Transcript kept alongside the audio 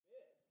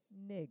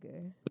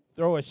Nigga.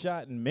 Throw a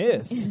shot and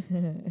miss.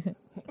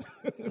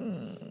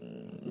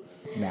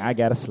 Now I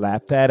gotta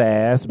slap that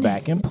ass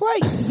back in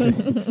place. One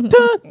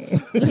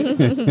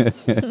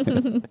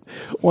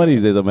of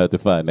these days I'm gonna have to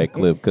find that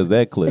clip because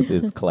that clip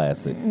is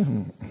classic.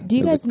 Do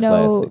you guys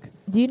know?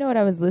 Do you know what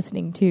I was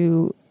listening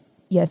to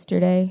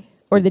yesterday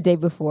or the day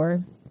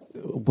before?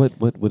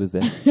 What is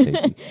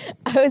that,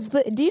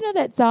 Casey? Do you know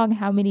that song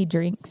 "How Many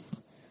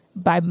Drinks"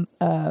 by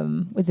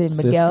was it Miguel?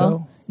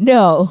 Cisco?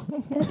 No,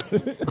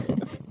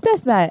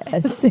 that's not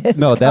a Cisco.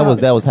 No, that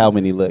was How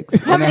Many Licks.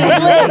 How many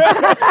licks?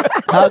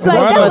 I was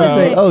about to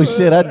say, oh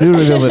shit, I do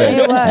remember that.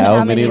 It was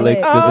How many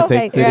licks does it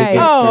take to get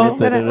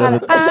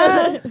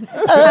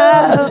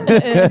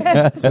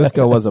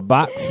Cisco was a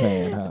box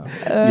fan, huh?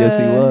 Yes,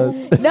 he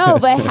was. No,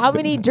 but how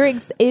many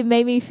drinks? It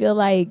made me feel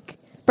like.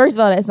 First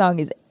of all, that song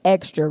is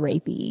extra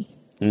rapey.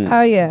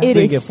 Oh yeah, It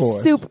Sing is it for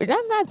us. super.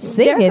 I'm not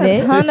singing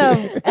there's a it. ton of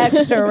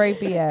extra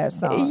rapey ass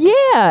songs.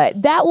 Yeah,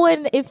 that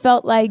one. It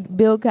felt like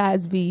Bill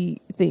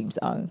Cosby theme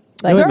song.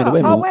 Like Wait a minute, wait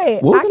a minute. Oh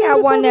wait, What was I the name got of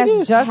the one song that's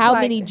again? just How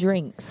like, Many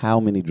Drinks How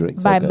Many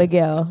Drinks? by Okay.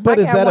 Miguel. But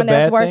I is got that a one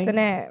that's bad worse thing? than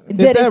that. Is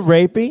That that is-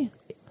 rapey?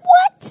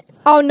 What?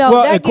 Oh no,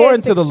 Well, that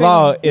according gets to the extreme.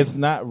 law, it's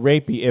not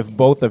rapey if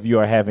both of you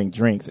are having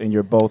drinks and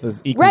you're both as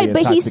equally Right,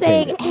 but he's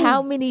intoxicated. saying,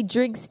 how many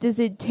drinks does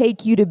it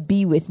take you to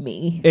be with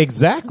me?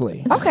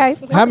 Exactly. Okay,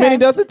 How okay. many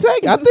does it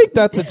take? I think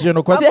that's a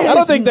general question. I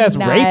don't think that's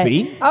Not-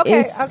 rapey. Okay,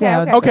 It okay,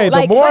 sounds- okay. Okay,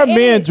 Like, the more but any-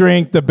 men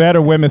drink, the better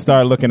women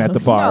start looking at the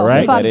bar, No,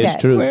 right? fuck That is that.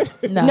 true.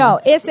 No,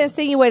 it's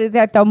insinuated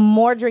that the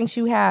more drinks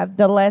you have,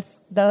 the less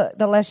the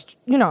less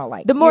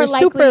like The more you're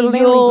likely super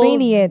you'll-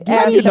 lenient.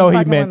 How as do you to know he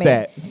fucking meant women.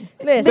 that?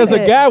 Listen, Because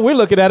a guy, we're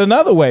looking at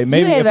another way.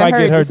 Maybe if haven't I get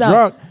heard her the song.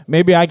 drunk,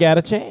 maybe I got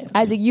a chance.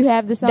 Isaac, you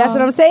have the song? that's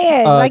what I'm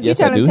saying. Like yes,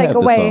 you I trying do to take have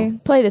the away. song.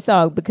 Play the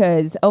song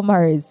because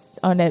Omar is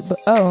on that.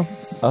 Oh.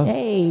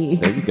 Hey.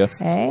 There you go.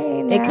 Hey,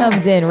 It now.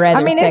 comes in rather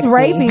I mean, it's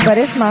sexy. rapey, but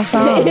it's my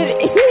song.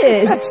 It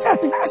is.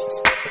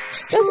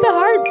 That's the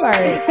hard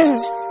part.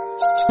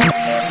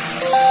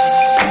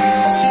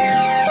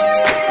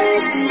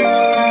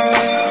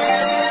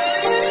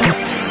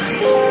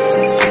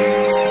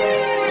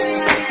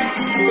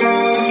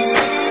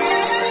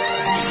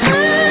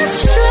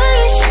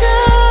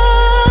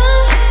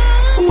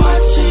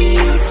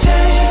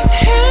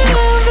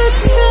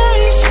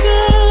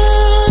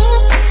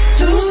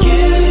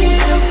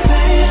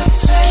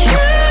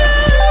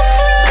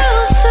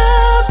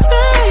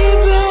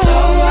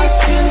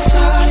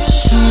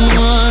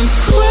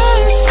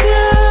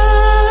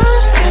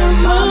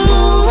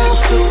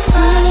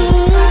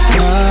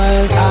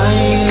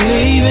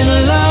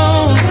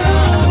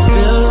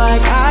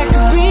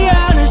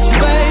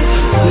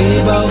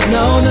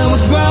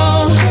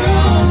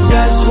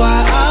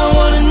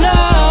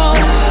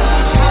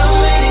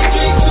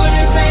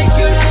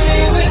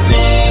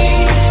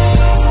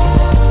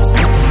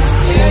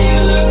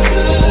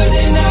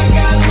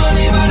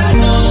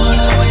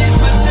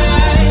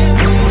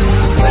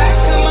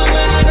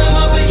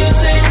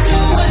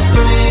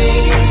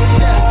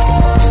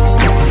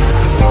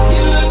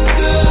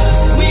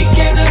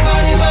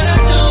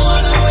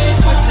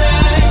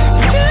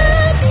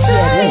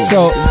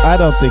 So I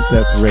don't think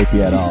that's rapey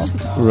at all.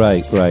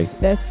 Right.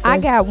 I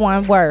got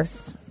one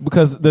worse.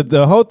 Because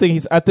the whole thing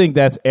is, I think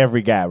that's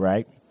every guy,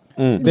 right?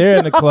 They're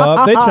in the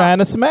club, they're trying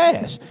to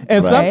smash.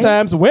 And Right.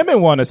 sometimes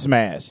women want to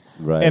smash.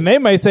 Right. And they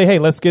may say, hey,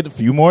 let's get a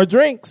few more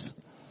drinks.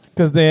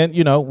 Because then,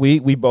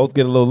 we both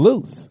get a little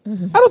loose. I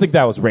don't think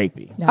that was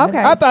rapey. Okay.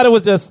 I thought it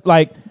was just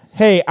like,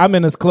 hey, I'm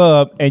in this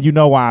club and you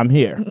know why I'm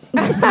here.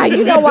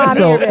 You know why I'm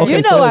So, here. okay,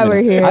 You know so why wait a we're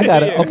minute. here. I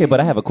got it. Okay, but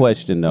I have a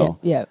question though.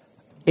 Yeah.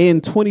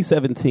 In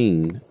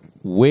 2017,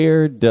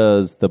 where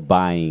does the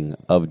buying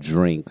of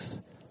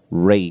drinks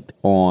rate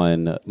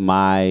on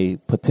my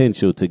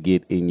potential to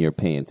get in your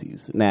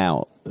panties?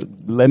 Now,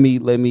 let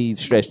me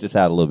stretch this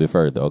out a little bit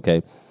further,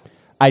 okay?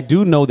 I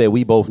do know that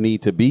we both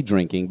need to be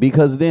drinking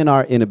because then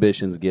our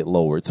inhibitions get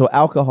lowered. So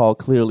alcohol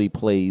clearly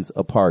plays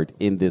a part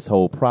in this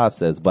whole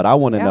process, but I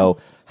want to know,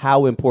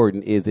 how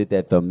important is it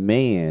that the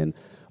man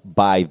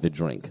buy the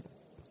drink?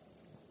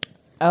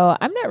 Oh,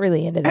 I'm not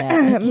really into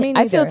that. Me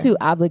I feel neither. too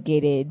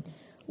obligated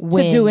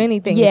when, do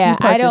anything if Yeah, you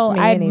I purchase don't. me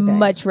I'd anything.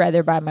 much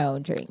rather buy my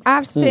own drinks.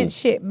 I've sent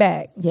shit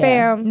back, Yeah.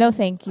 fam. No,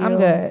 thank you. I'm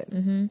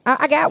good.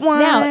 I got one.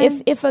 Now,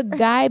 if a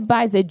guy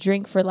buys a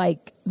drink for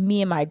like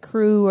me and my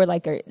crew, or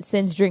like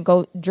sends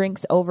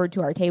drinks over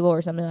to our table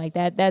or something like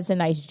that, that's a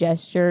nice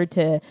gesture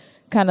to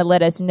kind of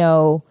let us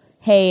know,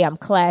 hey, I'm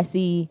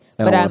classy,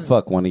 And but I I'm want to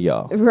fuck one of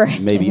y'all. Right.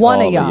 Maybe One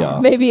of all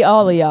y'all. maybe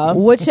all of y'all.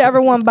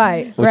 whichever one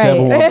bite. Whichever Right.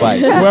 one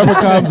bites. Whoever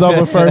comes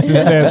over first and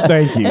says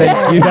thank you.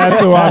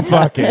 That's who I'm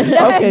fucking.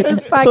 Okay,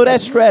 so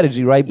that's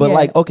strategy, right? But Yeah,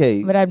 like,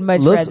 okay, but I'd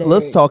much let's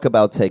rather- talk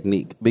about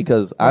technique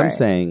because I'm Right.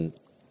 saying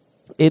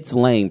it's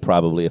lame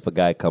probably if a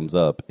guy comes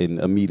up and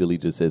immediately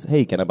just says,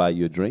 "Hey, can I buy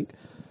you a drink?"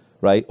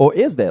 Right? Or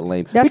is that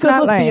lame? That's because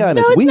not let's be lame.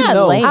 honest, No, it's we not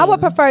know. lame. I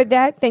would prefer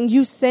that than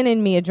you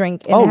sending me a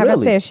drink and Oh, haven't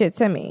really? said shit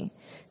to me.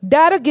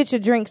 That'll get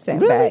your drink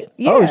sent Really? back.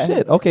 Yeah. Oh,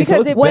 shit. Okay, so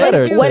Because it's if- What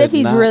better if to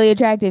he's not- really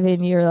attractive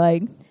and you're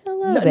like, hello?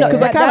 love No, that.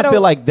 Because I kind of that'll-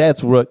 feel like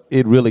that's what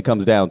it really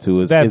comes down to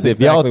is That's if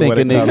y'all exactly what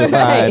think a it nigga comes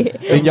fine,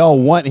 Right. then y'all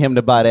want him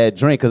to buy that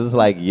drink because it's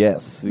like,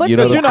 yes. But you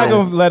know Because what you're I'm not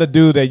saying? going to let a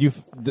dude that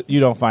you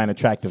don't find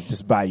attractive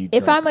just buy you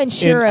If drinks. I'm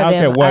unsure And of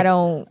care him, what- I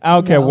don't I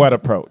don't care know. what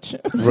approach.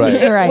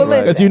 Right. Right. Well,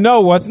 listen. Because you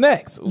know what's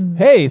next.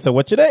 Hey, so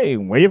what's your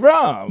name? Where you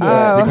from? You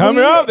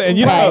coming up? And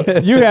you know,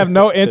 Right. you have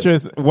no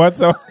interest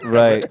whatsoever.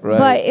 Right, right.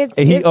 But it's-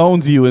 and he it's-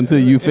 owns you until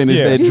you finish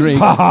Yeah. that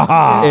drink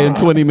and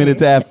 20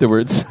 minutes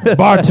afterwards.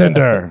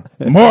 Bartender,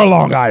 more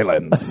Long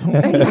Island's.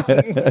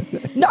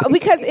 No,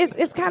 because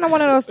it's kind of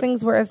one of those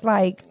things where it's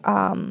like,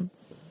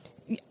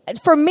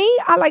 for me,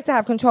 I like to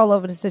have control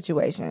over the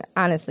situation.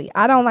 Honestly,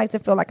 I don't like to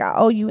feel like I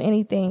owe you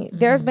anything.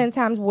 There's been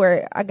times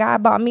where a guy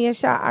bought me a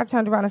shot, I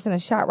turned around and sent a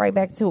shot right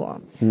back to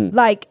him.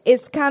 Like,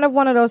 it's kind of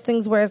one of those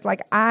things where it's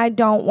like, I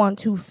don't want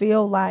to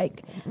feel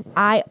like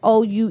I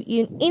owe you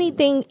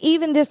anything,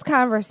 even this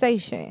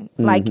conversation.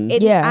 Like,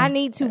 Yeah. I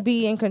need to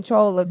be in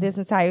control of this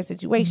entire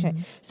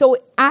situation. So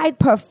I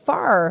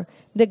prefer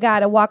the guy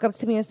to walk up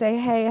to me and say,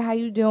 "Hey, how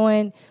you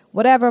doing?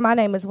 Whatever, my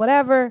name is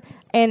whatever,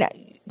 and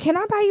can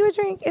I buy you a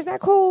drink? Is that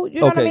cool?" You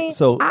know what I Okay, mean?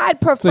 so-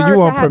 I'd prefer So you to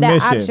want have that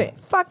permission. option.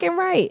 Fucking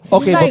right.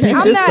 Okay, like, but peep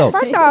I'm this not. though.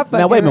 First off,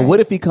 Now wait a minute. right. What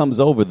if he comes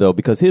over though?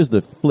 Because here's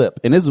the flip,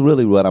 and this is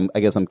really what I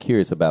guess I'm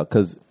curious about.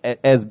 Because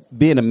as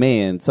being a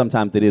man,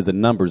 sometimes it is a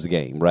numbers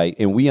game, right?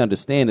 And we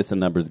understand it's a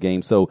numbers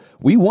game, so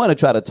we want to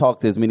try to talk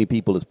to as many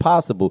people as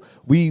possible.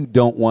 We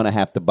don't want to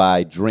have to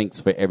buy drinks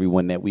for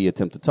everyone that we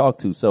attempt to talk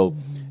to. So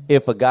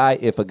if a guy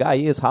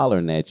is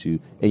hollering at you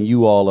and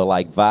you all are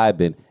like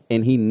vibing,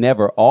 and he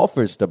never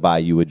offers to buy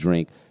you a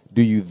drink,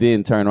 do you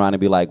then turn around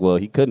and be like, well,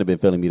 he couldn't have been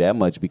feeling me that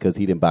much because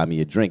he didn't buy me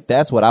a drink?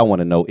 That's what I want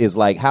to know is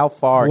like, how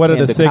far What are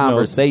can the the signals?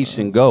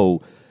 conversation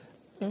go?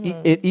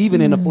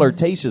 Even in a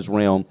flirtatious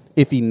realm,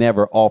 if he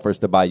never offers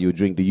to buy you a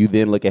drink, do you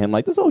then look at him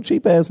like, this old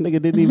cheap ass nigga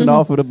didn't even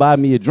offer to buy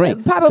me a drink?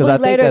 'Cause probably I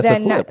think later that's a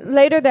that flip. night.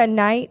 Later that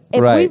night, if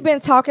Right. we've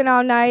been talking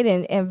all night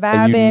and you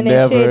vibing and,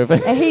 never-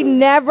 shit, and he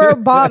never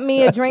bought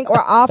me a drink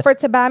or offered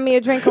to buy me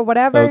a drink or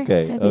whatever,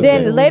 Okay, okay.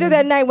 then later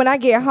that night when I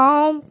get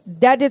home,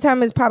 that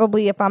determines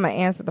probably if I'm gonna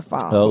answer the phone.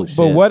 Oh, shit.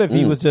 But what if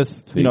he was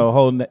just, See.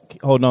 holding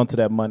on to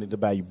that money to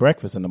buy you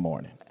breakfast in the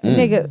morning?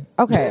 Nigga,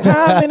 okay.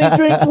 How many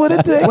drinks would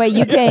it take? Wait,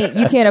 you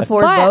can't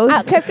afford But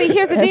both? because see,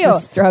 here's the That's deal.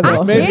 a struggle.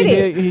 I Maybe get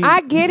it. he-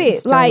 I get it.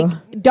 struggle.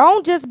 Like,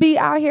 don't just be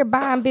out here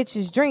buying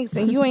bitches drinks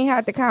and you ain't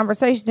had the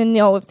conversation to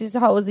know if this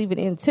hoe is even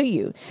into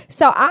you.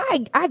 So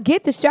I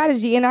get the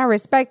strategy and I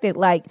respect it.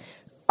 Like,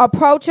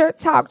 approach her,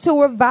 talk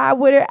to her, vibe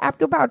with her.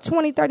 After about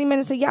 20, 30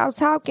 minutes of y'all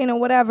talking or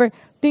whatever,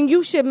 then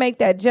you should make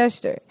that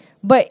gesture.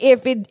 But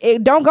if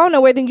it don't go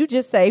nowhere, then you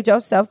just saved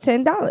yourself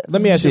 $10.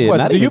 Let me ask you Shit, a question.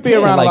 not Do you even be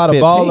 10, around like a lot of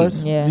 15.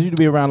 ballers? Yeah. Do you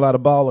be around a lot of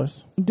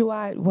ballers? Do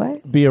I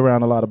what? Be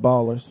around a lot of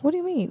ballers? What do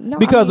you mean? No,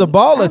 Because I mean, a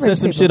baller average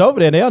sends some people. shit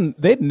over there,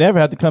 they'd never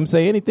have to come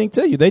say anything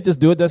to you. They just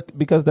do it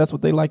because that's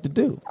what they like to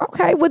do.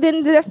 Okay, well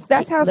then that's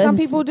how some Let's-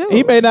 people do.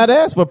 He may not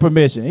ask for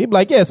permission. He'd be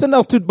like, yeah, send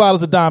those 2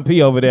 bottles of Dom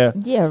P over there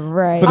Yeah,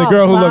 right. for the Oh,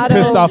 girl who looked bottle.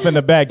 pissed off in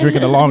the back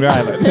drinking the Long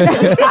Island.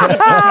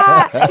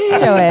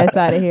 Get your ass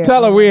out of here.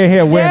 Tell her we're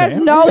here There's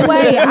winning. no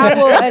way I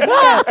will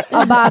accept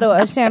a bottle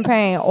of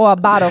champagne or a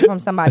bottle from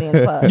somebody in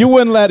the club. You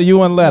wouldn't let them.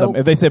 Nope.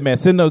 If they said, man,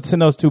 send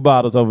those 2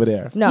 bottles over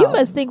there. No, You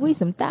must think we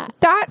some thought.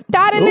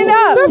 dotting it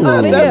up. That's not,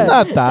 over that's here.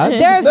 not that.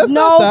 There's That's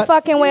no not that.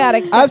 fucking way I'd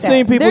accept I've that.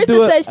 seen people There's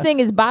do a it. such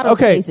thing as bottle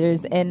Okay.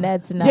 chasers, and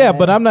that's not. Yeah,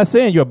 but I'm not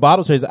saying you're a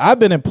bottle chaser. I've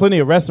been in plenty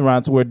of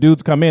restaurants where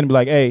dudes come in and be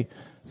like, hey,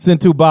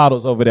 send 2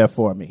 bottles over there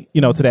for me,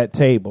 to that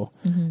table.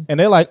 And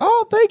they're like,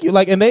 oh, thank you.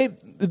 Like, and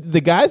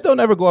the guys don't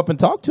ever go up and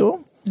talk to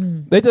them.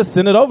 They just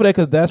send it over there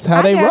because that's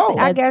how they roll.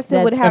 I guess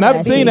it would That's- have And to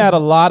I've be. seen that a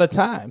lot of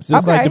times,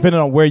 just like Okay. depending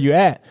on where you're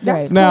at.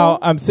 That's Now, cool.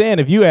 I'm saying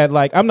if you at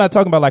I'm not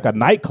talking about like a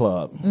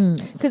nightclub. Because I'm I'm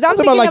talking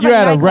thinking about like of you're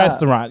at a nightclub.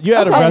 restaurant. You're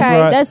at a Okay,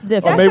 restaurant. that's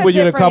different. Or That's maybe a when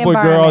you're a different couple of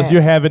girls, environment.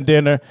 you're having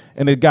dinner,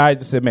 and the guy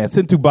just said, man,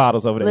 send 2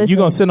 bottles over there. You Listen.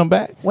 going to send them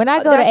back? When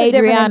I go That's to a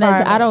different Adriana's,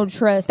 environment. I don't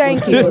trust.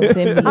 Thank what you. people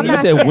send me. I'm You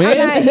not said saying- when?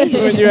 I'm not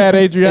When you're at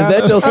Adriana's. Is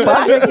that your I'm not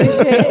spot? drinking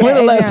shit. When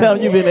the last Adriana.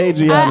 time you been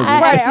Adriana's? I Right,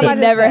 I'm actually about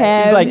to never say.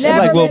 have. she's never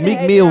like, well, been to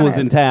Meek Mill was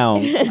Adriana's. in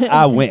town.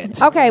 I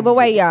went. Okay, but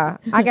wait, y'all.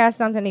 I got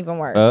something even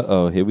worse.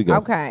 Uh-oh, here we go.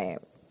 Okay.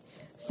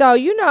 So,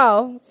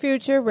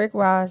 Future, Rick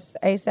Ross,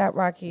 A$AP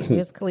Rocky,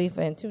 Wiz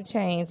Khalifa, and 2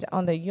 Chainz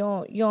on the You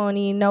Don't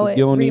Even Know It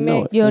You Don't Even remix.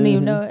 Know It. You don't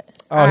even know it.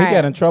 Oh, he Alright.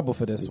 got in trouble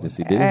for this one. Yes,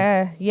 he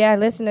did. Yeah,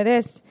 listen to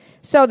this.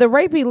 So the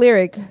rapey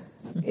lyric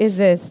is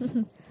this.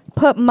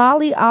 Put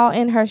Molly all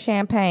in her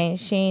champagne.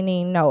 She ain't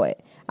even know it.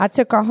 I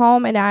took her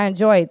home and I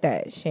enjoyed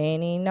that. She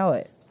ain't even know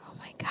it. Oh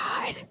my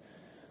god.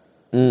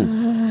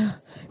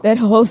 That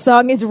whole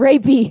song is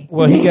rapey.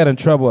 Well, he got in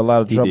trouble, a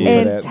lot of He trouble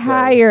did. for that.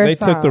 Entire They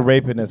took the song.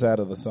 rapiness out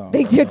of the song.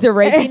 They took the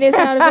rapiness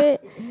out of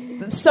it.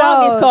 The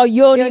song So, is called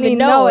 "You Don't Even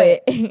Know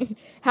It."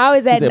 How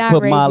is He that said, not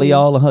put rapey? Molly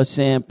all in her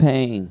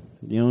champagne.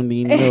 You don't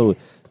even know it.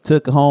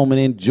 Took her home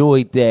and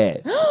enjoyed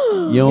that.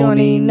 You don't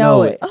even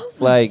know it.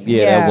 Like,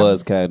 Yeah. that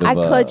was kind of. I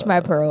clutch my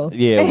pearls.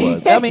 Yeah, it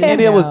was. I mean, and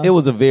it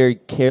was a very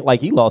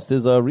like he lost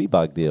his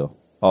Reebok deal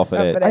off of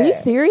Off that. of that. Are you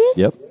serious?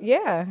 Yep.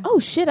 Yeah. Oh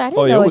shit! I didn't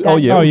Oh, yeah, know it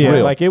got. yeah, it oh was yeah,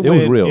 real. like it It went,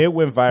 was real. It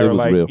went viral. It was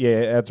like real.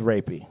 yeah, that's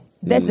rapey.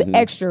 That's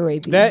extra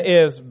rapey. That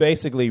is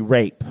basically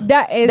rape.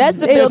 That's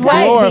the it's Bill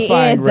right. Cosby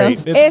Glorifying anthem. rape.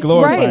 It's It's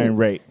glorifying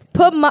rape.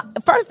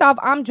 rape. First off,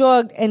 I'm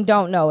drugged and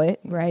don't know it.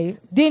 Right.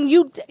 Then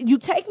you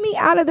take me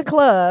out of the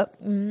club,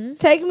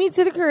 take me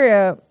to the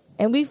crib,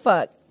 and we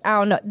fuck. I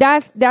don't know.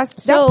 That's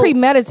So-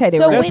 premeditated.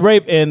 so rape. That's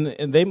rape,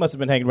 and they must have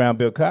been hanging around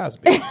Bill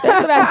Cosby. That's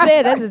what I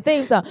said. That's his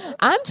theme song.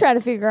 I'm trying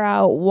to figure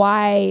out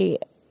why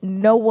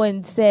no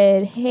one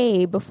said,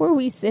 "Hey, before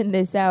we send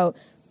this out,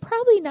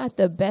 probably not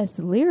the best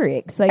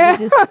lyrics." Like it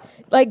just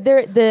like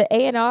the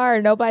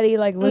A&R, nobody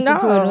like listened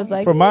to it and was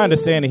like, From my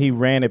understanding, he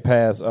ran it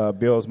past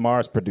Bill's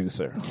Mars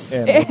producer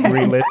and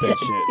relit that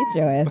shit. "Get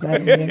your ass out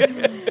of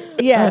here."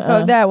 Yeah,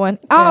 so that one.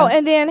 Oh,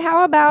 and then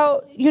how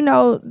about,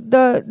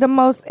 the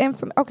most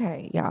infamous.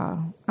 Okay,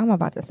 y'all, I'm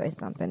about to say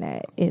something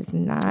that is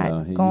not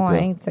here you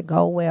going to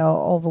go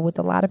well over with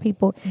a lot of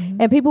people.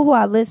 And people who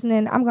are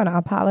listening, I'm going to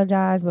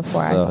apologize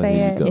before I say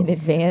here you it go. In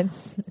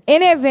advance.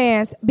 in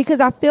advance, because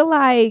I feel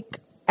like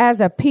as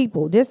a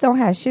people, this don't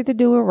have shit to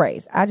do with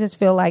race. I just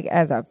feel like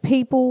as a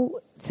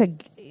people,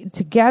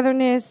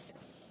 togetherness,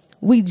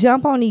 we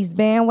jump on these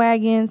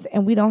bandwagons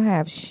and we don't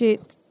have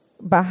shit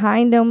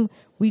behind them.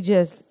 We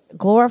just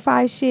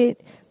glorify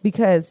shit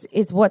because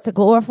it's what to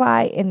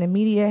glorify, and the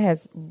media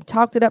has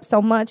talked it up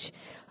so much.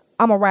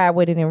 I'm gonna ride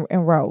with it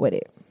and roll with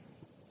it.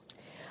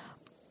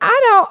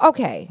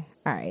 Okay,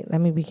 all right,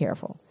 let me be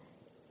careful.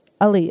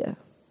 Aaliyah,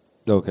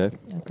 Okay.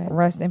 Okay.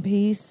 rest in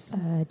peace.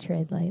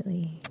 Tread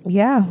lightly.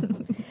 Yeah.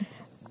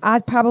 I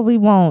probably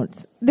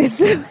won't. This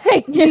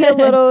may be a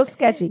little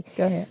sketchy.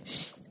 Go ahead.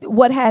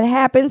 What had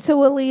happened to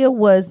Aaliyah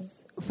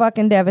was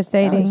fucking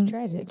devastating. Oh, it's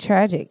tragic.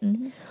 Tragic.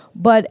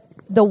 But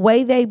the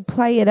way they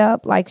play it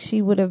up, like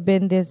she would have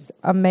been this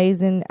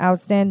amazing,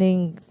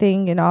 outstanding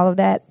thing and all of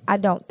that, I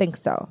don't think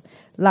so.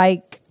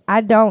 Like,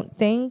 I don't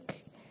think...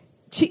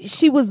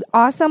 She was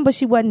awesome, but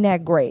she wasn't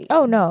that great.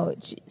 Oh no,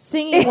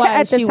 singing wise,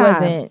 At the she time.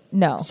 wasn't.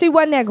 No, She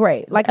wasn't that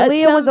great. Like,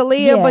 Aaliyah was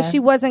Aaliyah, but she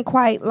wasn't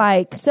quite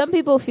like... some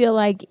people feel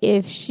like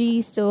if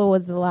she still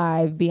was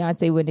alive,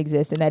 Beyonce wouldn't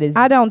exist, and that is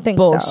I don't think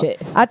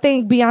bullshit. so. I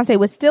think Beyonce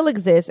would still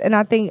exist, and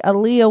I think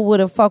Aaliyah would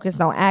have focused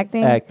on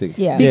acting.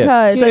 Yeah.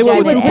 Because Say she what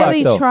was with Tupac,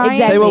 really though. trying.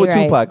 Exactly. Say what with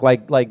right. Tupac?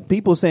 Like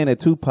people saying that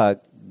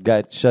Tupac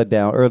got shut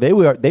down early.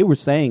 They were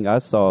saying, I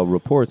saw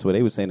reports where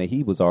they were saying that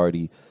he was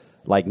already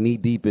like knee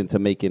deep into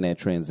making that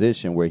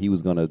transition where he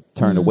was going to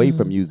turn away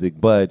from music.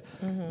 But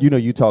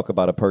you talk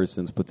about a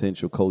person's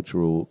potential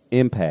cultural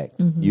impact,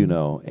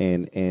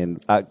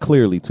 and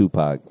clearly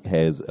Tupac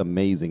has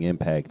amazing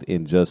impact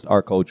in just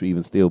our culture,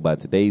 even still by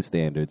today's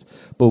standards.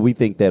 But we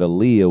think that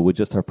Aaliyah, with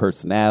just her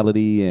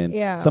personality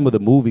and some of the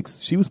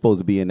movies, she was supposed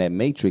to be in that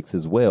Matrix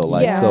as well.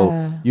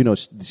 So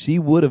she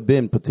would have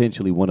been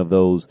potentially one of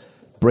those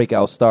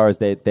breakout stars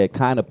that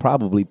kind of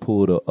probably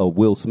pulled a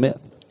Will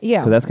Smith.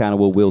 Yeah. Because that's kind of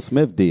what Will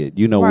Smith did,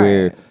 Right.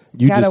 where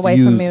you Got just away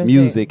from use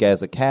music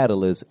as a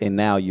catalyst, and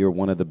now you're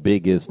one of the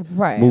biggest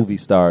movie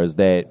stars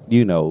that,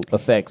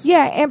 affects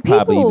and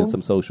probably people- even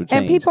some social change.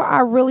 And people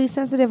are really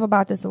sensitive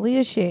about this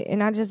Aaliyah shit,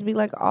 and I just be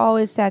like, oh,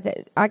 it's sad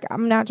that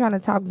I'm not trying to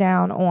talk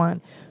down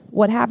on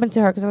what happened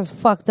to her because it was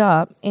fucked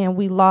up, and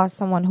we lost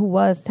someone who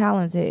was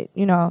talented.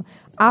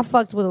 I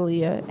fucked with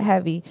Aaliyah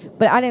heavy,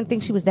 but I didn't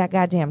think she was that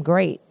goddamn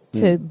great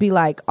to be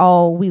like,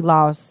 oh, we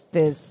lost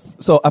this.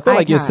 So I feel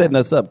like you're icon. setting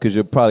us up because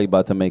you're probably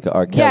about to make an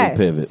R. Kelly Yes.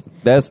 pivot.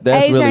 That's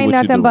Age really ain't what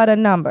nothing you're doing. but a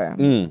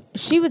number.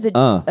 She was a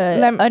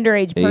Lem-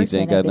 underage Age person.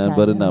 ain't got at the nothing time,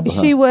 but a though. number.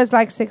 She was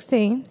like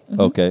 16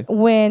 Okay.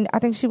 when I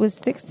think she was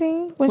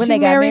 16 when When she they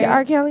got married married?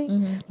 R. Kelly.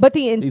 But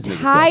the These niggas got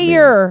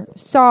entire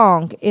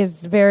song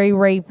is very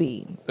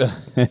rapey.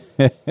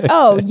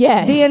 Oh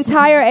yes, The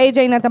entire age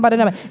ain't nothing but a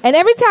number. And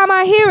every time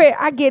I hear it,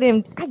 I get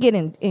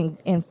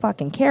in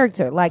fucking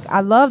character. Like,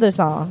 I love the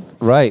song.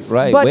 Right.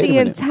 But Wait a the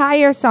minute.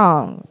 entire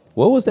song,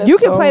 What was that you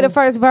can song? play the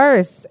first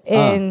verse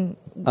and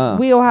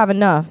we'll have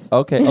enough.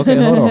 Okay. Hold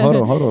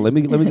on. Let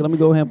me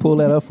go ahead and pull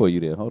that up for you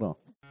there. Hold on.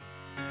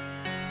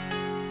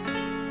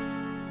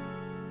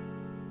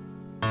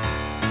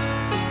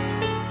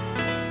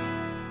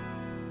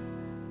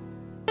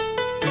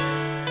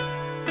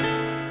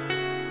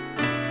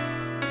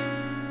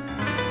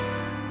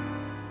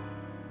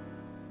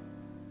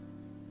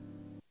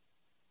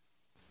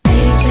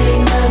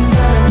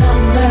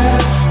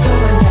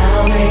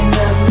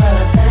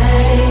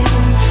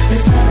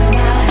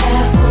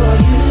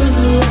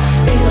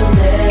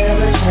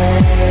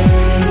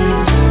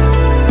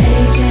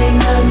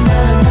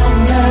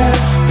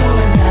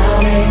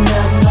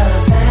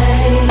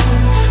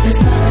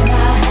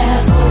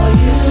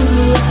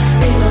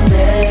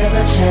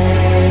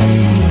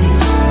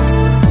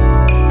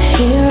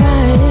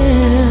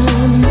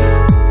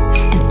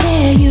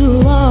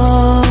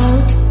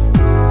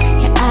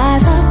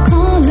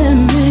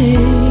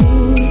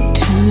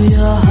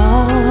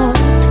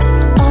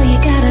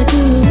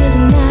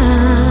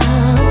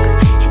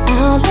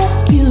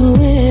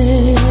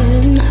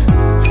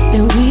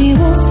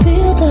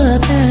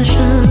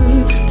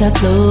 that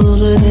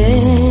flows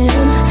within.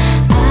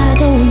 I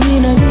don't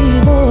mean to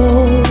be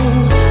bold,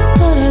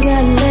 but I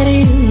gotta let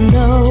you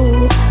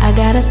know I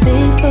got a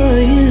thing for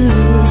you,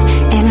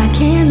 and I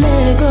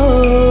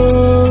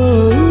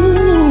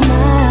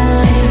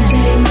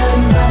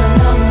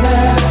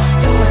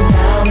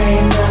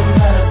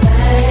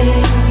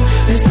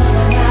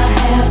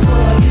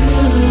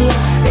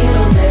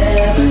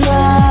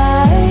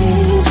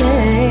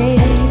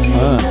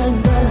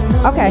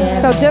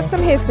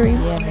history.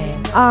 Yeah,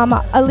 man.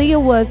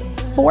 Aaliyah was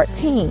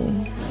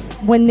 14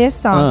 when this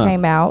song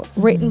came out,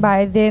 written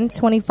by then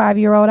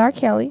 25-year-old R.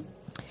 Kelly.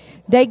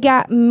 They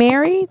got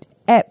married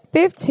at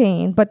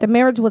 15, but the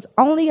marriage was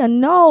only a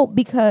no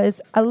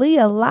because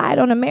Aaliyah lied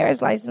on a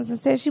marriage license and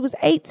said she was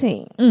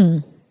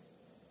 18.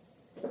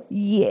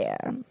 Yeah.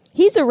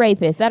 He's a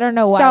rapist. I don't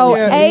know why. So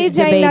we're age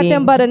ain't debating.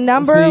 nothing but a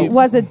number See,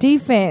 was a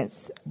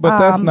defense. But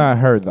that's not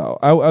her though.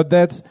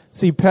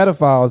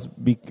 Pedophiles.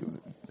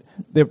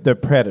 They're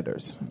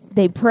predators.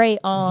 They prey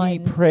on. He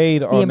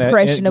preyed on that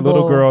impressionable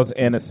little girl's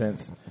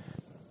innocence.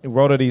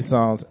 Wrote her these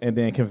songs and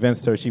then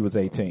convinced her she was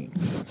 18.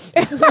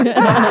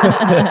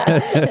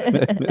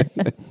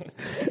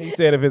 He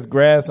said, "If it's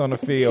grass on the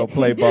field,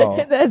 play ball."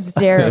 That's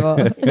terrible.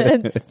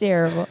 That's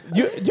terrible.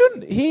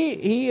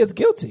 He is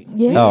guilty.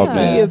 Yeah. Oh,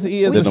 man.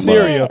 He is We a can't-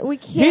 serial. we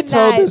He cannot-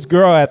 told this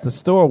girl at the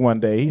store one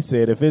day. He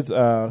said,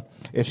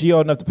 "If she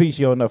old enough to pee,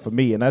 she old enough for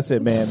me." And I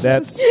said, "Man,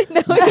 that's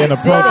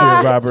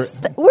inappropriate, Robert."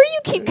 Where you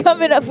keep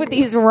coming up with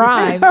these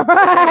rhymes?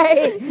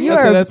 Right. You I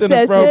are said, "That's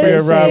obsessed inappropriate,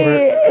 with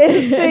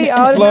Robert." She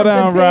old Slow enough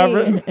down, to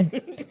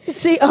Robert.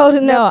 She old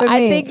No, enough for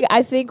me.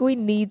 I think we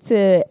need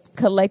to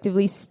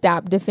collectively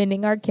stop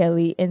defending R.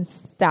 Kelly and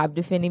stop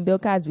defending Bill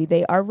Cosby.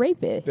 They are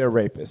rapists. They're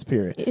rapists.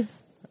 Period.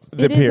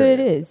 It is what it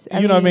is.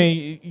 You know what I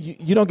mean?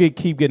 You don't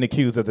keep getting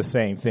accused of the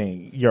same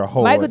thing your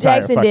whole Michael entire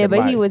Jackson fucking did, but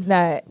life. he was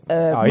not.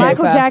 Oh, he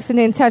Michael was- Jackson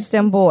didn't touch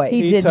them boys.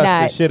 He He did touched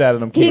not. the shit out of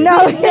them kids. He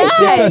knows. He touched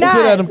the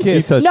shit out of them He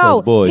kids. touched No,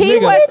 those boys. he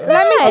Nigga. was.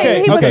 Let me tell you,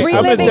 Okay, he was okay, I'm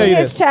gonna reliving tell you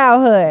his this.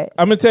 childhood.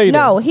 I'm gonna tell you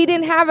No, this. he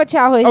didn't have a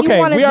childhood. Okay, he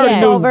wanted we already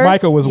knew over.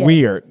 Michael was Yeah.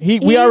 weird. We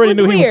He already was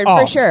knew he weird, was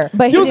for off. sure.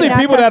 But he Usually did not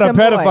people touch that are them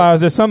boys. pedophiles,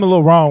 there's something a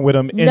little wrong with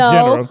them in No,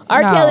 general.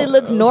 R. No. Kelly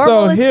looks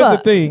normal So as here's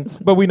fuck. the thing,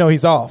 but we know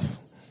he's off.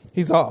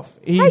 He's off.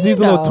 He's you a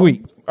little know?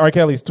 tweaked. R.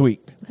 Kelly's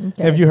tweaked.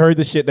 Okay. Have you heard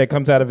the shit that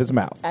comes out of his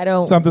mouth? I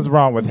don't- Something's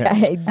wrong with him.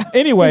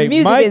 Anyway, His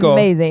music Michael,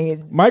 is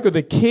amazing. Michael,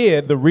 the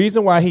kid, the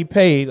reason why he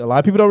paid, a lot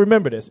of people don't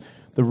remember this,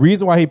 the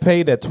reason why he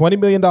paid that $20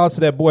 million to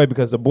that boy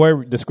because the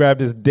boy described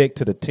his dick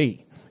to the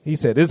T. He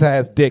said, "This is how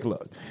his dick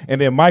looked." And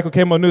then Michael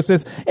came on news and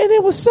says, "And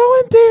it was so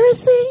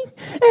embarrassing,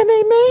 and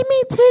they made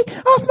me take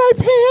off my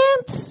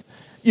pants."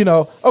 You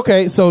know,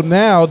 okay, so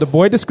now the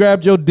boy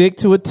described your dick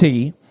to a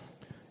T.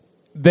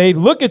 They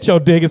look at your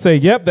dick and say,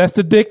 "Yep, that's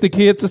the dick the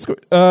kids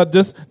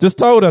just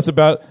told us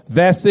about.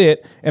 That's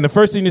it." And the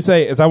first thing you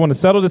say is, "I want to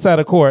settle this out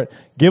of court.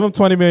 Give him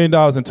 $20 million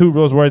and 2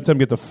 Rolls Royces. Tell him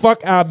get the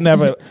fuck out of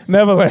Neverland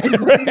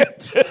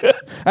Ranch.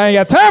 I ain't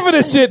got time for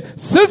this shit.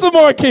 Send some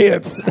more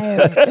kids."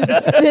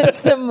 Send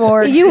some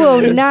more. You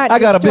will not. I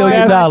got $1 destroy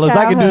billion. my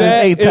I can do this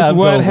childhood. 8 That is times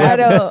what over.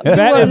 happened. I don't-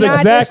 That You is will not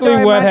exactly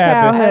destroy what my happened.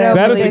 childhood. I don't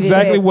That is believe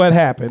exactly it. what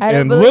happened. I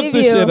don't And believe look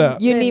the you. shit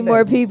up. You need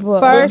more people.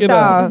 First Look it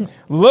up. off,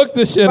 Look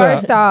the shit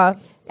First up. off,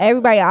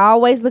 everybody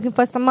always looking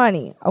for some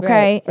money,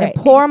 okay? Right, right.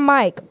 And poor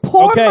Mike.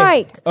 Poor Okay.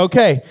 Mike.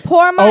 Okay.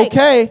 Poor Mike.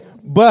 Okay.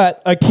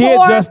 But a kid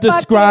Poor just fucking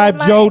described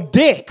Mike. your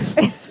dick.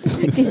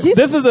 Could you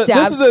This is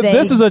stop a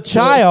saying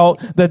child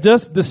that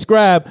just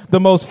described the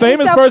most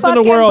famous It's a person in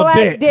the fucking world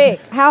black dick.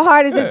 How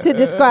hard is it to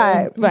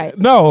describe? Right.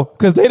 No,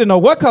 because they didn't know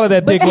what color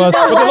that dick you was,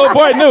 know but the little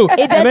boy knew.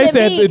 It doesn't And they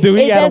said, mean, "Do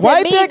he it got a doesn't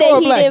white mean dick that or a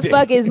he black didn't dick?"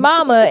 fuck his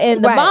mama,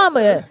 and the Right.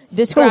 mama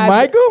described.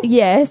 Michael?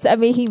 Yes, I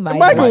mean he might.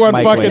 Michael wasn't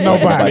Mike fucking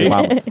wasn't nobody.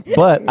 mama.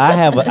 But I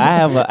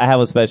have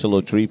a special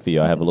little treat for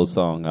you. I have a little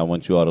song I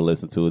want you all to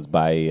listen to. It's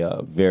by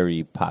a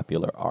very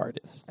popular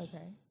artist. Okay.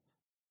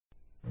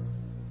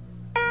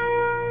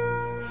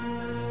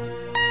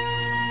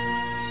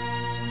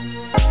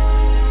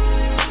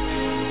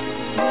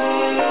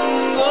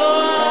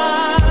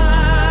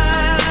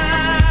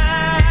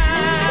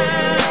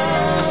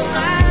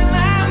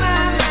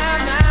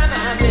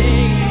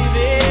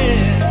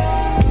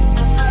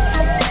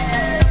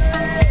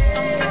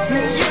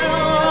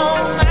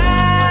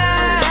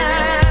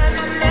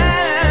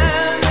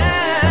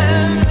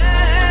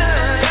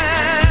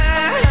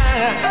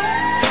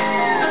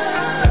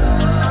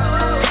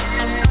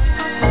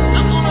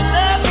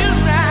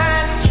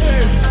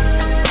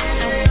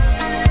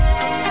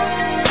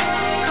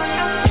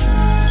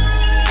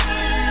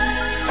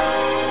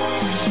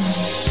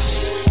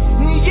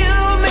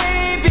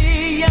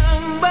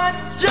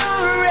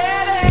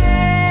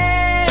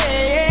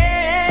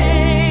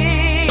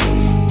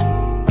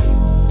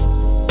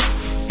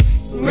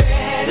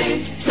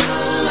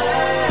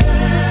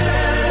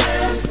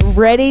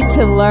 Ready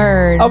to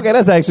learn. Okay,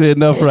 that's actually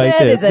enough right That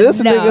there. is This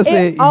enough. nigga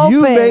said, It's "You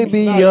open. may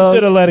be No, young."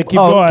 should have let it keep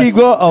Oh, going. keep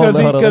going? Oh, Because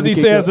hold on, let me he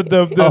keep says going.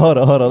 that the Oh, hold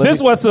on, hold on. Let this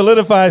me- what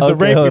solidifies the Okay,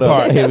 rapey hold on.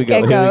 part. Here we go.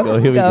 Okay, Here we go.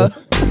 Here we go.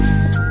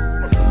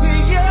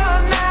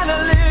 You're not a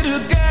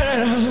little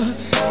girl,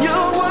 you're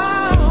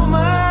a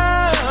woman.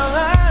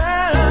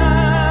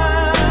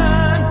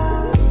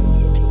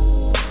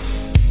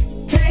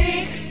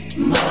 Take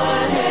my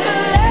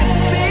hand.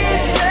 Let me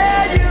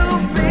tell you,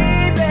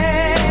 baby,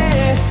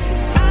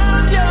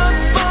 I'm your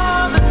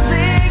for the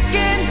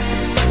taking.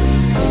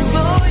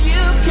 So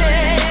you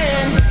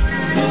can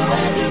do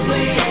as you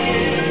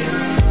please.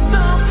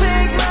 Don't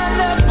take my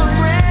love for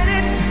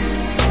granted.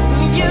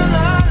 You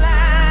know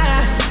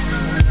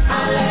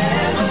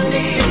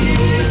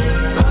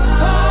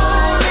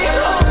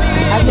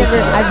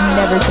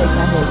never shake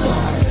my head so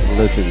hard.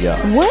 Listen,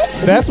 y'all. What?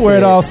 That's where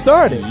it all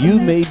started. You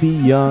may be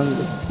young,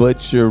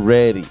 but you're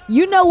ready.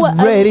 You know what?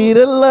 Ready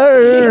to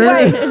learn.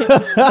 Wait,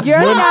 you're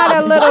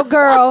not a little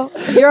girl.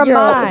 You're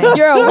mine.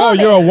 You're a woman. Oh,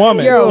 you're a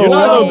woman. You're a You're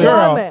not a woman. little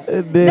girl.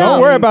 Woman.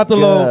 Don't worry about the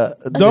little.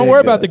 Don't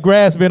worry about the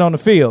grass being on the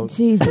field.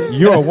 Jesus.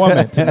 You're a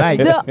woman tonight.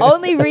 The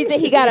only reason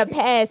he got a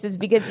pass is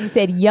because he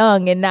said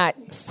young and not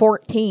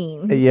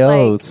 14.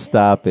 Yo,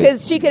 stop it.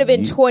 Because she could have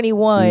been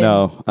 21.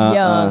 No,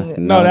 young.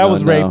 No, that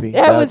was rapey.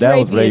 That was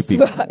rapey as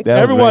fuck. That was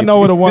Everyone rapey. know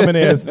what a woman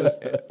is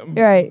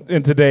Right.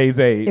 in today's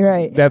age.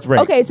 Right. That's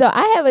rape. Okay, so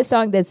I have a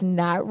song that's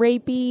not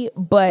rapey,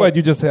 but But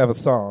you just have a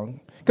song.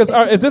 Because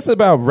is this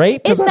about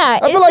rape? 'Cause It's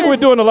not. I feel It's like we're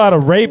just- doing a lot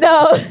of rape.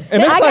 no.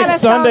 And it's I got like a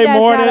song Sunday that's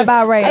morning. not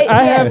about rape.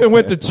 I haven't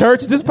went to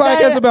church. This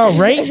podcast about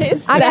rape.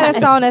 It's I got a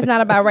not. song that's not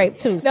about rape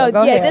too. So No,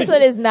 go yeah, ahead. this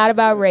one is not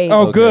about rape.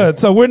 Oh, good.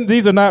 So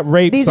these are not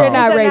rape These songs. are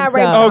not These are rape not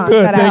rape songs. Oh, songs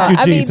good. at Thank all. you,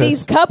 I mean, Jesus.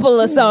 these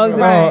couple of songs Right.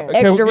 are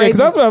extra Because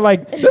I was rapey.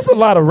 like, this is a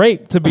lot of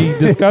rape to be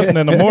discussing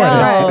in the morning.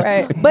 No.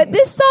 Right. But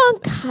this song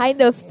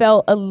kind of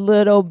felt a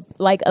little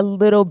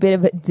bit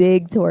of a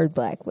dig toward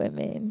black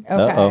women.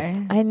 Okay.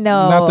 I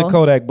know. Not the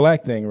Kodak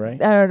Black thing, right?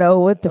 I don't know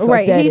what the fuck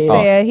Right. that He is.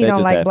 said he that don't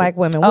just like happened. black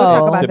women. We'll Oh.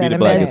 talk about To that be in the a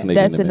blackest minute.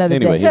 nigga That's in the another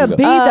Anyway, day. here To we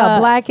be go. the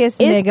blackest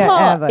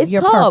nigga ever. It's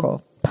You're called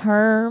purple.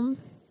 Perm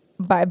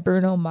by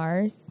Bruno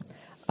Mars.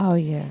 Oh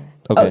yeah.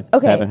 Okay. Oh,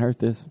 okay. Haven't heard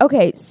this.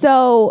 Okay,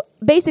 so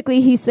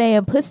basically he's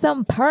saying put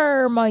some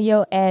perm on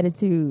your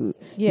attitude.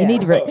 Yeah. You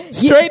need to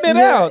Straighten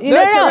it out. you-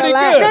 That's no, pretty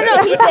relax. good.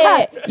 No, he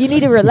said you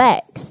need to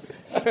relax.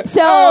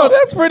 So Oh,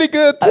 that's pretty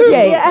good too.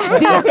 okay,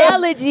 the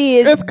analogy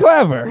is It's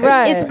clever.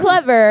 Right. it's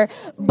clever,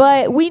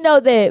 but we know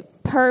that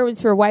perms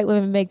for white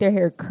women make their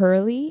hair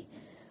curly.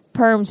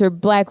 Perms for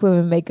black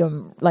women make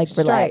them like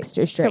Straight. relaxed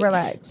or To straight.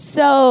 relax.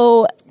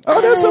 So, Oh,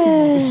 there's some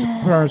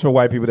perms for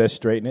white people that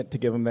straighten it to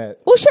give them that.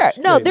 well, sure.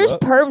 No, Straight there's up.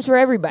 perms for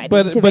everybody.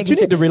 But to make you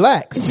it need to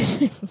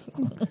relax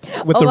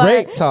with the Oh,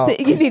 rape talk.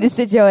 You need to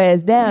sit your ass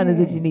down. Is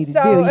what you need to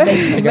So- do.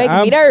 You making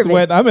I'm me nervous.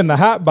 sweating. I'm in the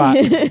hot box.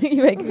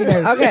 You making me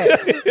nervous. Okay.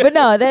 But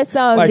no, that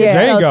song Like just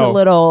felt Django. a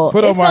little.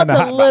 Put It 'em on felt the a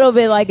hot little box.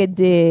 bit like a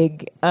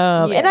dig.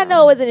 And Yeah. I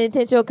know it wasn't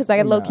intentional because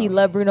I low key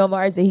love Bruno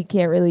Mars and he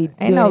can't really.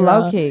 Ain't do no any low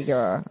wrong. key,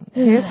 girl.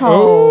 His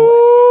whole.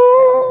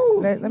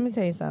 Ooh. Let me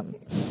tell you something.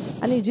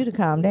 I need you to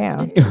calm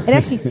down and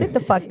actually sit the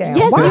fuck down.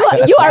 Yes, Why you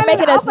are standing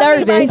making us up for me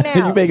nervous. Right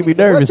now? You making me What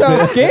nervous. y'all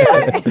man.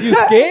 scared? You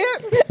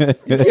scared?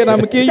 You scared I'm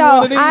gonna give you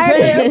one of these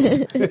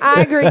hands?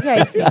 I agree,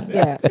 Casey.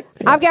 Yeah.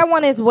 I've got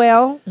one as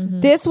well. Mm-hmm.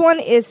 This one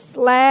is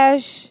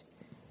 /stalker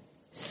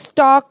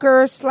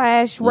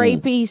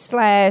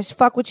 /rapey /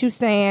 fuck what you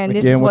saying.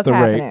 This Again is with what's the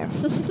rape.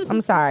 happening.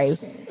 I'm sorry.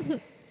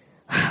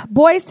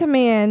 Boys to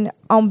Men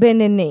on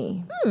Bending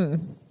Knee. I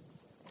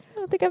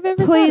don't think I've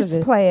ever Please thought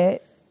of play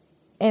it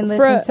and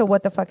listen Fro- to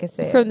what the fuck it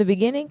says. it. From the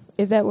beginning.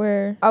 Is that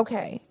where?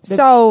 Okay.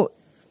 So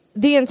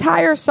the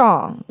entire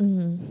song,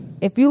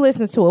 if you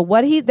listen to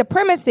it, the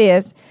premise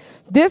is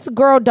this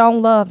girl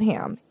don't love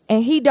him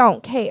and he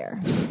don't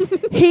care.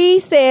 He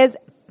says,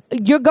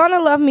 "You're gonna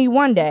love me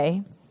one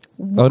day.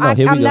 Oh no,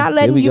 here we I'm go. not Here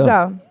letting we you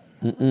go.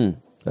 go."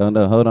 Oh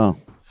no, hold on.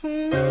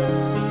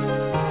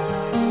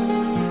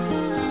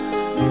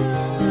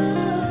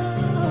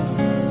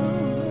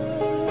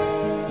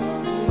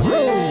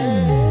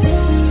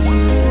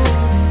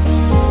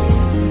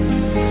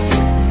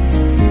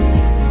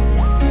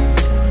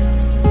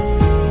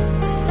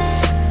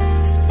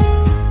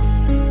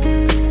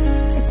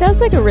 It sounds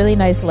like a really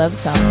nice love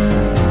song.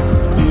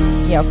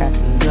 Yeah, okay.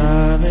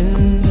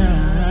 Darling,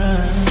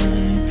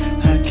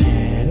 I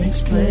can't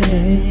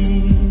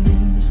explain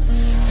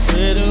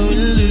where do we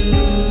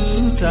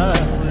lose our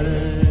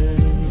way.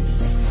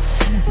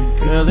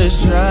 Girl,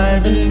 it's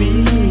driving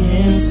me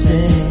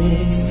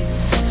insane,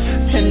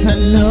 and I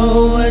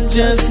know I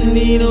just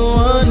need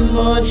one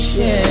more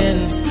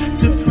chance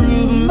to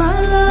prove my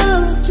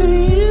love to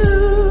you.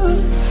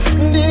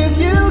 And if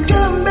you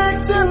come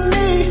back to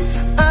me,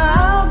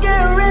 I'll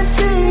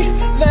guarantee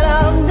that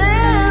I'll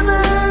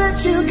never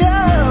let you go.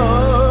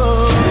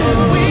 Can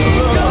we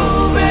go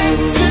back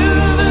to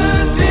the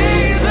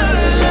days that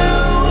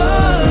love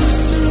was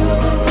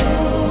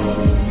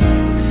true?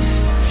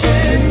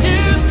 Can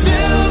you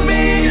tell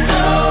me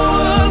how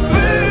a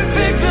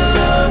perfect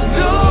love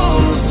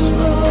goes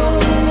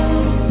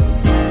wrong?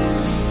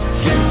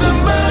 Can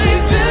somebody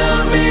tell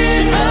me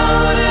how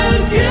to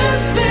get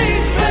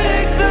things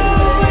back the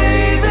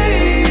way they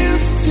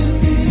used to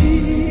be?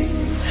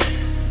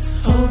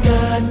 Oh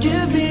God,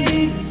 give me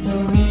the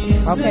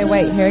reason. Okay,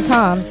 wait, here it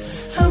comes.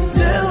 I'm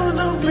down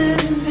on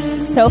bending.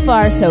 So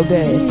far, so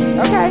good.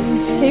 Okay,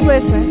 keep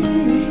listening.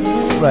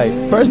 Right.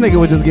 First nigga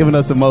was just giving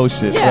us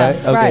emotion, Yeah, right?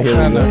 Okay, right.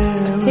 here we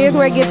go. Here's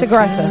where it gets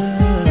aggressive.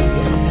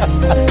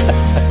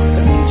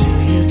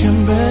 Until you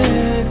come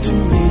back to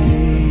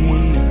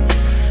me,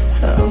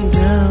 I'm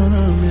down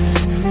on it.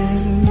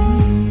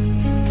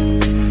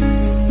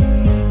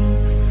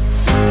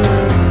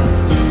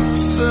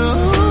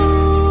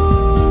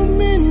 So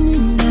many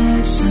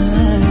nights I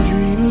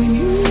dream of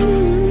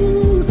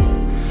you,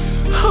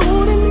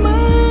 holding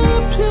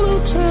my pillow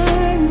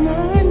tight.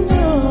 I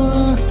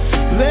know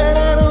that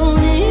I don't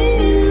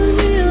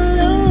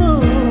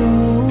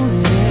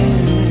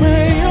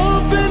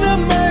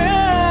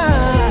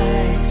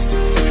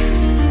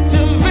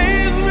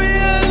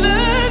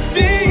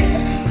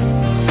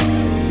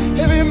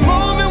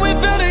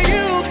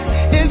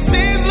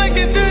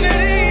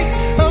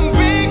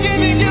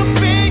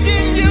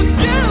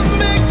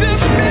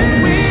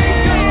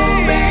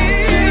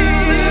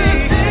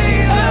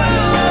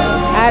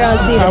don't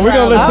see the We're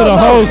gonna problem. listen to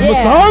the whole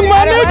song,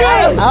 my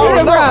nigga.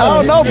 I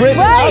don't know, Brittany.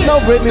 I don't know,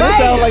 Brittany. This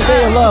sounds like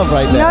they in love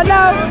right now.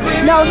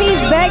 No, he's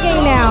begging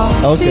now.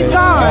 Okay. She's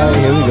gone. All right,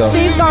 here we go.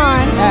 She's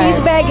gone. right.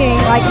 He's begging,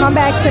 like, come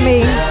back to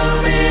me.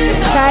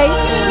 Okay?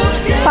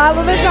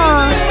 Follow the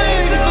song.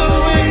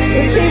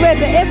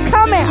 It's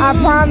coming, I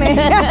promise.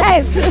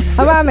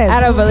 I promise. I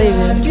don't believe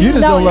it. You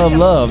just don't love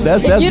love.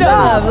 That's You don't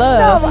love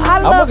love. No, I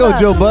I'm love gonna go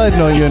Joe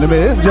Budden on you in a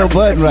minute. It's Joe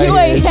Budden right You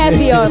here. ain't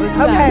happy all the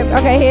time.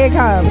 Okay, here it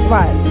comes.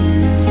 Watch.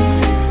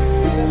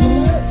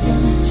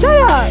 Shut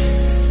up.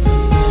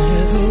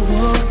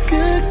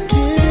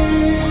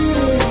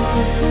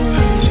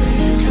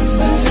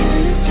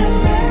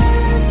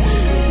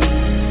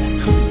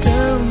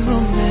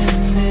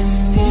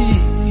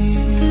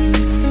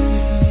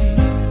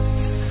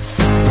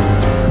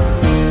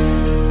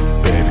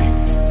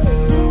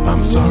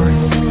 I'm sorry.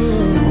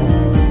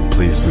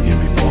 Please forgive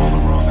me for all the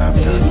wrong I've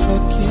done.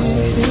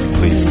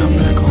 Please come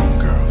back home,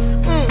 girl.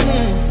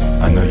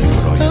 I know you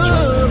put all your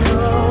trust in me.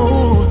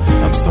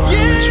 I'm sorry I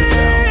let you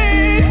down.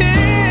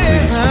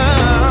 Please forgive me.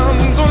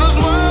 I'm gonna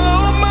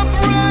swallow my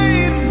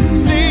pride.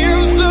 Say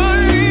I'm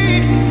sorry.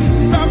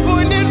 Stop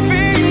pointing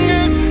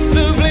fingers.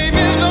 The blame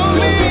is on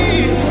me.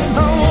 I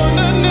want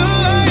a new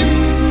life,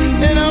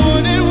 and I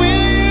want it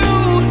with you.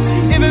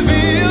 If it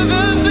feels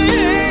the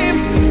same,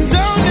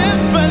 don't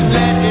ever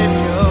let it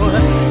go.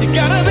 You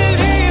gotta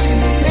believe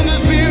in the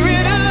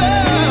spirit of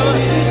love.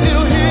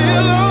 It'll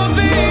heal all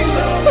things.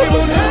 It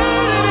won't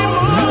hurt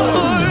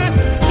anymore.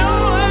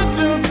 Don't have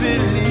to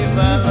believe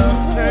our love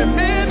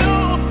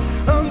terminal.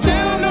 I'm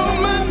down on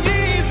my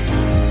knees,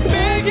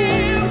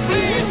 begging you,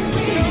 please.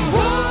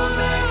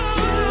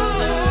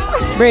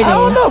 Brittany. I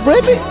don't know,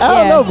 Brittany. I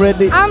don't know,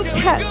 Brittany.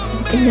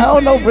 I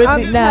don't know,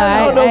 Brittany. No,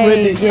 I don't know, I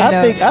Brittany. ain't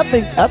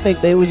getting I think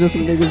they were just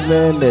some niggas,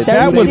 man.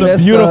 That was a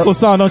messed beautiful up.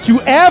 song. Don't you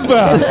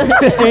ever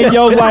in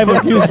your life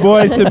accuse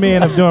boys to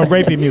men of doing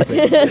rapey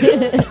music.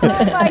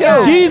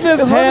 Yo, Jesus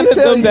let me handed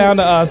tell them you- down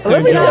to us.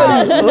 Let me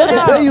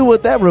tell you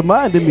what that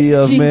reminded me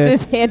of, man.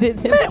 Jesus handed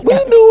them.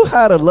 We knew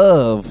how to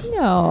love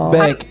No.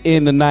 back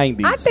in the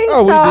 90s. I think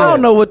Oh, we so. did. I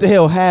don't know what the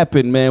hell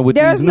happened, man, with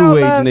There's these no new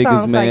age love niggas,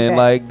 songs man.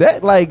 like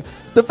that. Like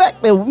the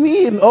fact that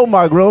me and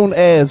Omar grown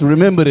ass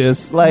remember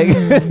this, like,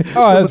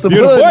 Oh, that's some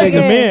beautiful. hood Boys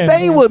and niggas, men.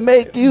 they would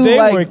make you They were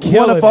like want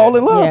killing to fall it.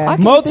 in love. Yeah. I can't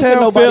think of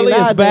Motel nobody Philly is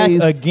back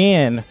nowadays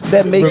again.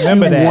 that makes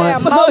Remember you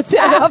that. want.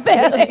 Motel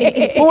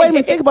Philly. But wait a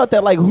minute, think about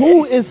that. Like,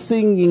 who is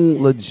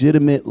singing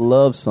legitimate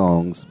love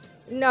songs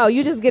No,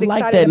 you just get like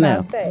excited that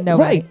about now? sex. No.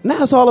 Right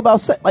now, it's all about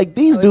sex. Like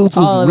these it's dudes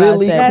all was about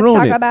really sex. Let's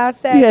crooning. talk about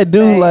sex, He had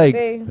dude like,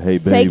 baby. hey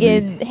baby,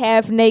 Taking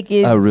half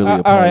naked. I really All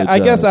apologize.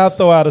 right, I guess I'll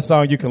throw out a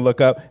song you can look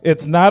up.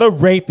 It's not a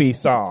rapey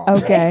song,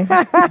 Okay.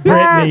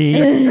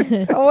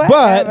 Brittany, but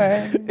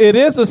Whatever. it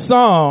is a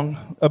song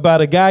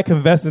about a guy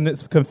confessing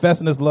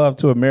his love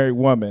to a married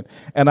woman,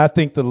 and I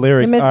think the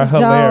lyrics And are Mrs.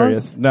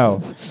 hilarious.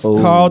 No,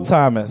 Oh. Carl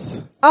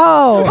Thomas.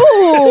 Oh.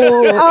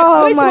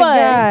 Oh Which my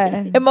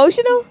one? God.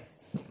 Emotional?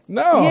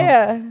 No,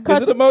 Yeah.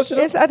 is it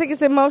emotional? I think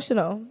it's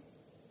emotional.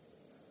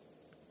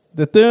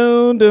 The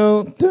doon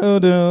doon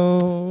doon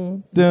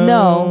doon doon.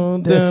 No.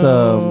 This,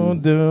 doon,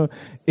 doon.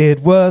 It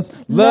was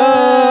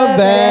love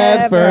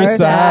at first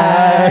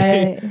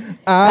sight.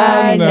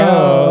 I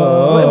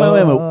know.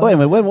 Wait a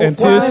minute.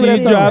 Until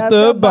she dropped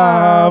the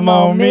bomb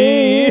on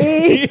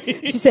me.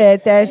 She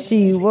said that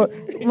she was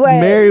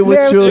Married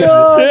with children.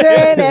 Never.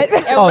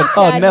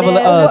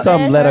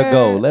 Something. Let her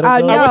go. Let her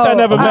go. I wish I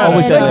never met her. I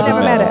wish I never never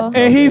met met her. her.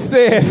 And he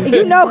said,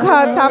 You know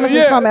Carl Thomas is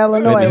Yeah. from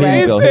Illinois,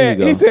 Here you right?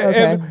 go. he said,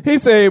 and he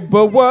said,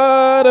 but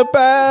what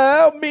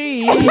about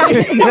me?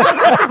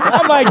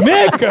 I'm like,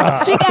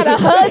 nigga. She got a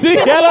husband She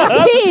got a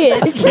and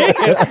kids.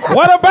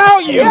 What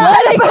about you?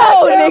 Let it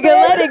go, nigga.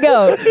 Let it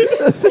go.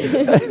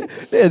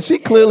 Yeah, she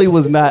clearly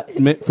was not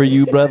meant for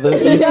you, brother.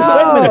 Wait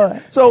a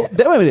minute. So,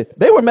 wait a minute.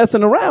 They were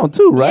messing around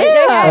too, right?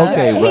 Yeah.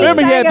 Okay. He Well.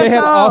 Remember, sang they a had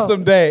an song.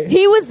 awesome day.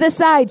 He was the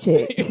side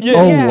chick. Yeah.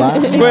 Oh, wow.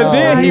 But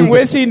then he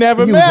wished he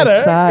never He was met a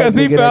her side because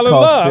he nigga fell that in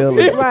caught love.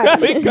 feelings. Right.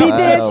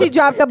 Then she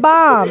dropped the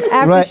bomb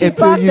after Right, she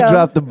until fucked you him.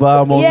 dropped the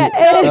bomb on Yeah, me.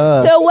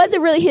 so it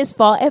wasn't really his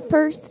fault at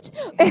first,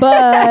 but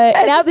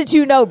now that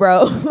you know,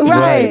 bro,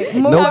 Right.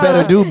 No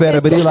better, do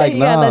better. But he like, You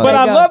gotta nah. let But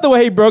that I go. love the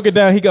way he broke it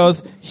down. He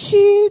goes,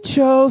 she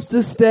chose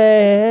to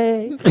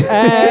stay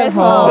at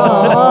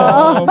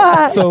home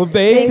so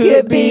they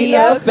could be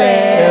a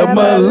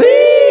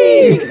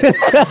family for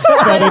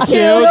the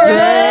children.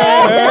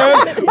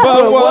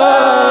 But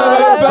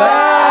what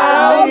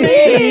about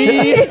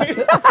me?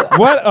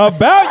 What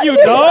about you,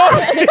 dog?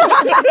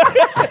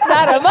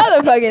 not a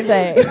motherfucking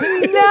thing.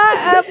 Not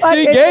a She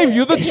fucking gave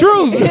you the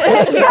truth.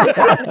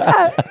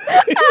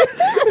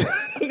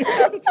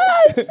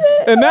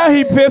 And now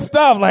he pissed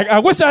off. Like, I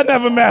wish I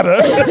never met her.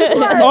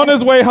 On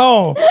his way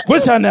home.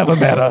 Wish I never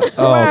met her.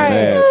 Oh, Right.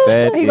 man.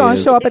 That He gonna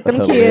is show up at them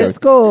kids' hilarious.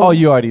 school. Oh,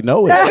 you already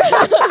know it.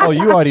 Oh,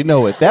 you already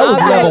know it. That was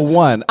I'm level your-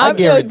 one. I I'm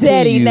your guarantee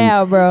daddy you.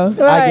 now, bro.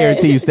 I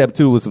guarantee you step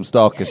two was some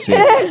stalker shit.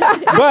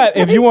 But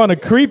if you want a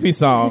creepy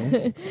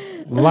song,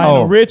 Lionel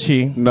Oh.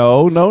 Richie.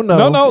 No. No,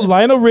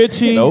 Lionel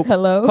Richie. Nope.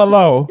 Hello.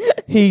 Hello.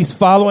 he's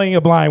following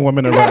a blind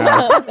woman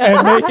around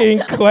and making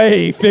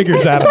clay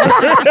figures out of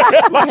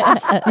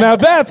her. Now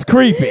that's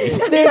creepy.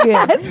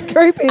 That's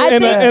creepy.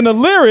 And the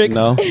lyrics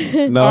No,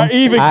 are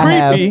even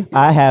creepy.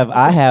 I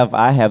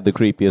have the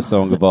creepiest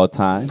song of all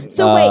time.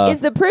 So wait, is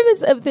the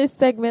premise of this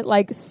segment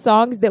like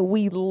songs that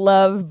we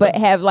love but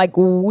have like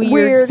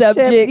weird shit.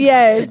 subjects?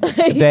 Yes.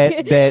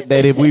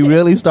 that if we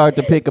really start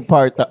to pick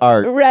apart the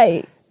art,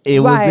 Right. it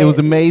was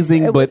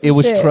amazing, It but was it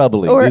was shit.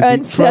 troubling. Or It's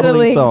a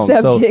troubling unsettling song.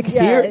 subjects.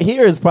 So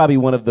here is probably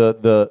one of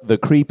the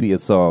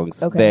creepiest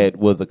songs Okay. that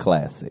was a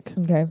classic.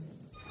 Okay.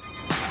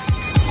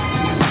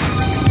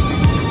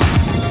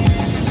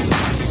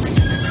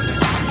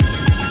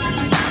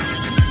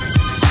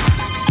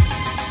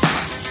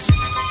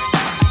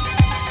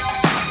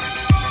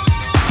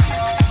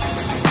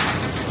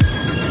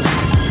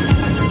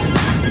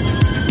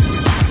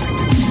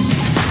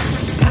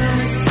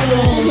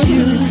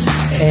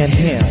 And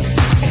him.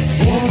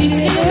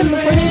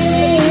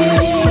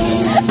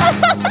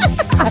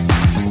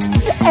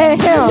 And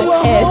him.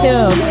 And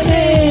him.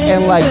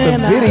 And like the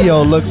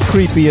video looks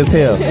creepy as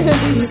hell.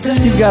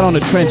 He's got on a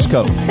trench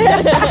coat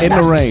in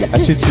the rain. I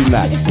shit you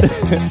not.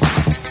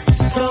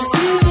 So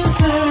see the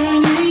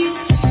journey,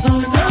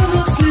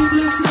 another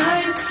sleepless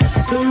night.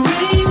 The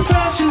rain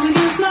crashes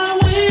against my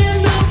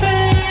window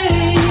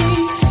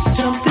pane.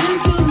 Jumped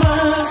into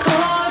my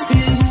car,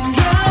 didn't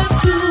drive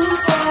too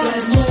far.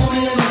 That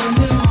moment I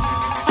knew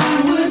I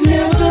would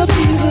never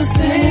be the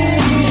same.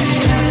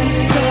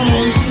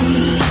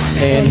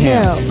 And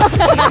him.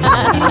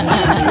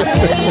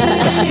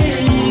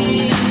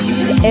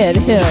 And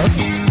him.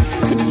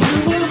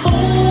 We're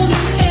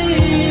holding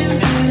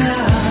hands and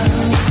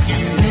I'll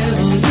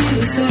never be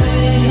the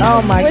same.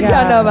 Oh my What God.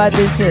 y'all know about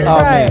this shit? Oh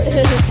man.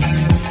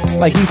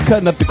 Like he's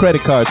cutting up the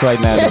credit cards right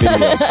now in the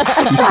video.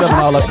 He's shoving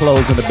all her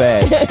clothes in the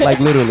bag. Like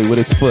literally with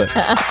his foot.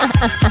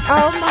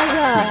 Oh my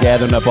God.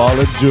 Gathering up all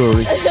her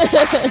jewelry.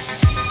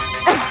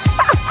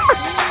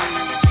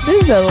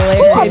 This is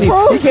hilarious.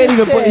 He can't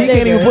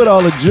even put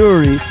all the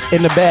jewelry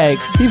in the bag.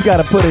 He's got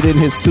to put it in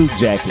his suit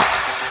jacket.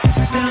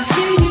 Now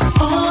here you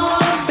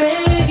are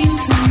begging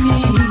to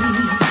me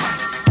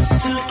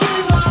to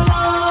give our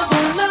love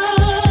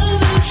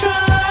another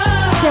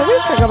try. Can we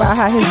talk about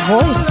how his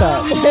voice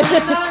sucks?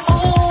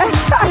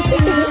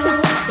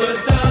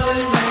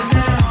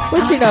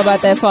 What you know about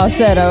that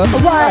falsetto?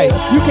 Right.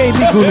 You can't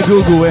be Goo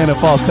Goo Goo and a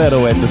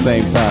falsetto at the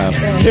same time.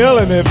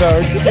 Killing it,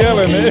 though.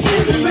 Killing it.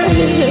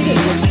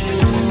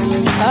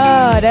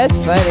 Oh, that's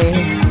funny.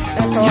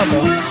 That's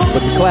horrible.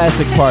 But the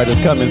classic part is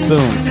coming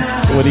soon.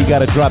 When he got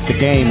to drop the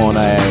game on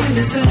her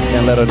ass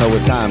and let her know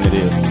what time it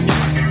is.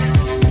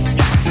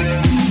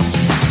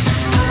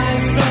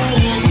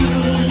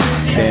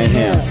 And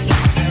him.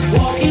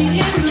 Walking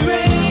in the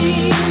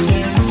rain,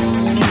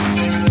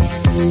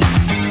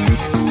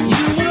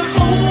 you were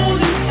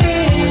holding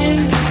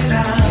hands and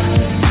I'll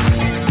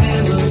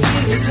never be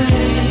the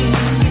same.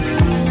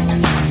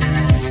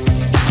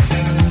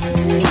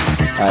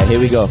 All right, here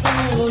we go.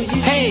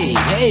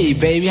 Hey,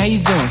 baby, how you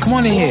doing? Come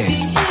on in here.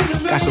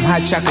 Got some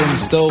hot chocolate in the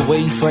stove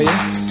waiting for you.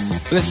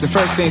 But listen,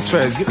 first things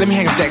first, let me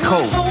hang up that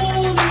coat.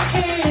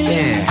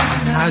 Yeah,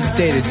 how's your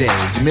day today?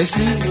 Did you miss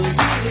me?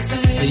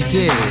 Yeah, you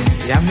did.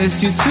 Yeah, I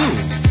missed you too.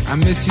 I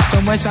missed you so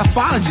much, I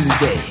followed you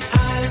today.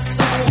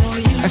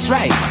 That's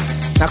right.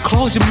 Now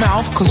close your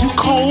mouth, cause you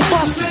cold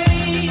busted.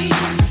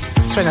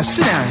 That's right, now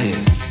sit down here.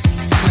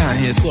 Sit down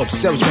here, so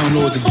upset with you, don't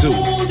know what to do.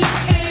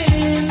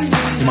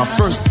 And my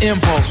first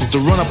impulse was to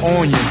run up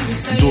on you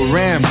and do a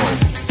Rambo.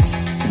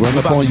 Run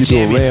up on you,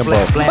 do a Rambo.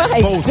 My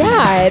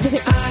God.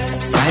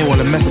 I ain't want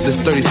to mess up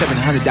this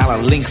 $3,700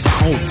 Lynx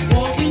coat.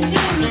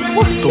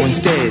 So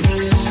instead,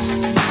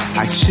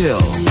 I chill.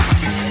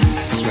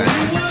 That's right.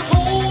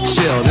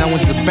 Chill. Then I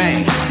went to the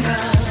bank,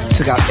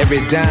 took out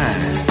every dime,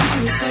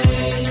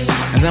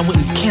 and then I went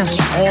and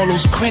canceled all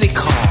those credit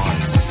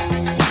cards.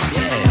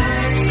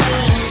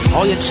 Yeah.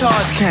 All your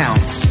charge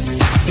counts.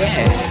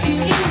 Yeah.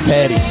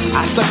 Patty.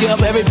 I stuck you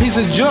up every piece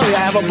of jewelry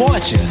I ever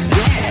bought you.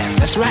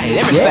 Yeah. That's right.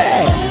 Everything.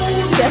 Yeah.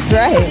 That's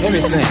right.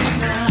 Everything.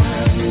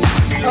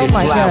 Oh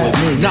my Fly God. with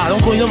me. Nah, don't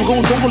go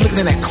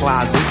looking in that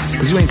closet,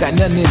 because you ain't got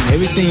nothing in there.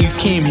 Everything you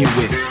came here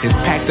with is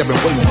packed up and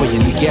waiting for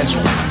you in the guest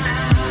room.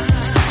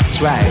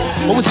 That's right.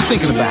 What was you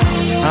thinking about?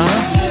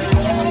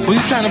 Huh? What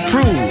you trying to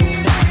prove?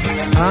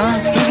 Huh?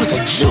 This was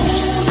the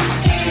juice.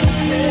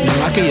 You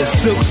know, I gave you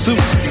silk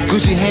suits,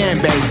 Gucci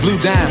handbags, blue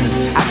diamonds.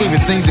 I gave you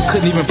things you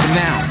couldn't even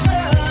pronounce.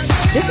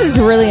 This is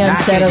really I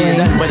can't give you unsettling.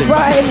 nothing but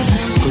advice,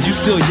 because you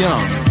still young.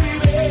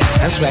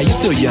 That's right, you're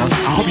still young.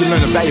 I hope you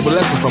learn a valuable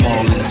lesson from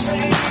all this.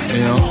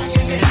 You know?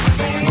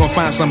 You're gonna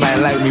find somebody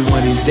like me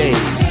one of these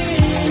days.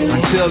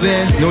 Until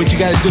then, you know what you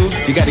gotta do?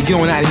 You gotta get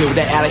on out of here with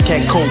that alley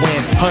cat coat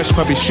wearing, hush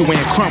puppy shoe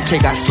wearing, crumb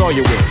cake I saw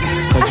you with.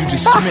 Cause you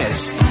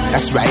dismissed.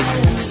 That's right.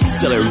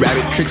 Silly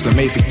rabbit tricks are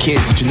made for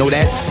kids. Did you know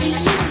that?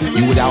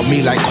 You without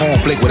me like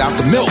cornflake without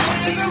the milk.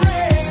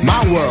 It's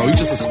my world. You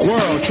just a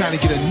squirrel trying to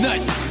get a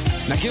nut.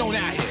 Now get on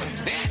out of here.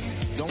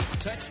 Don't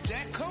touch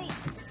that coat.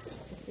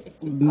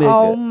 Nigga.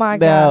 Oh, my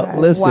Now, God.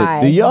 listen,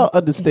 Why? do y'all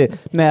understand?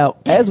 Now,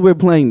 as we're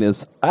playing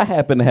this, I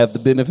happen to have the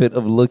benefit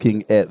of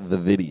looking at the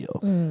video.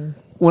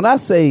 When I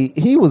say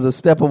he was a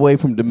step away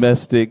from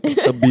domestic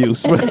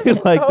abuse,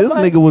 right? Like, this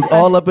nigga was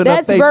all up in her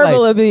That's face.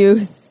 verbal like,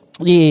 abuse.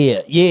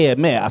 yeah,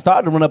 man. I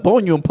started to run up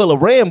on you and pull a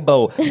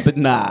Rambo, but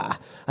nah.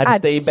 I just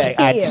stayed back.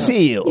 I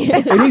chilled.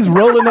 And he's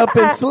rolling up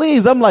his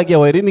sleeves. I'm like,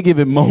 yo, at any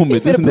given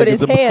moment, this finna put nigga's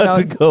his hand about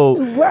to go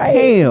Right.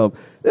 ham.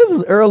 This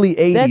is early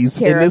 80s, and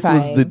this was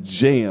terrifying. the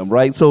jam,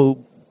 right?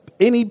 So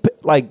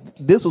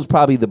this was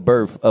probably the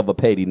birth of a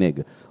petty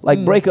nigga.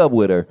 Like, break up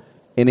with her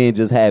and then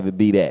just have it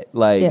be that.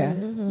 Like, Yeah.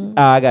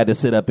 I got to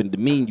sit up and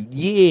demean you.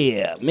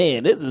 Yeah,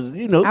 man, this is,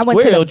 I went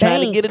to Squirrel the trying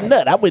to bank. get a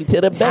nut. I went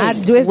to the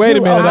bank. Wait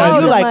a minute, now,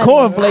 You like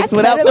cornflakes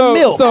without the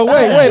milk. So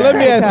wait, let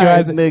me ask you,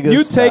 Isaac. Nigga,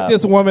 You take stop.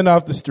 this woman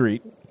off the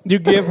street, you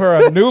give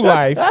her a new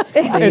life,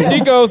 and she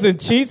goes and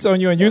cheats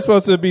on you, and you're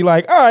supposed to be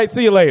like, all right,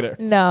 see you later.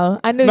 No,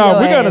 I knew. No, your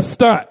we're gonna ass.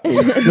 stunt.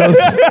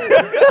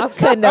 I'm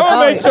cutting I up.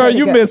 want to make sure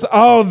you miss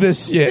all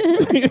this shit.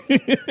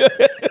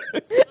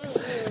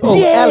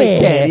 Alley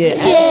cat,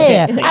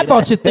 yeah. I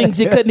bought you things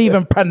you couldn't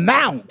even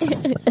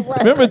pronounce.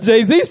 Remember,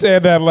 Jay-Z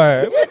said that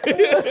line.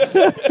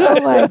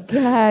 Oh my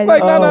god!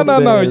 Like, no.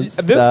 man,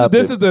 stop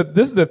This it.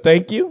 is the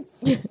thank you.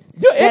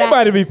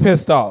 Anybody be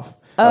pissed off.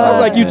 I was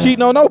like, you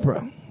cheating on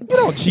Oprah. You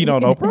don't cheat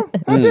on Oprah.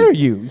 How dare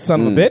you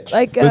son of a bitch.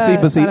 like, But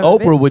see, son of a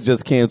Oprah bitch. would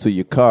just cancel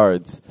your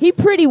cards. He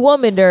pretty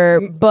womaned her,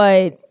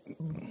 but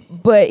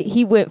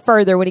he went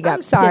further when he got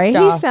I'm sorry. pissed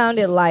He off.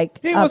 sounded like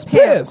He a was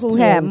pimp pissed. who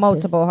He had was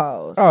multiple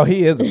hoes. Oh,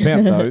 he is a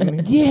pimp, though,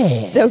 isn't he?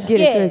 Yeah. Don't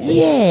get it twisted.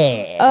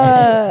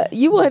 Yeah.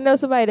 You want to know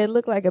somebody that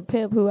looked like a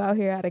pimp who out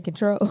here out of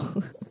control?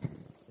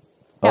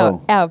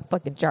 Oh. out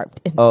fucking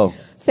Sharpton. Oh.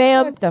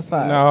 Fam, What the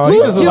fuck? No, he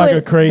Who's just look like a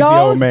doing crazy Those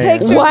old man.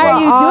 pictures Why are were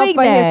you all doing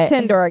for that? his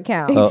Tinder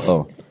account.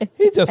 Uh-oh.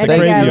 He's just a And they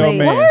crazy got old laid.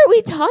 man. why are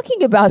we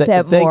talking about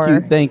that more?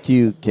 Thank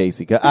you,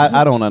 Casey. 'Cause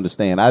I don't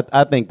understand.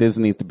 I think this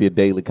needs to be a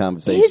daily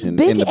conversation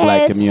big in the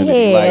black ass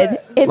community.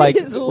 head and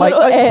his little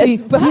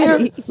ass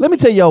body. Let me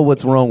tell y'all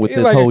what's wrong with He's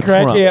this like whole a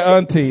crackhead Trump.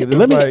 auntie.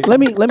 Let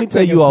me tell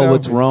taking you all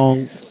what's selfies.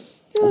 wrong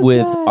Oh,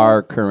 with God.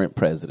 our current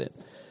president,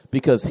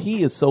 because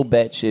he is so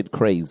batshit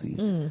crazy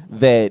Mm.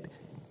 that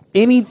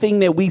anything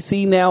that we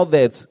see now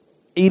that's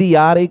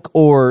idiotic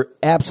or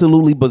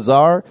absolutely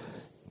bizarre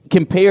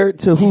compared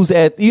to who's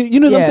at you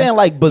know what I'm Yeah. saying,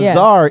 like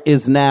bizarre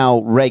is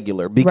now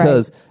regular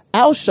because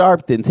Al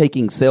Sharpton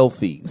taking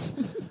selfies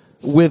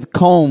with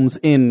combs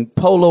in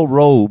polo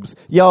robes.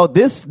 Y'all,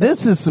 this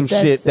is some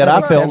That's shit that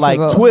I felt like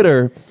unacceptable.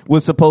 Twitter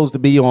was supposed to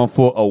be on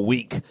for a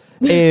week.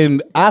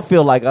 And I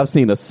feel like I've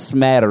seen a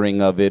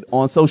smattering of it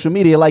on social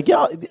media. Like,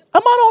 y'all, am I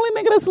the only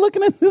nigga that's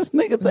looking at this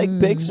nigga take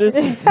pictures?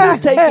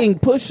 He's taking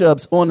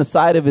push-ups on the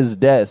side of his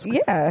desk.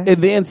 Yeah. And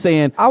then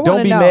saying, I wanna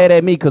don't be know. mad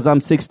at me because I'm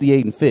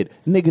 68 and fit.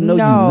 Nigga, no, No.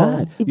 you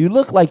not. You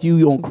look like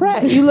you on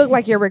crack. You look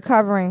like you're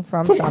recovering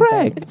from From something.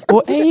 crack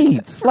or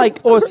AIDS, like,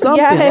 or something.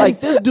 Yes. Like,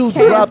 this dude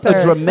Cancer, dropped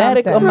a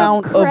dramatic something.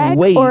 amount Crack of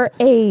weight, or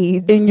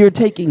AIDS. and you're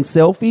taking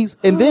selfies,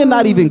 and then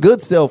not even good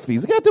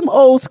selfies. You got them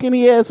old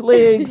skinny ass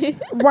legs,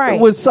 Right.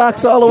 with socks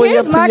all the way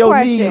Here's up to my your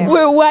question. knees,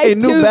 With white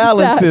and New tube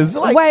Balances.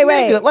 socks. Like, Wait,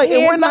 nigga, like, and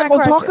here's we're not my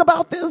gonna talk question.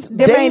 about this.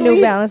 Them ain't daily?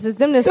 New Balances.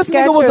 Them the This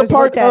nigga was a Skechers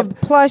part with that of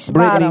plush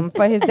Brittany, bottom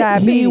for his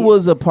diabetes. He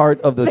was a part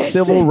of the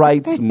civil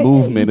rights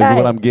movement, is Right.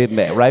 what I'm getting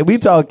at. Right? We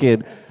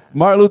talking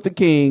Martin Luther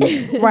King,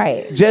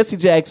 right. Jesse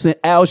Jackson,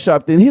 Al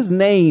Sharpton. His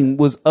name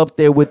was up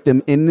there with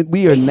them, and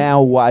we are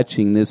now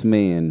watching this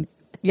man.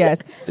 Yes.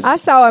 I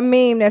saw a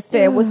meme that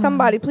said, "Will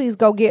somebody please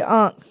go get get her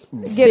out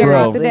the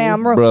Seriously.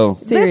 damn room?" Bro.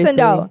 Listen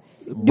though,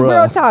 Bruh.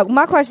 real talk.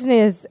 My question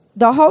is,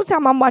 the whole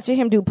time I'm watching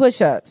him do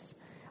push-ups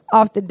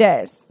off the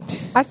desk,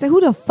 I said,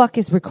 "Who the fuck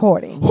is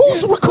recording?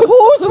 Who's recording?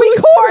 Who's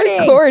recording?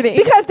 recording?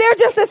 Because they're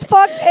just as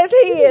fucked as he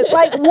is.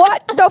 Like,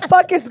 what the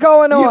fuck is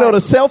going on?" You know, the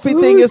selfie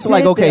thing is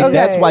like, did okay, that?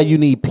 that's Okay. why you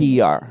need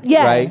PR.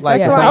 Yes, right? Like,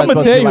 that's somebody's right. I'm gonna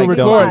supposed to tell be you, like,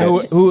 recording don't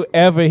watch.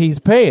 whoever he's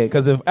paying.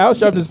 Because if Al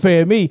Sharpton's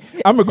paying me,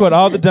 I'm recording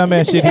all the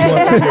dumbass shit he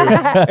wants to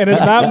do, and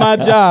it's not my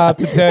job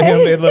to tell him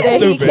it looks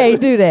That he stupid.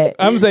 can't do that.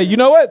 I'm gonna say, you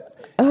know what?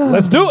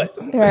 Let's do it.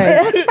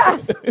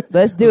 Right.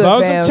 Let's do As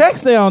long it, as fam. the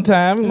checks stay on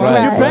time, as long as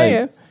Right, you're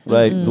paying.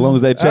 Right, as long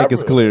as that check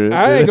is clear.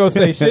 I ain't gonna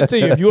say shit to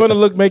you. If you want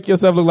to make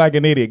yourself look like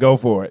an idiot, go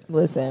for it.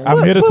 Listen,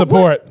 I'm here to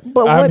support.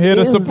 But I'm what here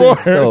to is support.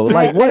 this, though?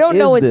 Like, I what don't is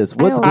know what- this?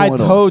 I What's don't- I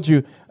going on? told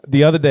you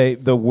the other day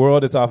the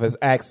world is off its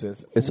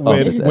axis. It's off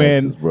its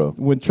axis, bro.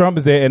 When Trump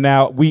is there, and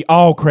now we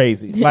all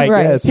crazy. Like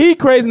Right. Yes. he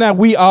crazy now,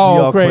 we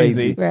all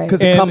crazy. Right.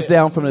 because it And comes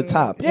down from the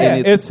top, Yeah, and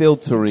it's it's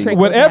filtering. trick-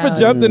 Whatever down.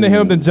 jumped into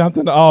him, then jumped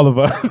into all of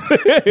us. We're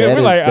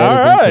is- like, that all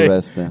is right.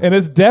 interesting. And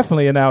it's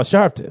definitely an Al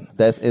Sharpton.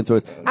 That's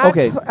interesting. I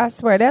Okay, I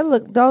swear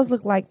those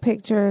look like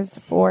pictures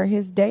for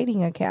his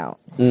dating account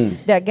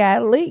that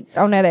got leaked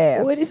on that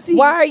ass. What is he-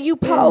 Why are you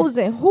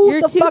posing? Who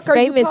You're the too fuck are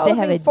you famous to posing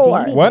have a for?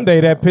 dating- One day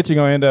that picture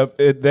gonna end up.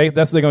 That's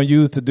what they're gonna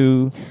use to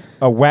do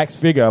a wax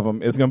figure of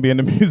him. It's gonna be in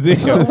the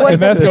museum, What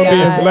and that's the gonna be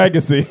God. his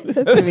legacy.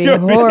 That's gonna be his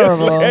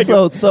horrible.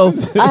 legacy. so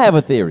I have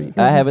a theory.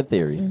 I have a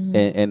theory,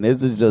 and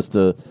this is just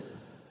to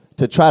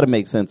to try to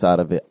make sense out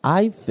of it,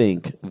 I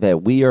think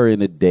that we are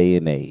in a day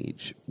and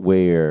age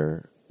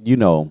where,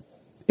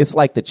 it's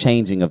like the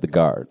changing of the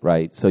guard,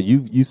 right? So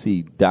you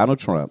see Donald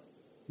Trump,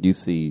 you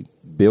see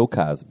Bill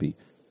Cosby,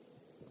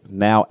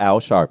 now Al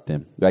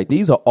Sharpton, right?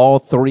 These are all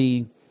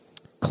three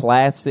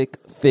classic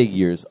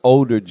figures,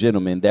 older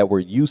gentlemen that were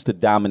used to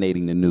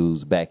dominating the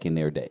news back in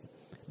their day.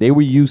 They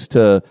were used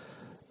to,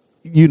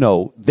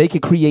 they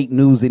could create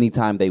news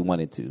anytime they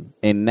wanted to.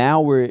 And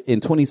now we're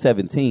in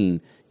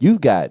 2017,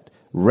 you've got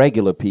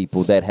regular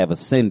people that have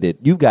ascended.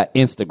 You've got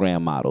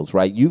Instagram models,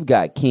 right? You've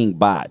got King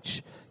Bach,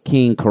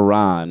 King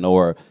Karan,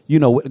 or,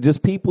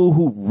 just people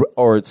who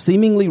are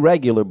seemingly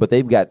regular, but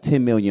they've got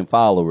 10 million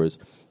followers.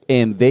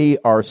 And they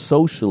are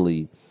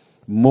socially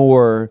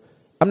more,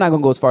 I'm not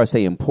going to go as far as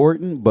say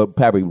important, but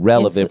probably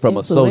relevant from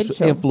a social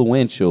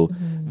influential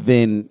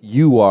than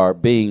you are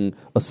being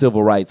a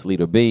civil rights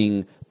leader,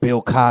 being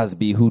Bill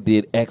Cosby, who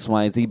did X,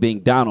 Y, and Z,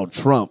 being Donald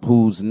Trump,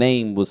 whose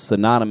name was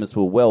synonymous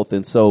with wealth.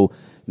 And so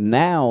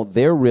now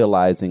they're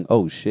realizing,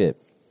 oh, shit,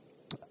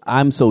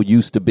 I'm so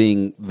used to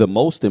being the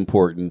most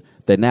important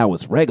that now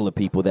it's regular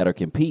people that are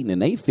competing,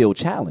 and they feel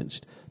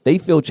challenged. They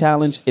feel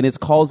challenged, and it's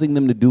causing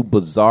them to do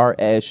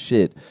bizarre-ass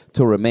shit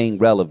to remain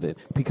relevant.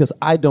 Because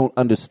I don't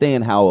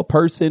understand how a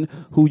person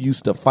who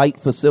used to fight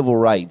for civil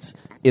rights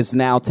is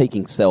now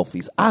taking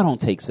selfies. I don't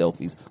take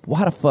selfies.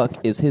 Why the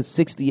fuck is his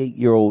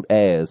 68-year-old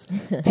ass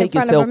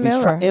taking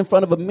selfies in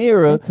front of a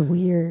mirror? That's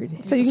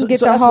weird. So you can get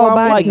the whole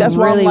body. That's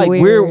why really I'm like,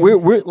 weird.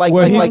 we're like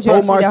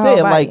Omar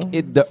said, like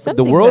the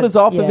Something's world is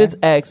off of yeah. its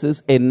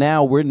axis, and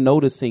now we're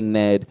noticing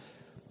that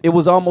it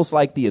was almost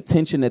like the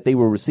attention that they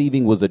were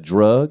receiving was a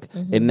drug,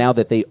 and now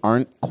that they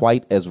aren't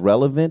quite as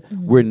relevant,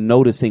 we're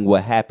noticing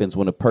what happens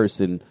when a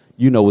person,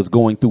 is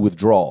going through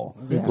withdrawal.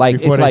 Yeah. Like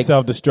before it's they like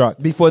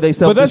self-destruct. Before they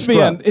self-destruct. But let's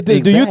be honest.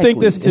 Do you think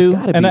this too?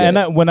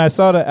 And When I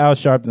saw the Al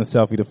Sharpton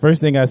selfie, the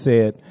first thing I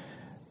said,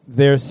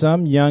 there's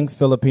some young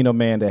Filipino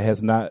man that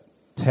has not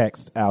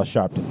texted Al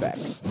Sharpton back.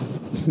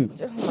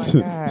 Oh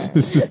my God.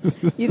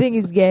 You think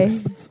he's gay?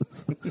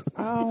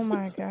 Oh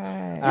my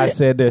God. I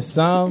said there's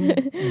some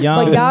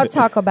young But y'all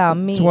talk about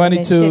me. and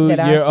the shit that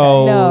I say.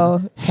 22-year-old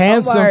No.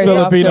 handsome Omar is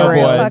off the Filipino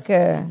rails. boy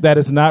Fucker. that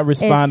is not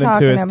responding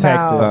to his talking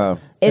about-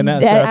 texts. And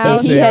that's that- what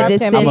I he said. had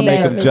to I'm gonna send make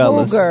that. him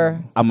jealous. Cougar.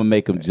 I'm gonna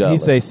make him He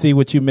jealous. say, "See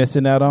what you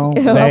missing out on."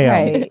 Bam.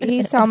 Okay,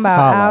 he's talking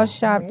about Holla. Al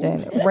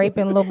Sharpton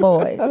raping little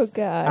boys. Oh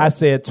God. I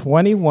said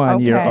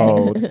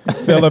 21-year-old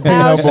Filipino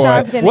Al boy.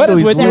 Sharpton What is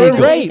is with you and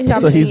 70 rape? something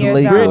So he's years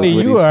legal. old. Brittany,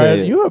 what he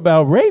said. you're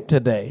about rape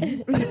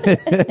today.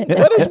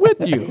 What is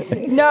with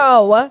you?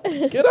 No,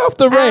 Get off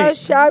the Al rape.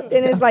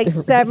 Sharpton is like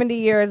 70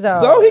 years old.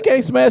 So he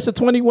can't smash a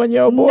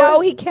 21-year-old boy. No,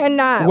 he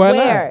cannot. Why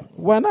Where? not?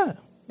 Why not?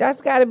 That's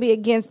got to be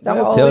against the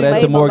whole Tell that to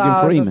labor Morgan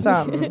laws Freeman. or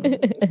something.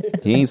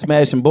 He ain't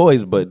smashing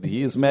boys, but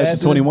he is smashing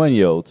Smashes?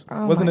 21-year-olds.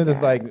 Oh Wasn't my it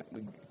just God. like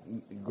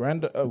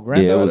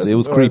granddaughter? Yeah, it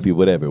was or creepy,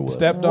 whatever it was.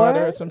 Stepdaughter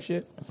or What? some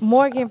shit.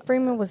 Morgan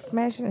Freeman was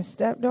smashing his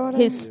stepdaughter?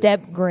 His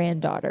step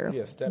granddaughter.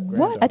 Yeah, step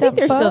I think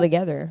they're fuck? still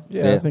together.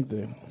 Yeah, Yeah. I think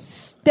they.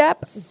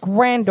 step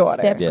granddaughter.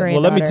 Step Yeah.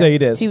 granddaughter. Well, let me tell you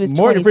this: She was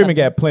Morgan 20 Freeman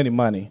something. got plenty of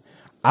money.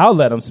 I'll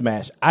let him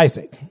smash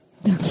Isaac.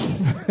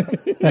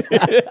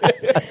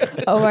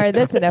 Oh, all right,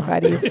 that's enough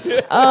out of you.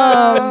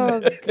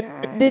 Oh,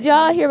 God. Did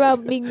y'all hear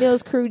about Meek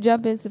Mill's crew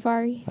jumping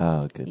Safari?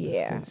 Oh, goodness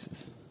Yeah.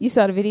 gracious. You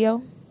saw the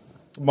video?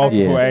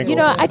 Multiple Yeah. angles. You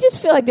know, I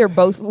just feel like they're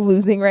both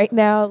losing right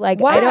now. Like,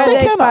 Why I are don't, they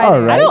kinda fighting?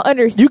 are, right? I don't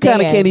understand. You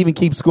kind of can't even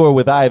keep score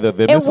with either of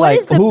them. And It's what like,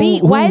 is the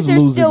beef? Why is there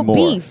who's still losing more?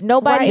 beef?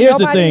 Nobody. Right, Here's the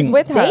nobody's thing.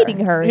 with her.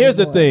 dating her. Here's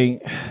the anymore. thing.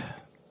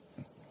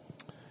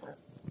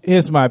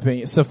 Here's my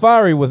opinion.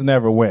 Safari was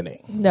never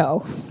winning,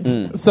 No,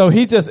 so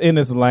he just in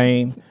his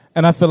lane,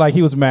 and I feel like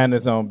he was minding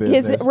his own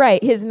business.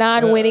 his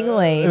non-winning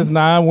lane. His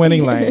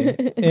non-winning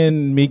lane,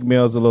 and Meek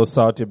Mill's a little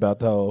salty about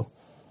the whole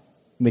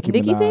Nicki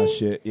Nicki Minaj thing?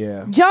 shit.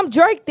 Yeah. Jump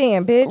Drake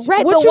then, bitch.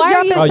 Right, what but you why are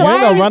jumping you? Oh, you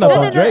ain't gonna run up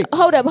on Drake.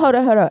 Hold up.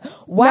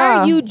 Why Nah.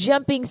 are you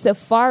jumping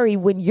Safari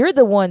when you're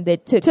the one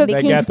that took Took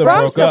Nicki They got them from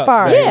broke up.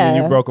 Safari. Right? Yeah.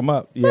 And you broke them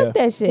up. Yeah. Fuck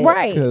that shit.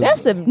 Right. 'Cause-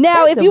 That's a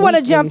Now, that's if a you want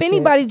to weak jump nigga shit.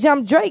 anybody,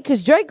 jump Drake,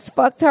 because Drake's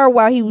fucked her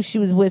while she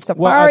was with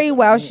Safari,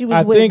 while she was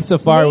I with think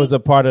Safari Meek. was a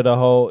part of the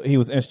whole. He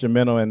was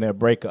instrumental in their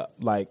breakup,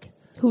 like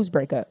Whose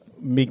breakup?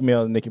 Meek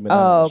Mill and Nicki Minaj.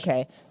 Oh,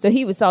 okay. So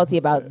he was salty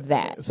about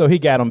that. So he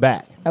got him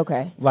back.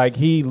 Okay. Like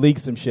he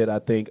leaked some shit, I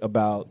think,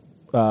 about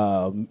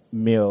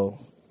Mill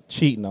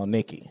cheating on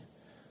Nicki.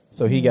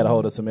 So he got a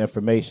hold of some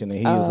information, and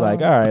he was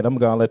like, "All right, I'm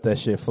gonna let that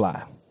shit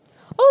fly."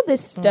 All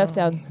this stuff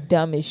sounds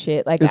dumb as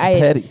shit. Like It's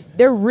petty.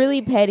 They're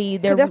really petty.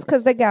 They're That's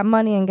because they got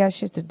money and got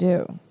shit to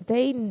do.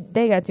 they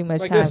got too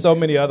much Like time. there's so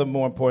many other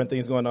more important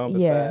things going on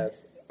Yeah.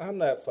 besides. I'm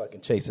not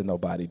fucking chasing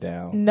nobody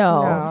down.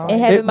 no. No.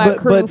 And having my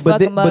crew fuck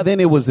then, them up. but then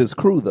it was his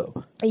crew, though.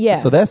 Yeah.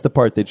 So that's the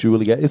part that you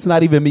really got. It's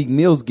not even Meek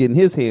Mill's getting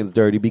his hands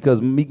dirty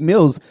because Meek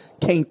Mill's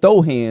can't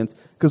throw hands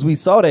because we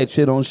saw that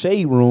shit on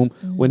Shade Room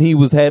when he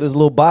had his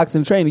little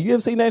boxing training. You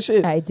ever seen that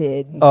shit? I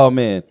did. Oh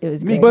man, It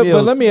was Meek great. But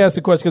Mills let me ask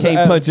a question. 'cause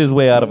can't I- punch his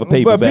way out of a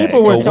paper but bag.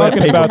 people were or wet talking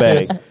paper about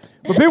bag. this.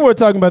 But people were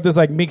talking about this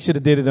like Meek should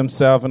have did it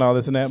himself and all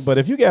this and that. But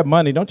if you got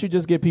money, don't you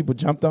just get people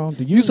jumped on?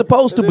 Do You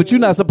supposed to, but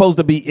you're not supposed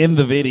to be in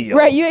the video.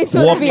 Right, you ain't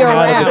supposed to be Walking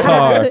out of the around.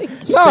 car, No, he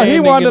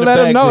standing wanted in to the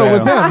let him know it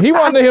was background. him. He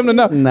wanted him to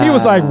know. He Nah.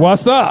 was like,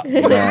 "What's up?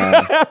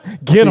 Nah.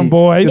 Get him,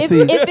 boys." If,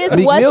 See, if it's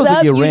Meek what's Mills will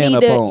up, get ran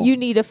up on. you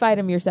need to fight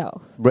him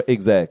yourself.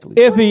 Exactly.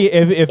 if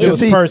it was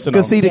personal,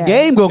 Because see, the Yeah.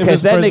 game gonna If catch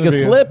it's that personal, nigga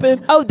yeah.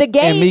 slipping. Oh, the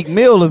game. And Meek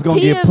Mill is gonna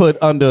get TM put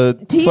under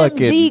TMZ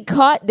fucking.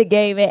 caught the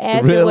game and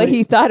asked him what Really?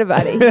 he thought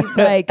about it. He's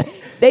like,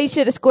 they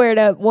should have squared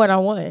up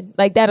 1-on-1.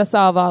 Like, that'll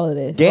solve all of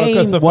this. Game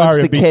Well, 'cause wants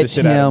Safari to beat the catch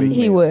shit out of him. Meek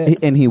He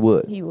would. And he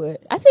would. He would.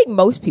 I think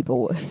most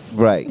people would.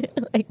 Right.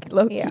 Like,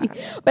 low key. Yeah.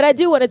 But I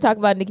do want to talk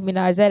about Nicki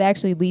Minaj. That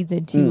actually leads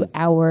into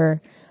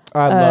our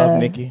I love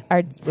Nicki.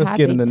 our Let's topic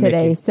get into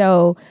today. Nicki.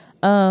 So,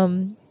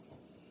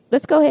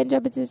 let's go ahead and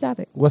jump into the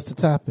topic. What's the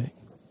topic?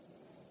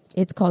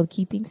 It's called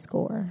Keeping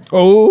Score.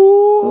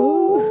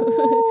 Oh.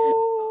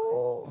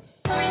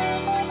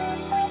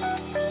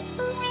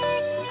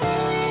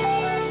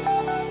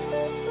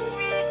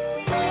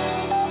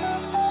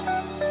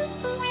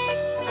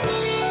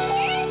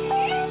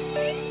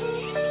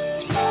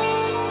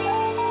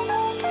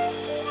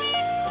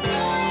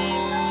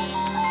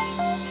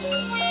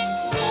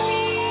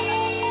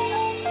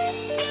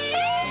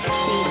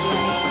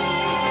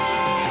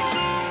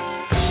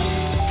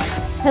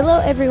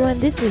 Hello, everyone.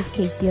 This is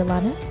Casey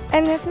Alana,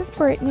 And this is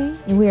Brittany.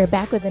 and we are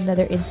back with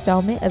another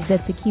installment of the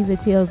Tequila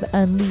Tales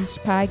Unleashed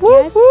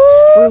podcast,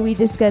 where we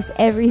discuss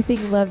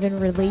everything love and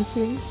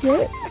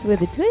relationships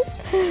with a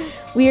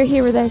twist. We are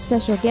here with our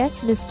special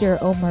guest, Mr.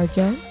 Omar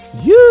Jones.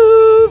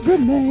 You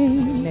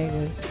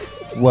remain.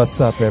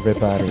 What's up,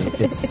 everybody?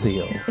 It's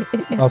Seal,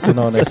 also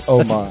known as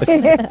Omar.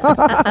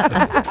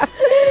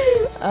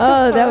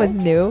 Oh, that was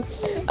new.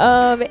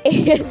 And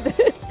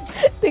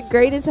the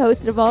greatest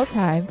host of all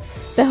time,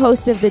 the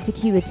host of the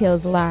Tequila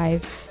Tales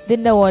Live, the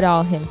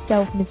know-it-all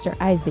himself, Mr.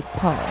 Isaac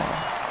Paul.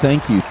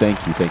 Thank you.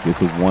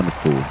 It's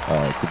wonderful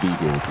to be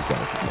here with you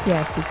guys.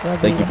 Yes, it's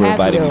lovely. Thank you to for have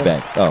inviting you. me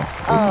back. Oh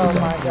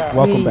my God.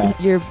 Welcome back.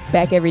 You're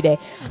back every day.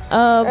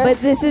 But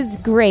this is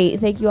great.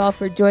 Thank you all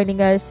for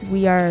joining us.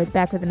 We are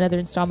back with another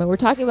installment. We're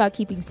talking about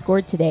keeping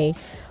score today.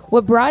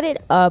 What brought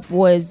it up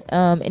was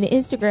an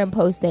Instagram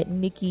post that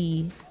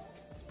Nicki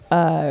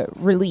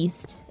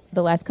released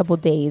the last couple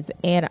days,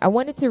 and I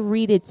wanted to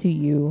read it to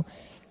you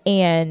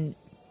and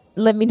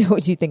let me know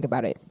what you think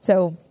about it.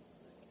 So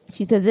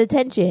she says,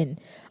 "Attention,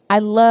 I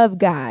love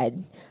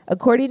God.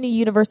 According to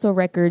Universal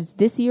Records,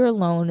 this year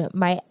alone,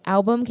 my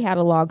album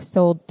catalog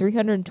sold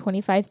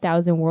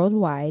 325,000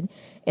 worldwide,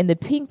 and the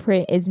pink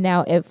print is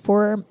now at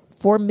 4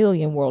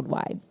 million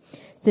worldwide.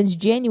 Since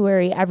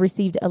January, I've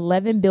received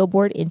 11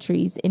 Billboard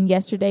entries, and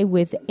yesterday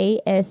with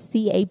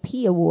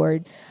ASCAP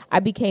Award, I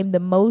became the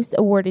most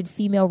awarded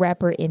female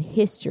rapper in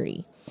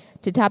history.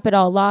 To top it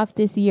all off,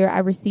 this year I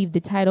received the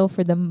title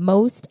for the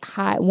most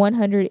Hot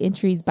 100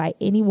 entries by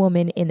any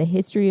woman in the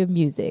history of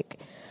music.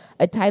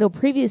 A title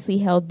previously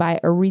held by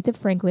Aretha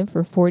Franklin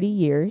for 40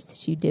 years.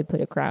 She did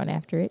put a crown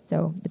after it,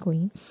 so the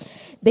queen.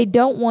 They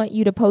don't want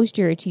you to post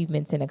your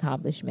achievements and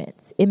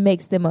accomplishments. It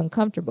makes them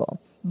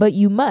uncomfortable. But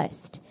you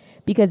must,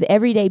 because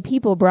everyday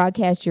people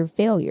broadcast your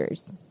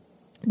failures.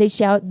 They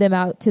shout them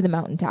out to the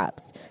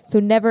mountaintops.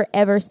 So never,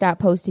 ever stop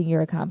posting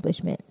your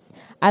accomplishments.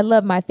 I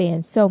love my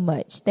fans so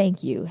much.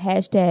 Thank you.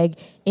 Hashtag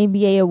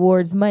NBA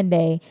Awards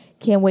Monday.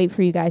 Can't wait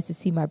for you guys to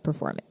see my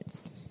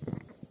performance."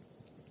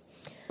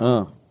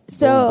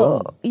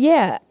 So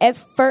yeah, at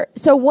first,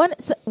 so one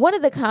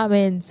of the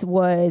comments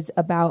was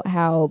about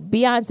how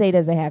Beyonce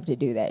doesn't have to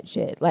do that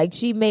shit. Like,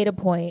 she made a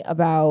point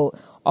about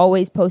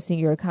always posting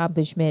your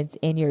accomplishments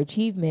and your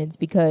achievements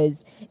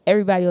because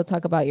everybody will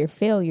talk about your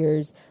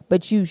failures,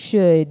 but you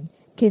should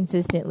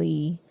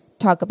consistently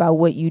talk about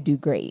what you do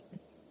great.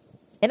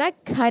 And I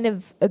kind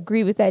of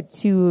agree with that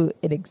to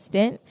an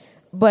extent,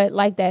 but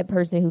like that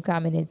person who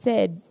commented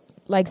said,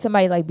 like,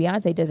 somebody like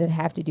Beyonce doesn't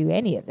have to do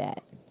any of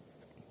that.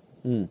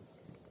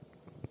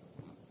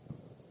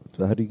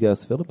 So how do you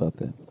guys feel about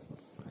that?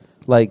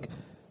 Like,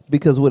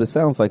 because what it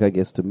sounds like, I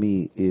guess, to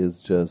me is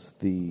just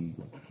the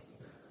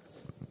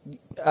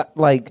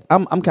like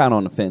I'm kind of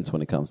on the fence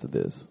when it comes to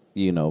this,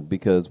 you know,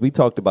 because we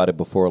talked about it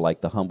before,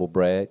 like the humble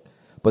brag,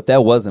 but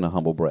that wasn't a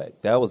humble brag.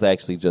 That was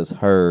actually just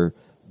her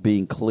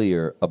being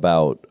clear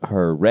about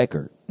her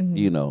record.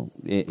 You know,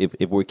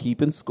 if we're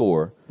keeping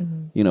score,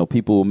 you know,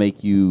 people will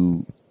make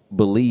you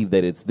believe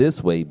that it's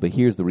this way, but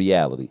here's the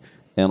reality.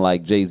 And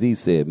like Jay-Z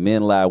said,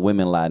 men lie,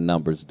 women lie,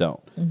 numbers don't.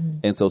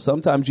 And so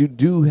sometimes you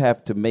do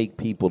have to make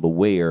people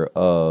aware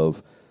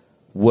of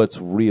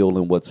what's real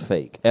and what's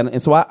fake.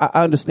 And so I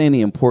understand the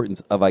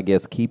importance of, I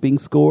guess, keeping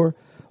score.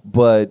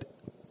 But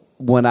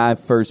when I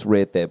first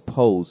read that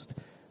post,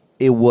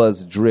 it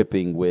was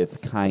dripping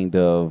with kind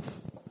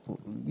of,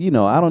 you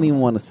know, I don't even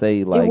want to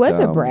say like... It was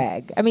a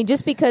brag. I mean,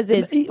 just because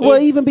it's...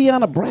 even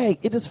beyond a brag,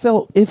 it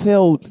felt...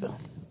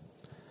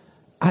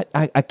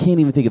 I can't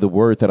even think of the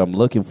word that I'm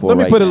looking for. Let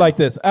me right put it now. like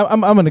this. I'm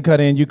going to cut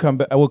in. You come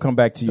back. I will come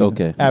back to you.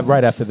 Okay.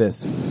 Right after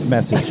this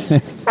message.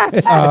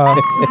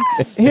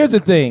 Here's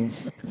the thing.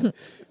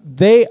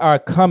 They are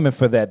coming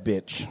for that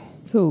bitch.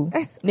 Who?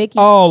 Nikki?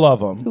 All of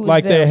them. Who was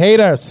Like, they them? hate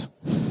us.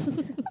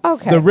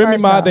 Okay. The Remy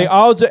first Ma, off, they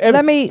all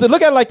Let me-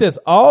 look at it like this.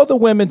 All the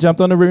women jumped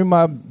on the Remy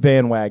Ma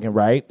bandwagon,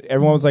 right?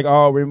 Everyone was like,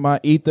 "Oh, Remy Ma,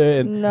 Ether,"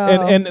 and No,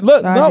 and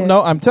look, I didn't.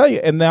 no, I'm telling you.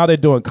 And now they're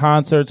doing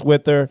concerts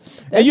with her,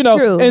 and That's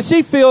true. and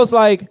she feels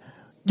like,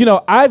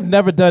 I've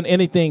never done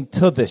anything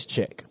to this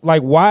chick.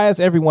 Like, why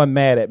is everyone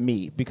mad at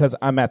me because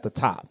I'm at the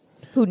top?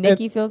 Who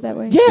Nikki feels that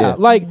way? Yeah,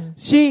 like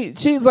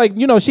she's like,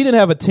 she didn't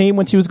have a team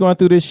when she was going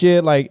through this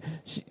shit. Like,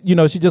 she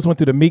just went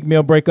through the Meek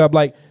Mill breakup.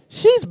 Like,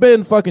 she's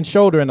been fucking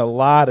shouldering a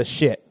lot of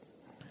shit.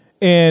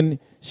 And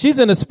she's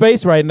in a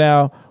space right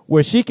now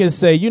where she can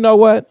say, you know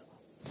what?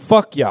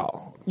 Fuck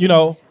y'all.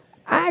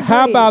 I agree.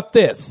 How about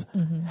this?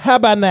 How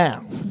about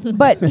now?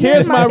 But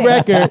Here's my thing.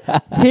 record.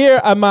 Here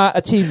are my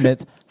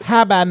achievements.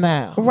 How about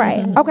now?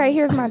 Right. Okay.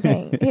 Here's my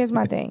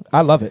thing.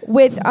 I love it.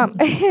 With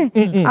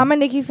I'm a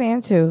Nicki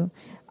fan too,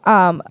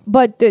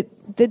 but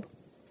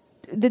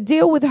the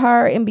deal with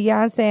her and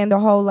Beyonce and the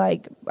whole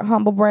like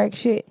humble brag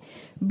shit,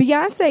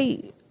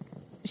 Beyonce,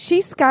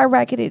 she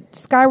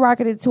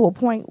skyrocketed to a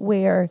point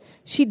where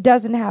she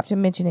doesn't have to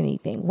mention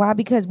anything. Why?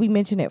 Because we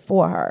mention it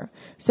for her.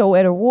 So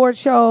at award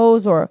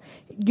shows or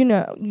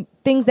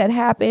things that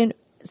happen,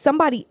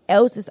 somebody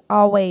else is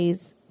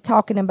always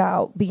talking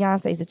about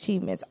Beyonce's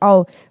achievements.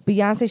 Oh,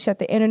 Beyonce shut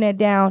the internet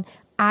down.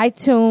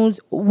 iTunes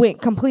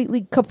went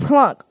completely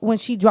kaplunk when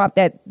she dropped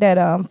that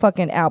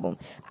fucking album.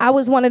 I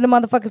was one of the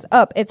motherfuckers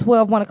up at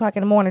 1 o'clock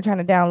in the morning trying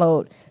to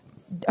download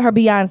her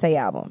Beyonce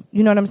album.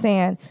 You know what I'm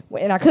saying?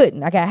 And I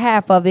couldn't. I got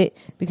half of it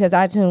because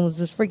iTunes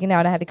was freaking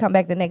out. I had to come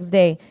back the next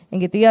day and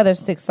get the other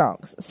 6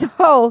 songs.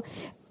 So,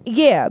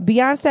 yeah,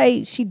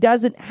 Beyonce, she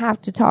doesn't have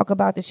to talk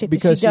about the shit that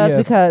she does has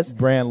because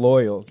brand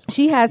loyals.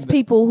 she has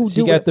people who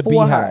She do got it the for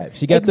Beehive. her.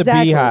 She got the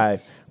Exactly.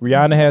 Beehive.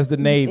 Rihanna has the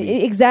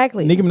Navy.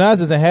 Exactly. Nicki Minaj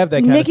doesn't have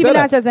that kind Nicki of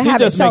setup. Minaj doesn't she have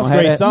just it. So makes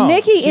great songs.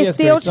 Nicki She is has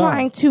still great songs.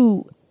 trying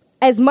to,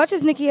 as much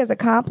as Nicki has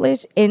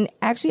accomplished, and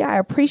actually I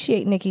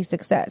appreciate Nicki's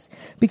success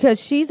because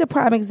she's a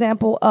prime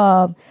example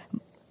of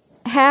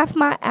half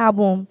my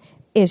album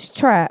is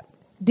trap,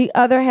 the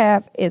other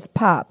half is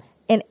pop,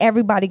 and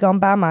everybody gonna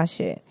buy my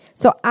shit.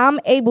 So I'm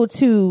able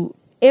to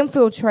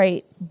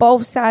infiltrate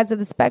both sides of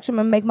the spectrum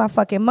and make my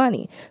fucking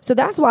money. So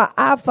that's why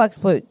I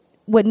fucks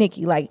with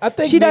Nicki. Like, I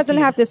think she doesn't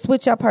Nicki- have to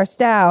switch up her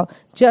style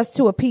just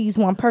to appease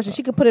one person.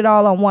 She could put it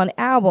all on one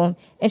album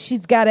and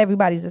she's got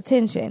everybody's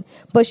attention.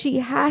 But she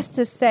has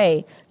to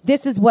say,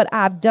 this is what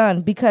I've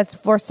done, because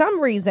for some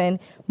reason,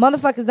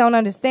 motherfuckers don't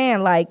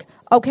understand, like,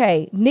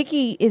 okay,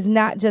 Nicki is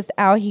not just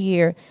out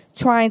here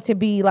trying to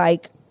be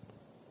like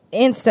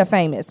Insta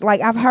famous.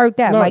 Like, I've heard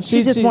that. No, like,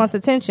 she just she- wants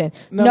attention.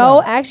 No, No,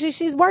 no. actually,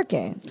 she's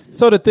working.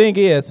 So the thing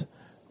is,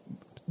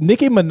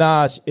 Nicki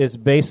Minaj is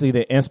basically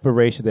the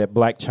inspiration that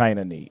Black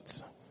China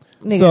needs.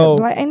 Nigga, So-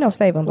 like, ain't no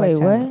saving Black Wait,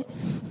 China. what?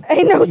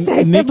 Ain't no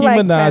saving Nicki Black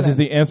Minaj China. is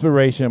the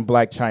inspiration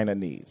Black China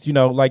needs.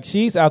 Like,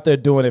 she's out there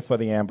doing it for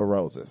the Amber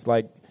Roses.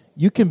 Like,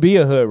 you can be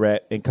a hood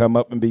rat and come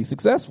up and be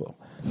successful.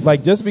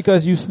 Like, just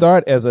because you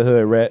start as a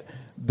hood rat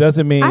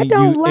doesn't mean I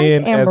don't you like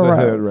end as Amber a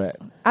hood Rose. rat.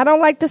 I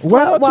don't like the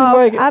Why slut don't you walk.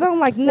 like it? I don't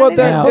like none Well, of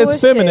that it's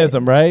bullshit.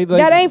 feminism, right? Like,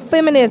 that ain't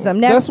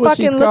feminism. That's what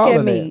she's fucking look at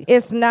calling me. it.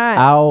 It's not.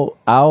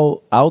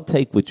 I'll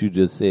take what you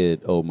just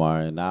said,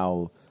 Omar, and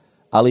I'll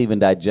even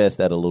digest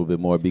that a little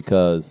bit more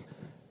because,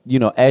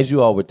 as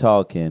you all were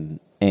talking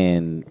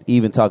and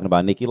even talking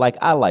about Nicki, like,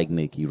 I like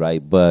Nicki,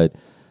 right? But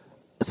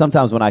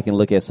sometimes when I can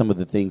look at some of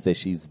the things that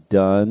she's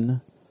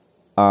done,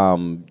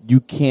 you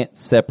can't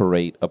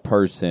separate a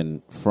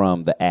person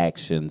from the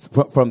actions,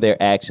 from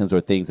their actions or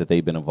things that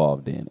they've been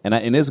involved in. And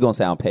this is going to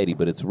sound petty,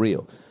 but it's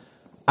real.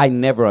 I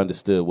never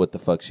understood what the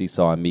fuck she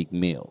saw in Meek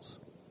Mills.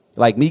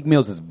 Like, Meek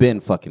Mills has been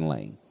fucking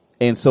lame.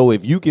 And so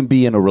if you can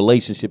be in a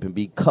relationship and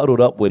be cuddled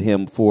up with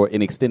him for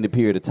an extended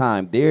period of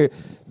time,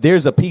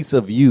 there's a piece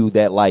of you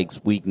that likes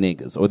weak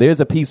niggas, or there's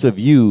a piece of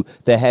you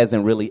that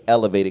hasn't really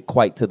elevated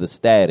quite to the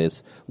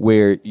status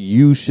where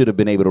you should have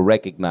been able to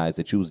recognize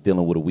that you was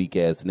dealing with a weak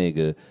ass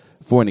nigga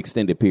for an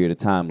extended period of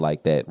time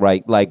like that,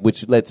 right? Like,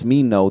 which lets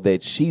me know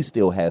that she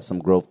still has some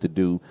growth to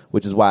do,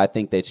 which is why I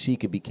think that she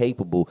could be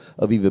capable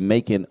of even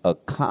making a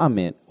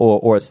comment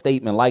or a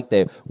statement like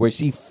that where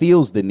she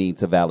feels the need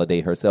to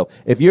validate herself.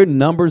 If your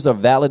numbers are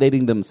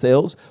validating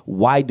themselves,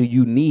 why do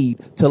you need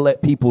to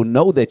let people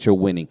know that you're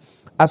winning?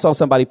 I saw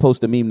somebody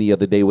post a meme the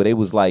other day where they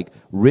was like,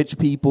 rich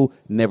people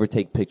never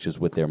take pictures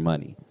with their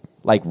money.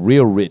 Like,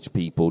 real rich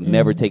people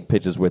never take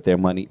pictures with their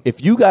money.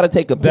 If you got to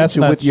take a That's picture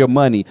not with your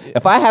money,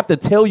 if I have to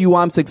tell you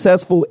I'm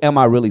successful, am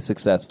I really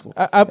successful?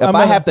 I'm If I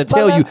gonna- have to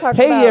tell you, let's talk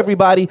hey, about-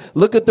 everybody,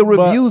 look at the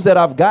reviews that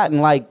I've gotten.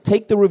 Like,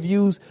 take the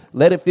reviews,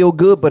 let it feel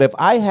good. But if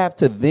I have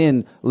to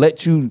then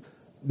let you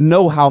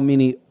know how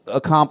many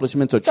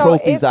accomplishments or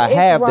trophies I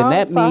have, then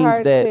that for her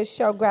means that to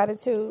show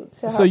gratitude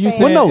to her So you fans.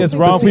 saying Well, no, it's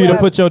wrong for you to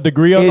put your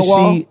degree on the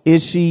wall?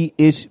 Is she?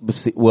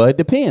 Well, it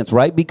depends,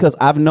 right? Because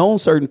I've known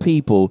certain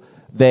people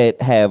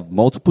that have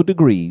multiple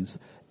degrees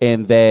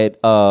and that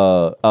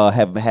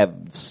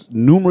have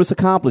numerous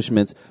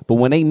accomplishments, but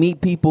when they meet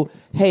people,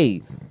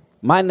 hey,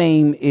 my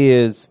name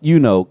is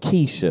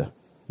Keisha,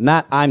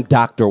 not I'm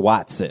Dr.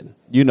 Watson.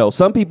 You know,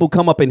 some people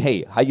come up and,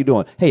 hey, how you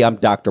doing? Hey, I'm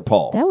Dr.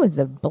 Paul. That was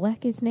the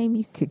blackest name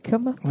you could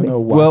come up with.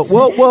 Well,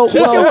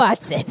 Keisha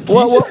Watson.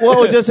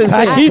 well, just in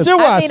saying. Keisha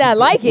I mean, I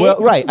like it. Well,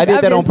 right. I did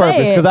I'm that on just purpose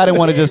saying. because I didn't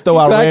want to just throw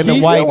out Keisha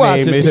random white name and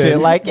Washington. shit.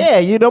 Like, yeah,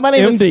 you know, my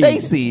name is MD.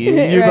 Stacy.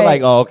 And you'd be Right.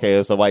 like, oh, okay,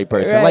 it's a white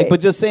person. Right. Like, but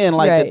just saying,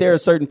 like, Right. that there are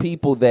certain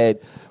people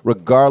that,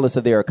 regardless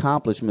of their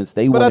accomplishments,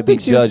 they But want I to be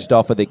think she was- judged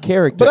off of their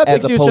character But I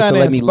think as she was opposed trying to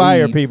to let me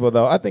inspire lead. people,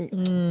 though. I think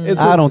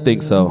it's I don't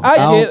think so. I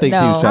don't think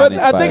she was No. trying But to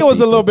inspire I think it was a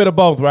people. little bit of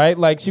both, right?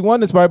 Like she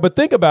wanted to inspire. But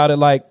think about it,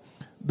 like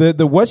the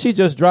what she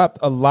just dropped.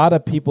 A lot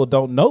of people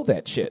don't know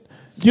that shit.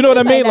 You know what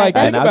I mean? Like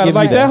And think I'll about it. give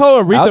Like you that that. whole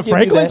I'll Aretha give you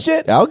Franklin that.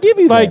 shit. I'll give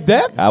you like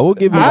that. that. I will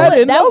give you I that.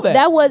 didn't know that.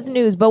 That was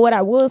news, but what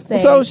I will say.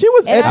 So she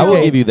was and I will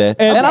educated. give you that.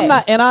 And- And I'm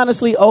not. And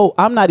honestly,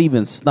 I'm not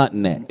even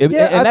stunting that. Yeah, I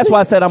and that's think-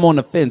 why I said I'm on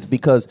the fence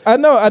because I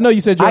know. You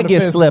said you're I on the get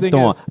fence. The slept thing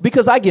on is-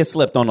 because I get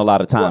slept on a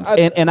lot of times,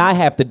 Well, and I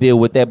have to deal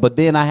with that. But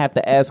then I have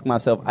to ask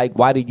myself,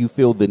 why do you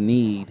feel the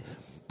need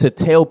to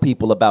tell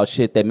people about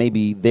shit that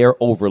maybe they're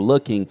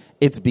overlooking?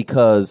 It's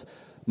because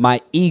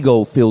my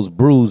ego feels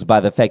bruised by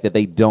the fact that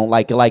they don't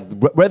like it. Like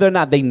whether or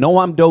not they know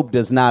I'm dope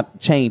does not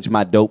change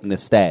my dopeness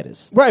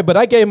status. Right, but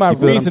I gave my You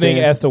feel what I'm reasoning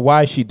saying? as to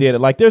why she did it.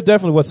 Like, there's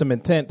definitely was some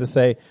intent to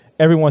say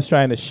everyone's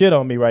trying to shit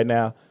on me right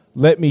now.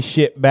 Let me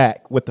shit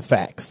back with the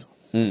facts.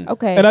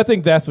 Okay. And I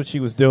think that's what she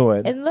was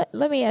doing. And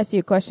let me ask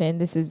you a question.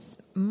 This is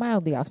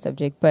mildly off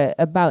subject, but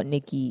about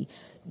Nicki.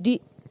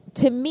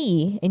 To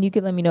me, and you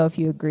can let me know if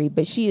you agree,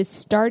 but she is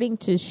starting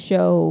to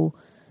show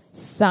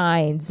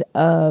signs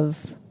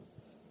of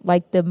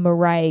like the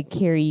Mariah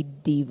Carey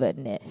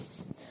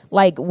diva-ness.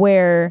 Like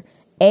where,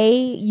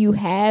 you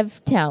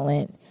have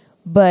talent,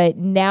 but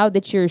now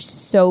that you're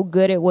so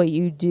good at what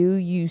you do,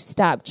 you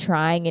stop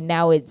trying, and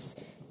now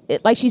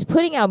like she's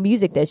putting out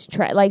music that's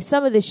like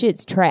some of the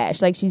shit's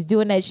trash. Like she's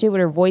doing that shit with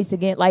her voice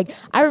again. Like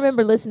I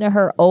remember listening to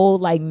her old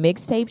like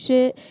mixtape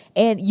shit,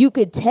 and you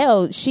could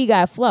tell she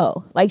got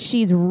flow. Like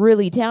she's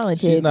really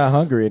talented. She's not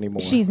hungry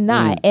anymore. She's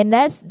not, and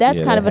that's Yeah,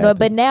 kind that of annoying.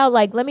 But happens. now,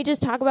 like, let me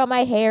just talk about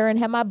my hair and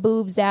have my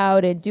boobs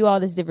out and do all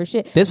this different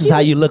shit. This is how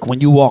you look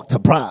when you walk to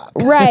Prague.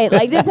 Right,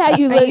 like this is how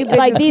you And you look.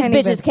 Like bitches these can't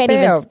bitches even can't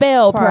even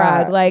spell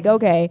Prague. Prague. Like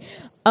okay,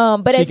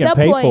 but She at can some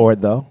pay point, for it,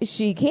 though.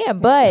 she can.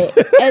 But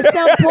at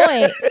some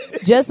point,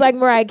 just like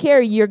Mariah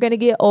Carey, you're gonna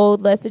get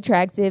old, less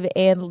attractive,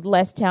 and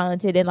less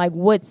talented. And like,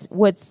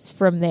 what's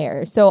from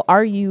there? So,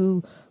 are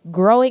you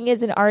growing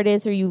as an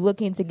artist? Are you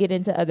looking to get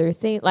into other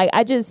things? Like,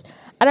 I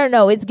don't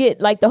know.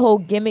 Like the whole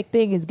gimmick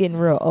thing is getting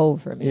real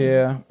old for me.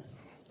 Yeah.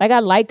 Like I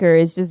like her.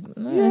 It's just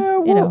Yeah,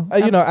 well,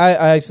 I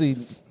actually,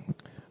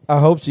 I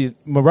hope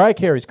Mariah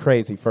Carey's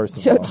crazy,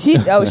 first of all. she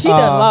done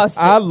lost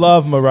it. I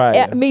love Mariah.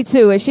 Yeah, me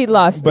too, and she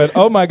lost But it.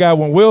 oh my God,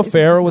 when Will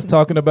Ferrell was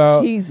talking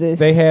about, Jesus.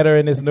 they had her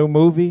in this new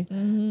movie,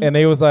 and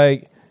they was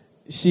like,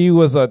 she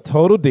was a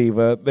total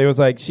diva. They was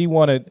like, she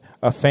wanted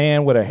a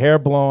fan with her hair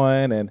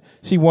blowing, and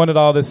she wanted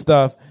all this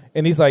stuff.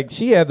 And he's like,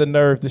 she had the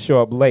nerve to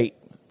show up late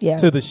Yeah.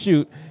 to the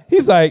shoot.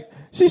 He's like,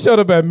 she showed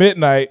up at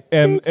midnight,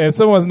 and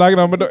someone's knocking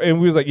on my door,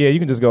 and we was like, yeah, you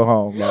can just go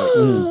home.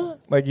 Like,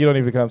 like you don't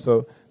even come.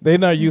 So they're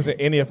not using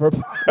any of her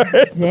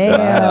parts.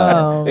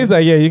 Damn. He's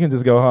like, yeah, you can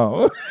just go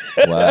home.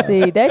 Wow.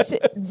 See that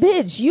shit,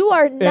 bitch. You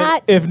are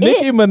not. If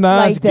Nicki it Minaj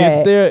like gets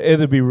that. there,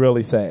 it'll be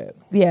really sad.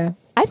 Yeah,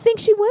 I think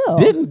she will.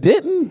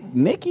 Didn't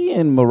Nicki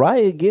and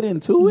Mariah get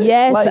into it?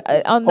 Yes, Like,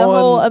 on the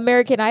whole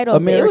American Idol.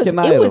 American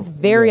it Idol. was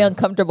very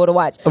uncomfortable to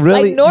watch.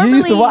 Really? Like normally, You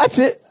used to watch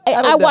it?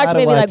 I watched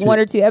maybe like one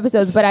or two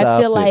episodes, but I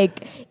Stop feel it.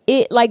 like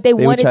it. Like they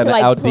were wanted trying to to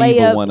like play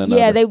out-diva up. one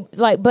Yeah, another. they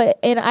like. But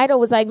and Idol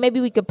was like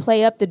maybe we could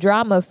play up the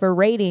drama for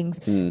ratings.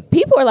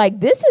 People are like,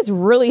 this is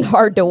really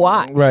hard to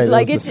watch. Right, it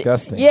like was it's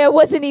disgusting. Yeah, it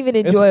wasn't even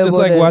enjoyable. It's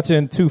like to-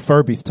 watching two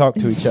Furbies talk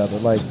to each other.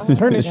 Like,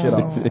 turn this shit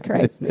off. Jesus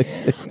Christ.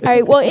 All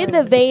right. Well, in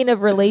the vein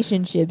of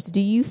relationships,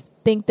 do you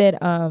think that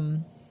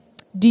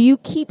do you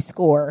keep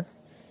score,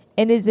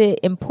 and is it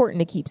important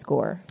to keep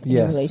score in a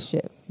Yes.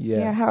 relationship? Yes.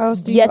 Yeah, how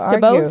else do you Yes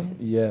to argue? both.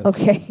 Yes.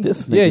 Okay.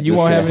 This Yeah, nigga you just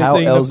won't said, have how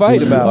anything to else fight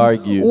do you about.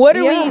 Argue. What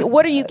are Yeah.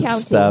 What are you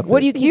counting? Stop What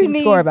it. are you You keeping need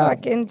score about?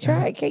 fucking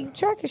keep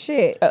track of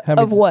shit.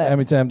 Of what? How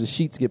many times the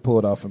sheets get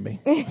pulled off of me?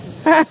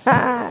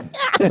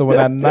 So when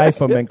I knife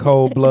them in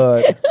cold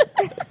blood,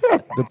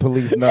 the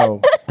police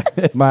know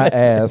my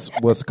ass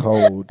was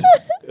cold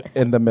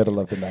in the middle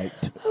of the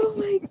night. Oh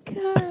my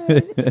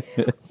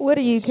god. What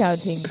are you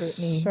counting,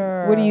 Brittany?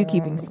 Sure. What are you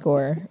keeping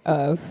score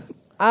of?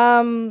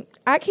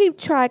 I keep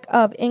track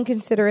of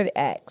inconsiderate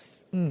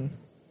acts.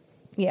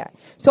 Yeah.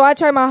 So I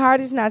try my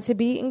hardest not to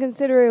be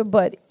inconsiderate,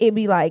 but it'd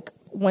be like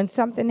when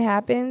something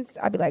happens,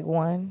 I'd be like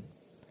 1,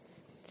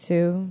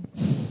 2,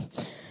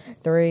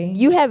 3.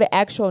 You have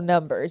actual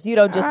numbers. You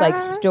don't just like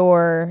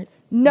store.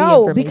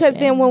 No, the because information.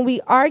 then when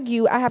we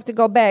argue, I have to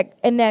go back,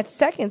 and that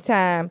second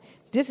time,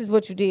 this is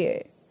what you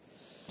did,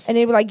 and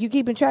they were like, "You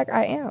keeping track?"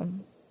 I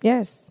am.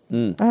 Yes,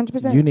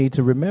 100%. You need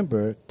to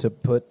remember to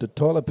put the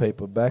toilet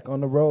paper back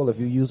on the roll if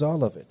you use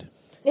all of it.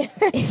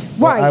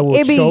 right? I will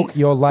It be- choke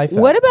your life out.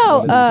 What about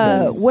one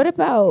of these days. what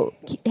about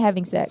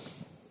having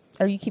sex?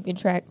 Are you keeping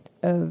track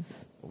of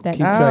That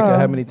keep track of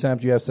how many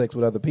times you have sex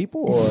with other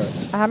people, or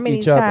How many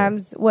each other?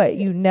 times? What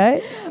you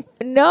nut?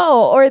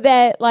 No, or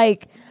that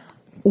like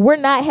we're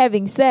not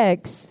having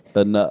sex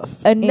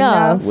Enough.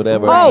 enough.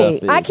 Whatever Oh,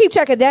 enough is. I keep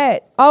track of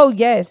that. Oh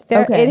yes,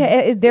 there,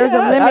 Okay. there's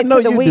Yeah, a limit I know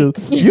to the you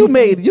week. do.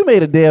 You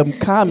made a damn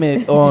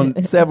comment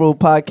on several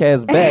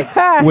podcasts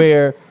back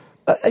where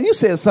you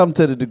said something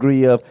to the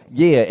degree of,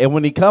 yeah, and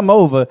when he come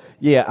over,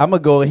 yeah, I'm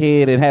gonna go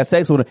ahead and have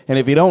sex with him, and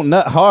if he don't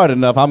nut hard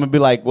enough, I'm gonna be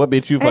like, what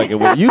bitch you fucking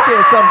with? You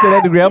said something to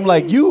that degree. I'm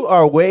like, you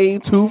are way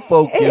too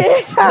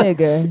focused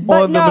Nigga.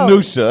 But on no. the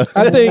minutia.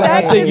 I think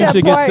Sex you is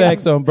should get important.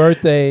 sex on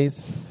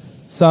birthdays,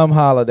 some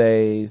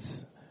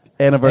holidays,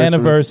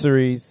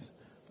 anniversaries.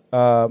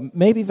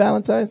 Maybe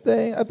Valentine's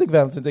Day. I think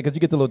Valentine's Day because you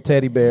get the little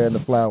teddy bear and the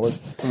flowers.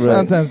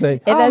 Valentine's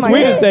Day. And that's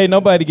Sweetest it. Day,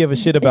 nobody give a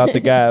shit about the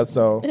guys.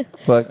 So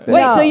Fuck that.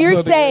 Wait, so No. you're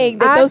So the- saying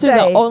that I those are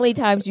say- the only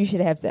times you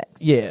should have sex?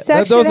 yeah,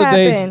 Sex those should are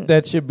days happen.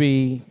 that should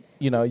be.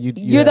 You know, you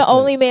You're have the sex.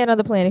 only man on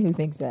the planet who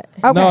thinks that.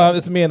 Okay. No,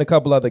 it's me and a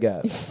couple other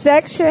guys.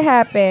 Sex should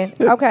happen.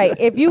 Okay,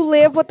 if you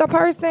live with a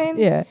person,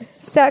 Yeah.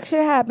 sex should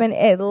happen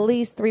at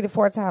least 3 to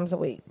 4 times a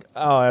week.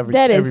 Oh, every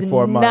That is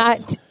 4 months.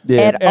 not Yeah,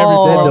 at every-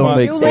 all. that don't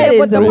make You sense. live That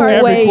with is the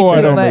person. way Every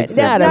quarter too don't much. make sense.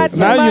 Not That's a,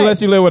 not Now too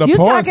unless you live with a You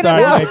porn talking star,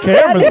 about you got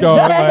cameras going.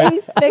 Like,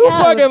 days. who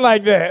fucking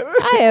like that?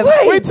 I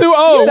am. We too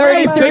old.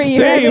 We're 33 16.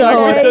 years Like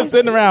we're old. just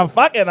sitting around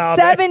fucking all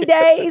day. 7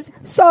 days.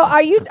 So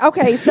are you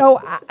okay? So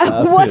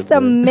what's the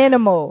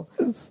minimal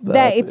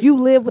that if you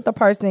live with a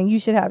person, you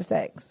should have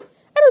sex?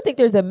 I don't think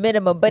there's a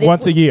minimum, but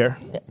Once a year.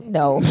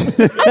 No,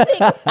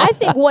 I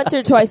think once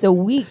or twice a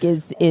week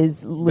is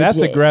legit.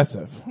 That's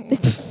aggressive.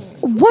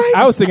 What?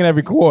 I was thinking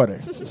every quarter.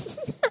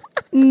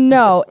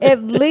 No,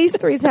 at least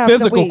 3 times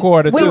Physical a week.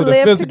 quarter, we too, the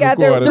live physical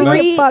together. quarter, We not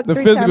can fuck the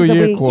 3 physical times a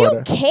year week. quarter.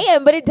 You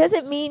can, but it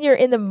doesn't mean you're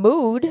in the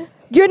mood.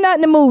 You're not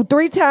in the mood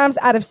 3 times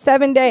out of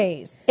 7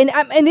 days, and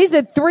these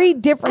are 3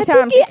 different I think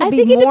times. it- It could I be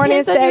think it morning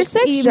depends on your sex,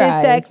 sex evening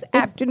drive. sex,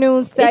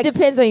 afternoon sex. It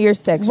depends on your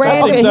sex Random.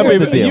 drive. Okay, Some here's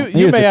people, the deal. you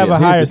Here's may the have deal. a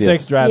Here's higher the deal.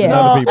 sex drive than Yeah.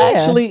 other people.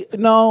 Actually,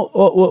 no.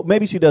 Well,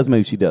 maybe she does,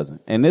 maybe she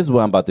doesn't. And this is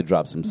where I'm about to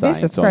drop some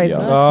science is on crazy.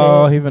 y'all.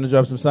 Oh, he finna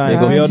drop some science.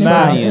 There goes Bill some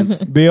Nye.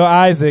 science. Bill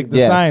Isaac, the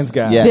Yes, science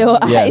guy. yes, Bill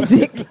yes.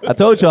 Isaac. I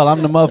told y'all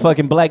I'm the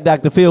motherfucking black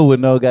Dr. Phil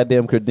with no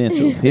goddamn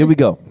credentials. Here we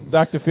go.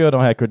 Dr. Phil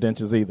don't have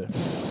credentials either.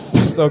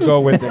 So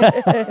go with it.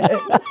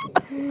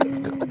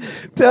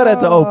 Tell that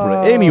to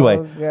Oprah. Anyway,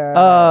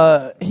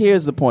 God.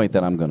 here's the point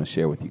that I'm going to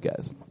share with you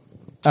guys.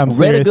 I'm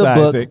Read a serious, good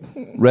Isaac.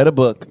 book. Read a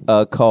book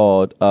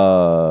called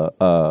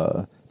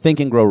Think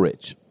and Grow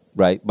Rich,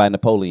 right, by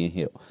Napoleon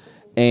Hill,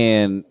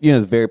 and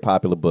it's a very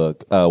popular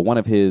book. One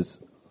of his,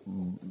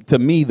 to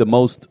me, the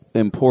most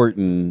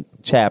important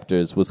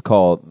chapters was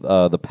called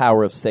 "The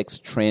Power of Sex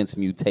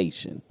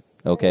Transmutation."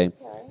 Okay,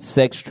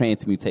 sex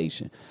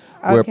transmutation,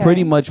 where Okay.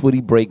 pretty much what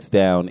he breaks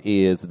down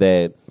is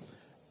that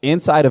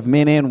inside of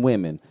men and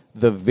women,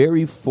 the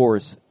very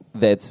force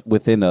that's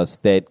within us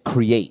that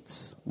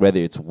creates, whether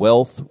it's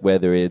wealth,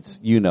 whether it's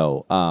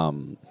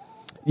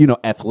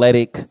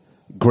athletic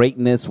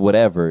greatness,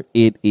 whatever,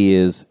 it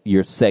is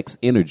your sex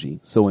energy.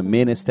 So in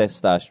men it's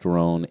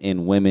testosterone,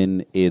 in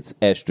women it's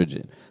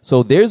estrogen.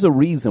 So there's a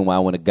reason why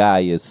when a guy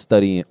is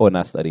studying, or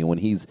not studying, when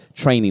he's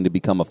training to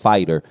become a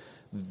fighter,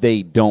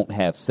 they don't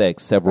have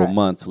sex several Right.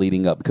 months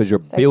leading up, because you're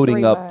like building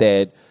 3 up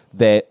months.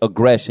 that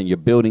aggression, you're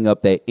building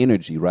up that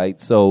energy, right?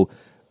 So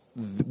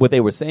what they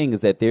were saying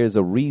is that there's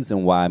a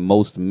reason why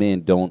most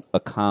men don't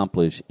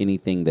accomplish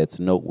anything that's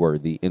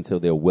noteworthy until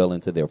they're well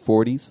into their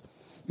 40s.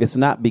 It's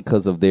not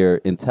because of their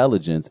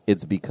intelligence,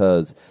 it's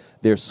because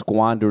they're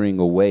squandering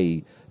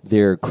away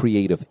their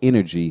creative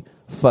energy,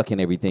 fucking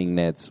everything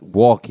that's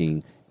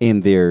walking in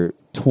their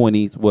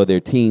 20s, well, their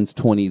teens,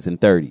 20s, and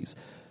 30s.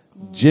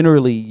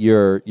 Generally,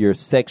 your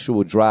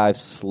sexual drive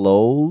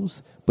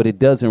slows, but it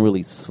doesn't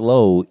really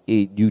slow.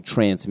 You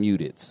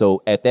transmute it.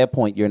 So at that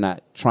point, you're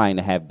not trying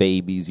to have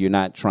babies. You're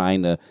not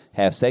trying to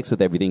have sex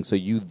with everything. So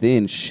you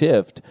then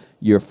shift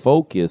your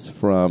focus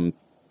from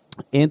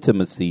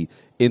intimacy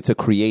into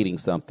creating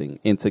something,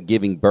 into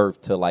giving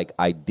birth to like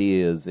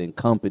ideas and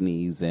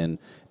companies and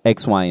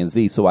X, Y, and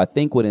Z. So I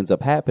think what ends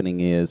up happening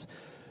is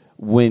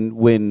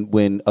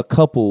when a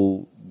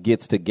couple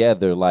gets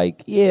together,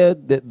 like,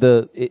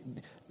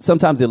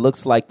 sometimes it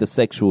looks like the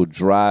sexual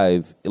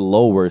drive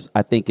lowers.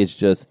 I think it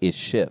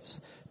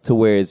shifts to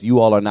whereas you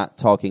all are not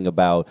talking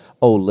about,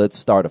 oh, let's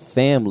start a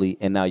family,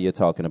 and now you're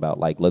talking about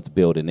like, let's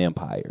build an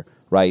empire,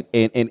 right?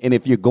 And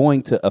if you're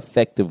going to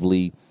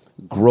effectively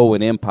grow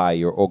an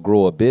empire or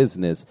grow a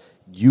business,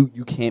 you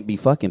can't be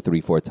fucking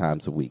 3-4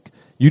 times a week.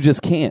 You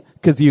just can't,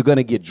 because you're going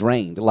to get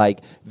drained.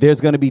 Like,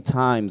 there's going to be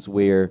times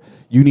where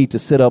you need to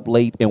sit up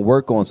late and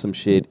work on some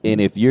shit,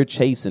 and if you're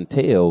chasing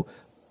tail,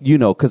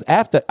 because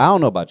after, I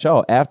don't know about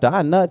y'all, after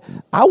I nut,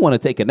 I want to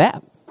take a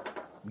nap.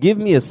 Give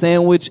me a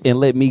sandwich and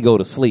let me go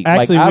to sleep.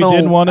 Actually, like, we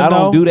didn't want to I know,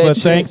 don't do that but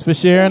shit. thanks for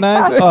sharing,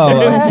 Isaac.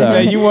 Oh, I'm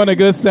sorry. You want a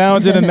good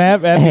sandwich and a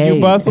nap after you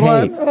bust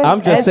one? I'm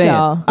just That's saying.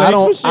 all. I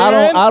Thanks for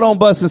sharing. don't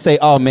bust and say,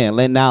 oh man,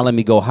 let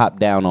me go hop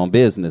down on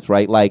business,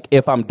 right? Like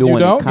if I'm doing You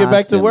don't it get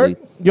back to work?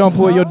 constantly- You don't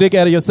pull your dick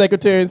out of your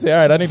secretary and say,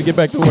 all right, I need to get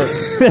back to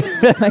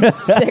work. My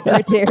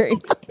secretary.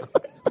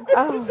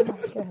 Oh my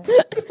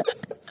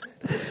god.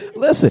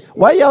 Listen,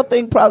 why y'all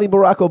think probably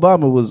Barack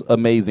Obama was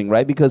amazing,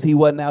 right? Because he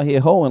wasn't out here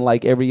hoeing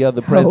like every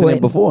other president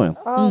Hoeing. before him.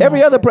 Oh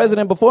Every other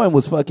president before him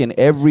was fucking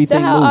everything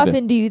So how moving.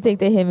 often do you think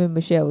that him and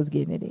Michelle was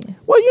getting it in?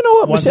 Well, you know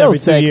what? Once every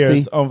Michelle's 2 sexy.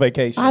 years on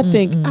vacation.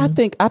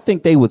 I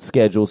think they would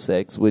schedule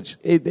sex, which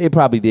it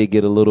probably did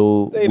get a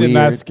little They weird. did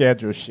not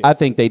schedule shit. I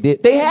think they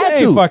did. They had They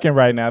ain't to. fucking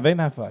right now. They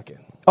not fucking.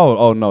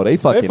 Oh no, they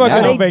fucking. fucking now.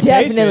 on They vacation.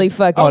 definitely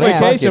fucking on now.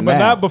 vacation, Fucking but now.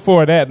 not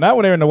before that. Not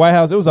when they were in the White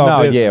House. It was all No,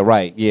 business. yeah,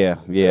 right, yeah.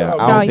 I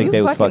No, don't think you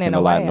they was fucking fucking in a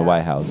the lot White in the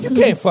White House. You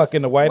can't fuck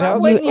in the White House.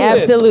 wouldn't You you?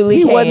 absolutely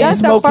He can. wasn't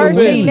That's the smoking first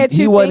weed. thing that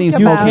He you wasn't think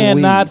smoking about. weed.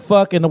 cannot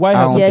fuck in the White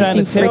House. I'm Yes, Yes, trying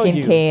you to tell freaking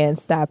you. can.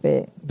 Stop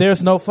it.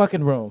 There's no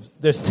fucking rooms.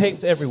 There's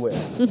tapes everywhere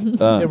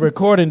and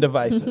recording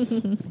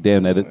devices.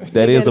 Damn,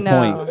 that is a No.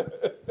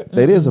 point.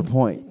 That is a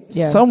point.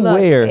 Yeah.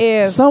 Somewhere,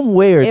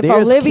 Look, if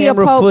there's Olivia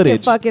camera Pope can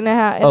footage fuck in the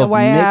of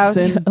White House,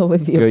 Nixon.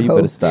 Olivia Girl, you Pope.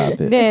 better stop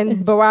it.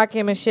 then Barack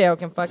and Michelle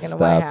can fuck in the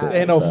White Stop House. it.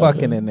 Ain't no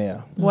fucking in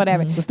there.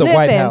 Whatever. It's the Listen,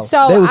 White House.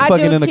 so They was I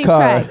fucking do in the keep car.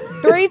 track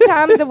 3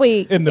 times a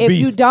week. In the if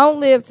you Beast. don't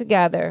live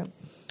together,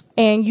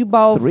 and you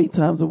both 3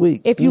 times a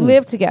week. if you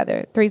live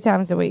together 3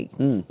 times a week.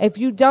 If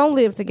you don't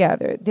live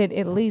together, then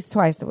at least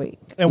twice a week.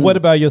 And what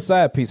about your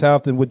side piece? How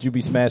often would you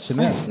be smashing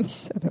that?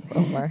 Shut up,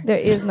 Omar. There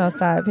is no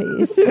side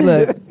piece.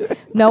 Look,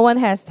 No one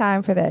has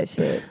time for that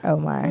shit,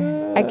 Omar.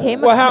 I came.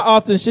 Well, how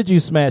often should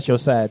you smash your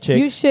side chick?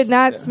 You should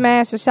not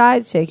smash a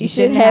side chick. You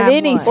shouldn't have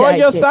any one. side or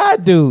your chick.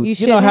 side dude. You You, know,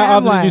 shouldn't how have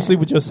often did you one. sleep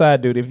with your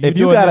side dude? If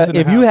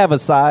you have a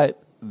side,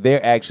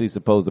 they're actually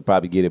supposed to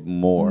probably get it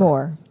more.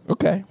 More.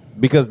 Okay.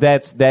 Because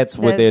that's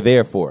what they're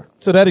there for.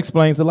 So that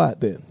explains a lot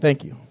then.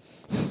 Thank you.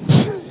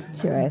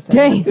 Get your ass out.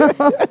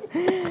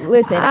 Damn.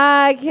 Listen,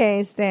 I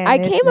can't stand I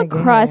this came nigga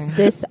across here.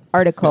 this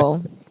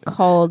article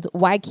called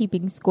 "Why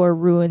Keeping Score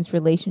Ruins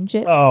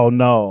Relationships." Oh,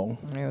 no.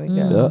 There we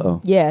go.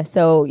 Uh-oh. Yeah,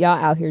 so y'all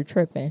out here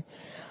tripping.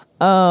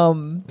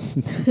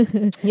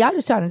 Y'all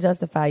just trying to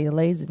justify your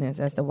laziness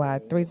as to why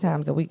 3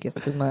 times a week is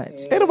too much.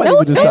 Ain't nobody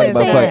No, even no just one's talking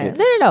about saying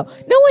fucking. no.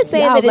 No one's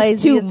saying Y'all that it's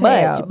lazy too as much.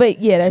 hell. But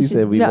yeah, that's She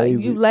said we No,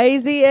 lazy. you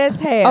lazy as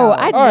hell. Oh,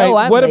 I know. All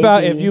right. I'm What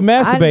about lazy. if you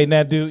masturbate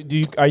now?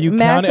 Are you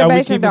counting? Are we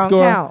Masturbation keeping don't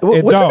score? count. What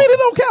It you don't. mean it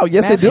don't count?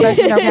 Yes, it do.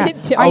 Masturbation don't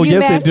count. Are Oh, you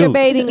yes, it do.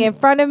 masturbating in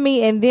front of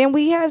me and then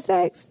we have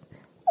sex?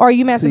 Or are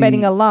you masturbating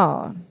See,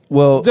 alone?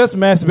 Well, Just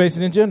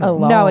masturbation in general.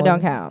 Alone. No, it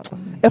don't count.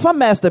 if I'm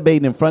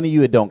masturbating in front of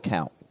you, it don't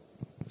count.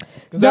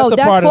 'Cause No, a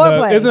that's part of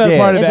foreplay. the, isn't that Yeah,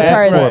 part of It's the a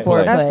part of the aspect?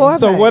 foreplay. That's foreplay.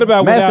 So what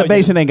about without you?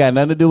 Masturbation ain't got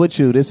nothing to do with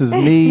you. This is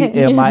me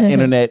and my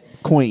internet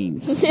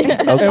queens.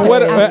 Okay. And what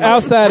but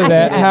outside of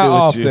that? How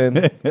often?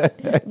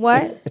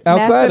 What?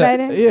 Outside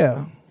Masturbating? of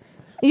yeah,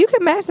 You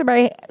can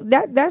masturbate.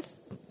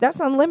 That's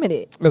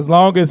unlimited. as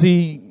long as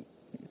he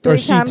or 3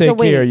 she times a take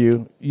care of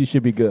week. you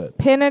should be good.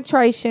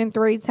 Penetration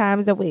 3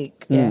 times a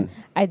week. Yeah,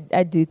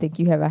 I do think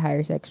you have a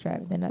higher sex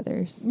drive than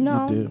others,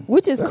 No. You do.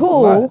 which is That's a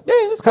cool. lot.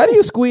 Yeah, how do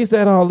you squeeze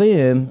that all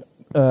in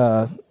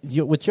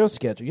with your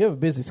schedule? You have a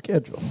busy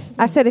schedule.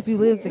 I said if you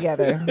live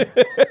together.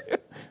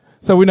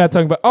 So we're not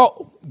talking about.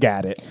 Oh,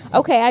 got it.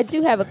 Okay, I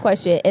do have a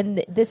question,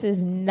 and this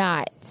is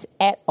not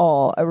at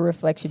all a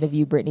reflection of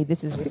you, Brittany.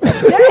 This is the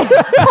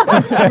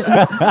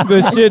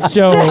The shit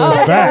show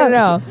is back.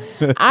 no.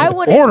 I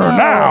want to Order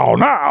know,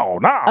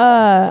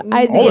 now.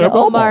 Isaac Order and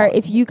Omar, more.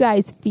 if you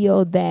guys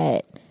feel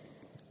that,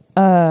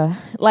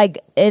 like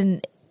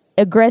an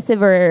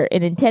aggressive or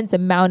an intense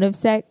amount of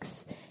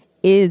sex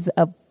is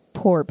a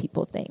poor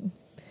people thing.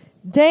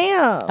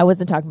 Damn. I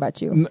wasn't talking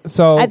about you.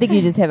 So I think you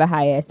just have a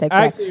high ass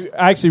sex drive.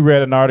 I actually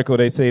read an article.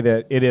 They say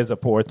that it is a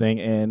poor thing,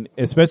 and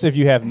especially if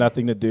you have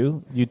nothing to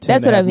do, you tend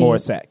That's to what I have more mean.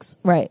 sex.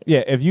 Right.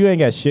 Yeah, if you ain't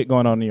got shit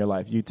going on in your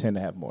life, you tend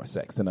to have more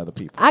sex than other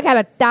people. I got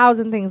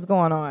 1,000 things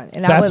going on.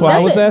 And That's would why I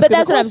like- was asking But the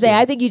that's what I'm question. saying.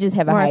 I think you just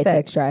have a More high sex.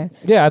 sex drive.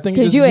 Yeah, I think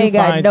 'Cause you ain't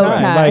got find no time.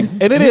 time. Like,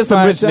 And it you is some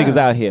find rich time. niggas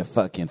out here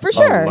fucking For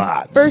sure. a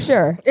lot. For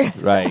sure.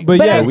 Right. But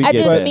But yeah, we I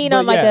get just that. mean But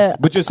on like yes. a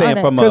But you're saying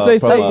on from Because they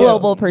say- a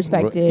global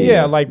perspective.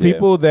 Yeah, like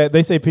people that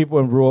they say people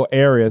in rural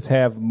areas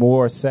have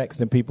more sex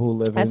than people who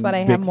live That's in why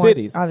they big have more-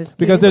 cities all this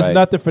because kids. there's Right.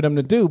 nothing for them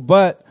to do.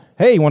 But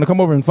hey, you want to come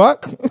over and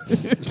fuck?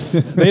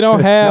 They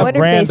don't I have wonder if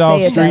they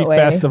Randolph say it that Street way.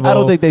 Festival. I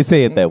don't think they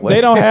say it that way.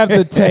 they don't have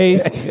the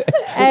taste.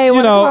 Hey, you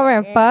wanna know- come over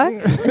and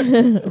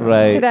fuck?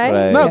 Right. Today?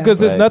 Right. No, because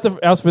there's right. nothing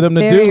else for them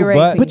to Very do.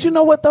 rapey. But you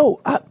know what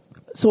though?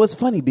 So it's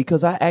funny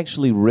because I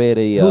actually read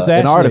Who's an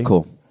Ashley?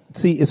 article.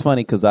 See, it's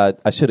funny because I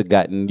should have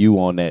gotten you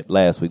on that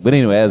last week. But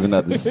anyway, as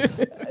another,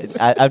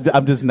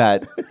 I'm just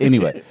not.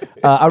 Anyway,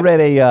 I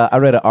read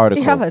an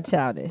article Y'all are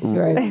childish.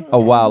 Right. a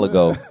while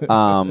ago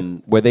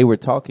where they were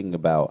talking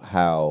about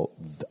how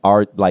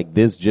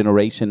this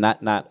generation,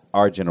 not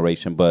our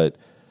generation, but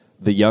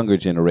the younger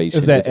generation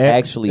Is that is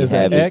X? actually Is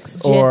that having X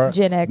or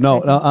Gen X.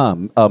 no, I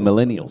think.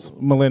 millennials.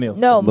 millennials?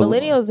 No, Mil-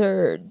 millennials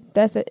are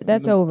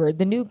that's over.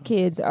 The new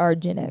kids are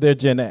Gen X. They're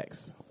Gen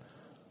X.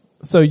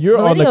 So you're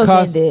on the Millennials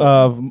cusp ended.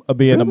 of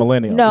being a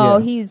millennial. No,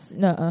 Yeah. he's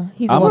the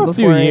I'm one a before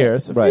few it.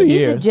 years. A Right. few He's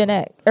years. a Gen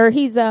X, or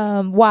he's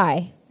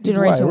Y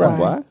generation Y, right.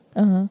 Y.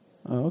 Why?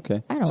 Oh,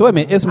 okay. I don't So wait a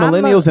minute, it's I'm a-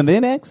 millennials and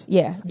then X?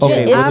 Yeah,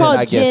 Okay, it's well, then called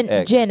I guess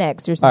X. Gen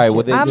X or All something. right,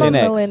 well then I'm Gen a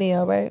X.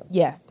 millennial, right?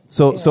 yeah.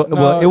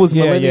 Well, it was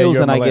Yeah, millennials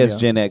you're and I guess millennial.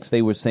 Gen X.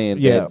 They were saying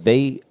Yeah. that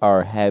they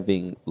are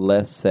having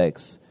less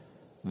sex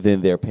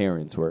than their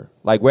parents were.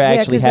 Like we're Yeah,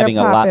 actually 'cause they're having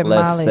a lot popping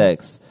less mollies.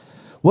 sex.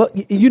 Well,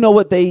 you know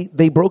what? They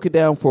broke it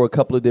down for a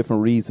couple of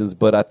different reasons,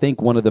 but I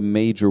think one of the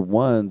major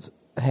ones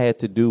had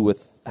to do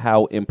with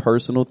how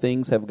impersonal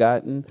things have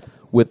gotten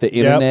with the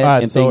internet I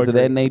and so things of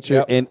that agree.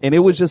 nature. Yep. And it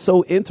was just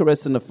so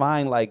interesting to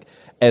find, like,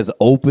 as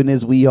open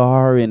as we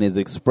are and as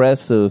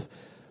expressive,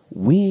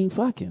 we ain't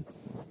fucking.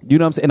 You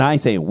know what I'm saying? And I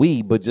ain't saying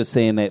we, but just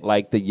saying that,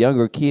 like, the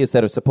younger kids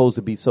that are supposed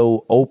to be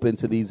so open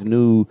to these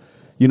new,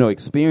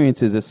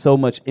 experiences, there's so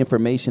much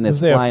information that's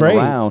 'Cause they're flying afraid.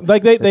 around.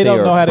 Like they that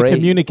don't are know how to afraid.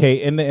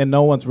 communicate, and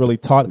no one's really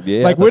taught.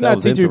 Yeah, I like thought we're that not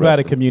was teaching people how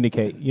to interesting.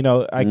 communicate.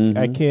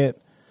 I can't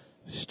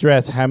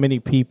stress how many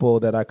people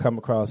that I come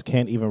across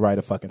can't even write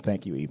a fucking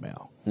thank you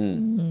email.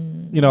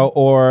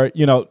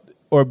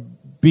 Or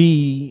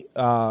be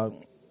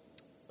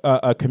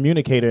a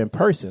communicator in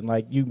person.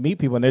 Like you meet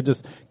people and they're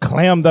just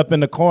clammed up in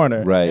the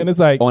corner, Right. And it's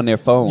like On their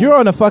phones. You're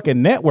on a fucking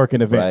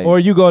networking event, Right. or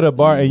you go to a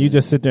bar and you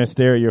just sit there and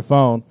stare at your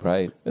phone,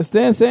 Right.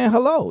 Instead of saying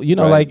hello.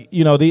 Right.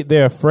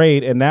 They're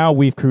afraid, and now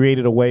we've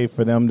created a way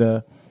for them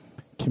to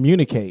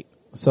communicate.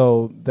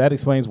 So that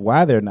explains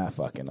why they're not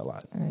fucking a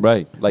lot.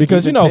 Right. Like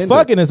Because, using Tinder.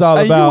 fucking is all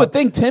And about, you would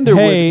think Tinder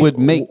hey, would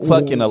make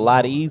fucking a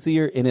lot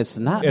easier, and it's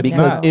not It's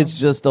because not. it's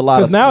just a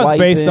lot of Because now it's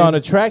based swiping. on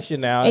attraction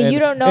now, And you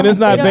don't know and it's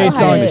how- not they don't know based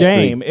how on to-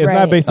 game. It's Right.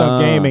 not based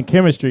on game and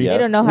chemistry. Yeah. They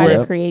don't know how Where-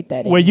 to create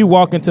that. Where you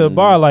walk into a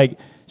bar like,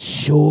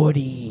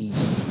 shorty,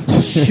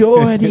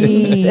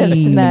 shorty. That's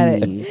not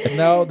it.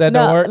 No, that No,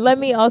 don't work. let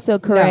me also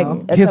correct.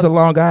 No. a Here's a couple-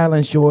 Long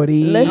Island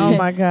shorty. Let- Oh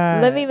my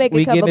God. Let me make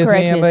we a couple get this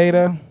corrections. in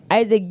later.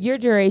 Isaac, your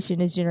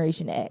generation is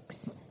Generation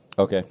X.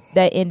 Okay.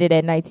 That ended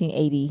at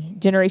 1980.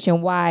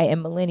 Generation Y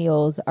and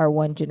millennials are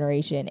one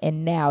generation,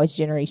 and now it's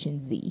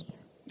Generation Z.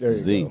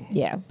 Z.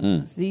 Yeah,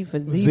 Z for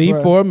Z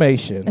zebra.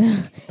 formation.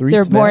 Three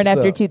they're born snaps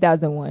after up.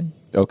 2001.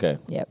 Okay.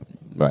 Yep.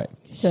 Right.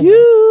 So-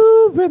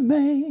 You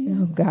remain.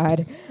 oh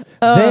God.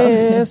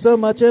 There's so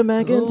much a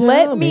man can tell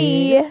Let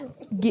me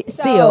get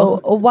So,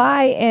 seal.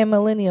 Y and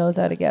millennials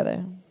are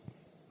together.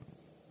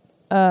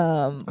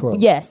 Close.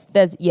 Yes,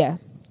 that's yeah.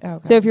 Okay.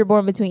 So if you're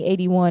born between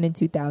 81 and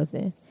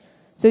 2000,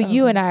 so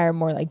you and I are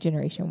more like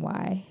Generation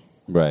Y.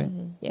 Right.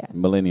 Yeah.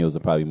 Millennials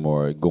are probably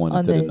more going On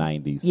into the the-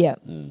 90s.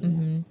 Yep.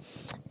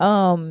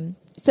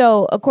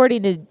 So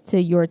according to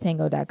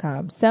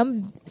yourtango.com,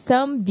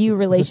 some view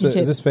relationships.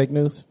 Is this fake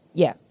news?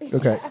 Yeah.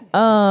 Okay.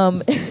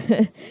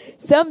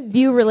 Some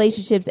view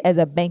relationships as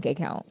a bank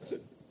account.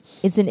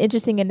 It's an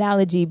interesting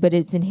analogy, but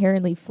it's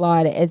inherently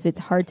flawed as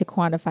it's hard to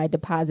quantify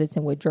deposits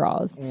and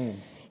withdrawals.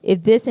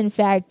 If this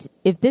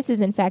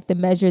is in fact the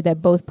measure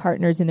that both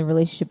partners in the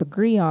relationship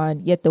agree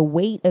on, yet the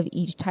weight of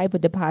each type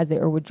of deposit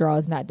or withdrawal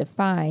is not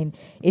defined,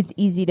 it's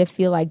easy to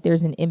feel like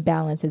there's an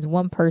imbalance, as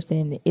one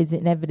person is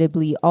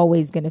inevitably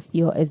always going to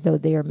feel as though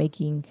they are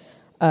making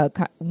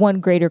one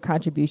greater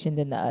contribution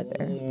than the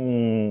other.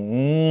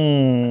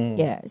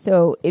 Yeah.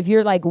 So if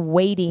you're like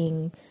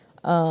waiting,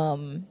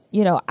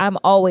 I'm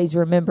always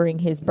remembering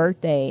his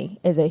birthday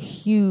as a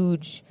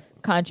huge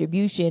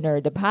contribution or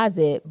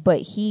deposit,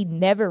 but he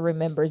never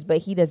remembers, but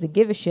he doesn't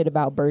give a shit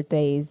about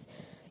birthdays.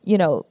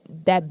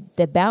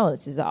 That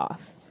balance is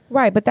off.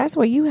 Right, but that's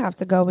where you have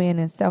to go in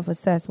and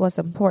self-assess what's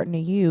important to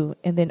you,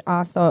 and then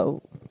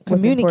also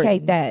What's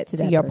communicate important that to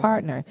to that your person.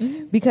 partner,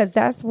 because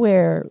that's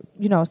where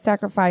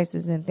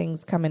sacrifices and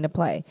things come into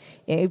play.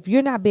 If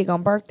you're not big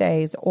on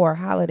birthdays or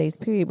holidays,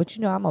 period, but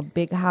I'm a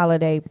big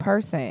holiday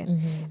person,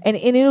 and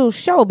it'll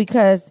show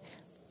because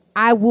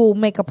I will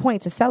make a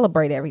point to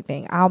celebrate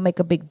everything. I'll make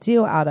a big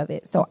deal out of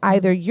it. So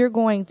either you're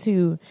going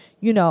to,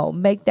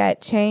 make that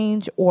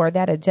change or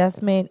that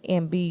adjustment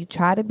and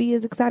try to be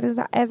as excited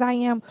as I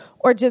am,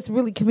 or just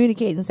really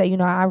communicate and say,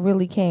 I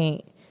really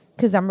can't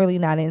because I'm really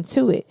not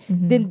into it.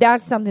 Then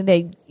that's something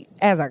that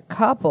as a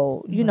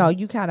couple, you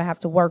kind of have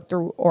to work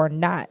through or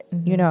not,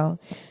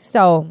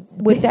 So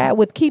with that,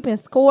 with keeping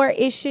score,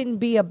 it shouldn't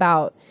be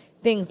about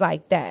things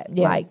like that.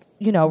 Yeah. Like,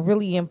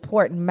 really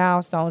important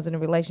milestones in a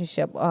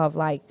relationship of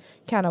like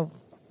kind of,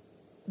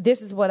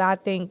 this is what I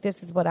think,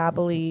 this is what I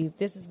believe,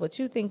 this is what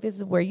you think, this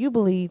is where you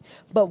believe,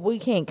 but we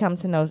can't come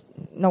to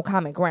no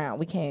common ground.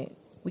 We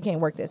can't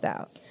work this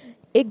out.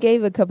 It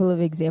gave a couple of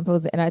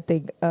examples, and I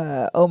think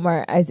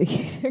Omar,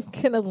 Isaac, you're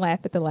going to laugh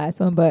at the last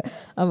one, but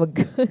I'm going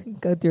to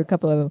go through a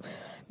couple of them.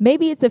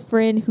 Maybe it's a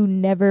friend who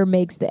never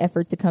makes the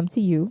effort to come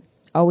to you,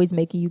 always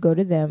making you go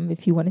to them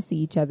if you want to see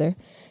each other.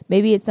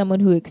 Maybe it's someone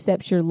who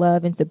accepts your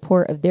love and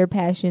support of their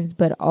passions,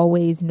 but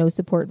always no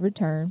support in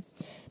return.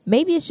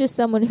 Maybe it's just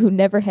someone who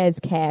never has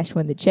cash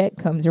when the check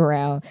comes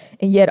around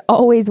and yet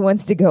always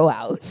wants to go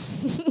out.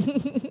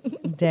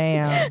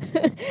 Damn.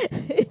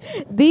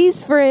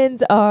 These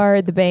friends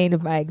are the bane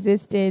of my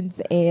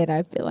existence, and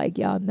I feel like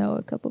y'all know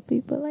a couple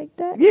people like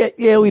that.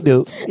 Yeah, we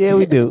do. Yeah,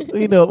 we do.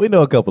 We know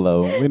a couple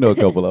of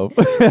them.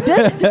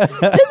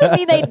 Doesn't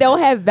mean they don't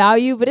have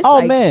value, but it's Oh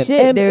like man,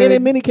 shit, and dude.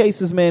 in many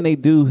cases, man, they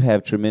do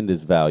have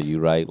tremendous value,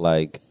 right?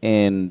 Like,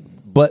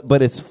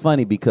 but it's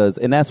funny because,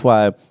 and that's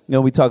why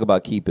we talk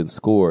about keeping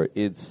score.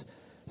 It's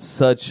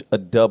such a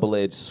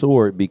double-edged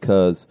sword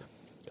because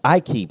I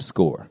keep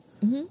score.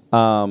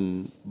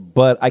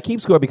 But I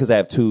keep score because I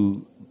have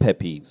two pet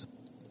peeves.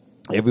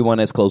 Everyone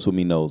that's close with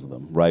me knows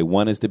them, right?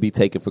 One is to be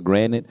taken for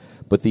granted,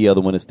 but the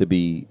other one is to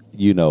be,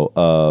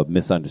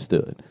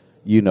 misunderstood.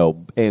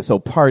 And so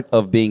part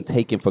of being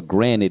taken for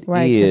granted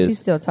Right, because he is,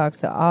 still talks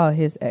to all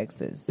his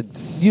exes.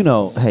 hey,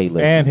 listen.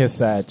 And his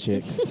side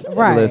chicks.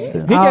 Right.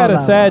 Listen. He got All a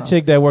of side them.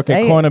 chick that work at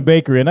Say it. Corner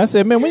Bakery, and I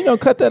said, "Man, when you gonna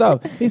cut that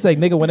off?" He's like,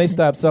 "Nigga, when they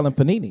stop selling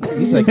paninis."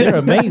 He's like, "They're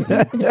amazing."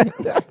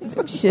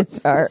 Some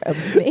shits are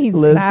amazing.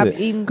 Listen. Stop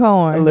eating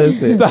corn.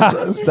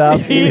 Listen, stop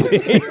eating.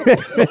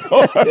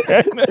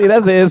 See,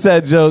 that's an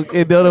inside joke.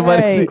 And don't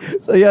nobody Right. see.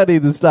 So y'all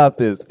need to stop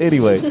this.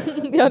 Anyway,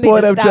 Y'all need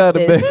point to I'm stop trying to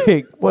this.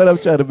 make. What I'm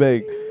trying to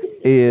make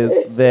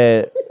is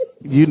that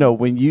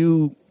when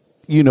you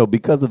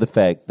because of the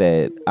fact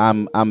that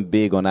I'm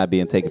big on not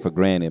being taken for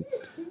granted,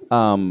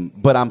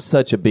 but I'm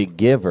such a big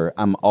giver.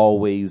 I'm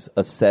always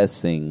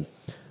assessing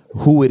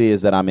who it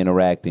is that I'm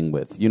interacting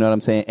with. You know what I'm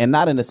saying? And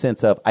not in the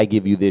sense of I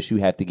give you this, you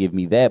have to give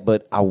me that,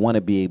 but I want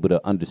to be able to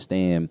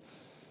understand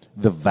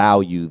the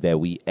value that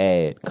we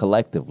add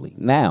collectively.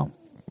 Now,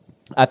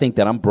 I think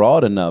that I'm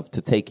broad enough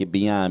to take it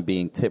beyond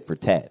being tit for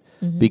tat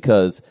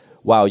because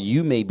while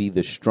you may be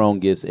the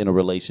strongest in a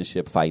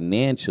relationship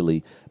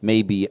financially,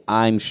 maybe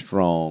I'm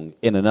strong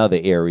in another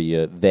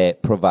area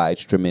that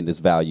provides tremendous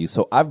value.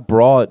 So I've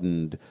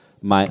broadened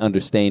my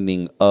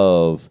understanding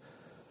of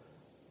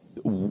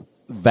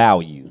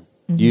value,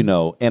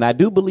 and I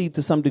do believe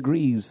to some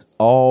degrees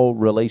all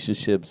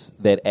relationships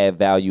that add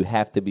value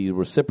have to be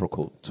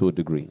reciprocal to a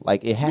degree.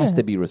 Like it has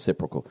to be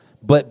reciprocal,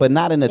 but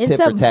not in a In tit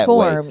for some tat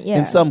form, way. yeah.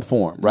 In some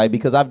form, right?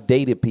 Because I've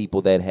dated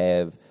people that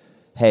have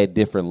had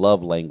different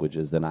love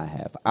languages than I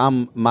have.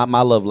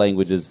 My love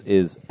language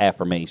is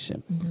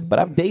affirmation, but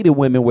I've dated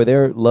women where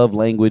their love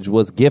language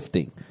was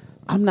gifting.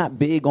 I'm not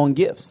big on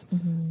gifts,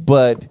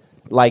 but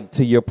like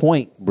to your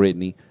point,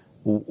 Brittany,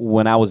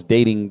 when I was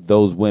dating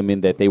those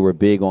women that they were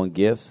big on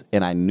gifts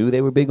and I knew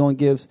they were big on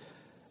gifts,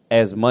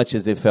 as much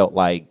as it felt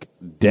like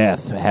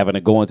death having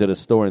to go into the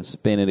store and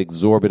spend an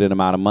exorbitant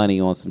amount of money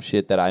on some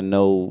shit that I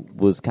know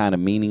was kind of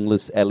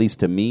meaningless, at least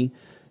to me,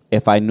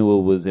 if I knew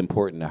it was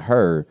important to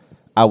her,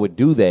 I would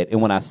do that.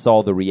 And when I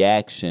saw the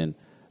reaction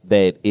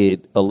that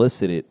it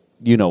elicited,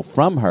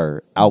 from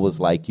her, I was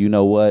like, you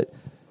know what?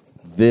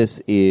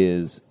 This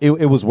is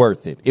it was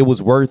worth it. It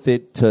was worth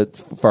it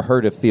for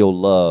her to feel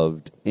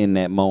loved in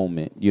that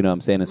moment. You know what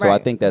I'm saying? And so I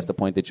Right. think that's the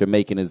point that you're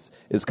making is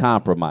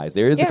compromise.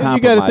 There is a You gotta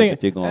compromise think,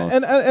 if you're going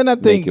and I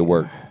to think make it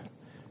work.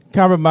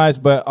 compromise,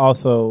 but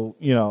also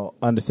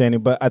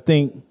understanding. But I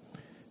think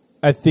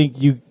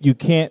you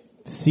can't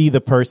see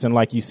the person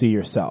like you see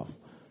yourself.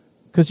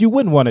 Because you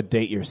wouldn't want to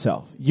date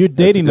yourself. You're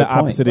dating good the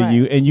opposite of point.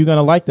 you, and you're going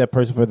to like that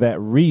person for that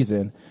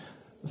reason.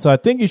 So I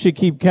think you should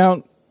keep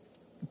count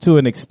to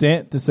an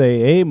extent to say,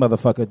 hey,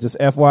 motherfucker, just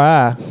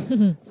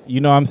FYI,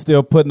 I'm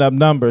still putting up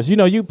numbers.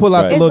 You pull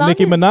out Right. the As little long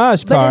Nicki as-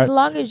 Minaj But card. as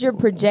long as you're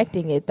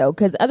projecting it, though,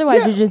 because otherwise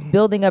Yeah. you're just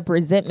building up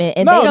resentment,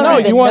 and they don't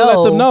even you know. want to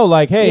let them know,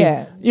 like, hey,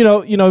 Yeah.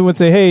 you would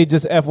say, hey,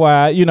 just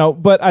FYI,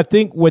 But I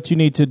think what you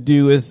need to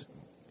do is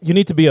you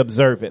need to be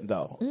observant,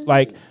 though.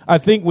 Like, I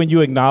think when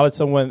you acknowledge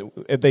someone,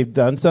 if they've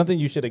done something,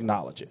 you should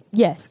acknowledge it.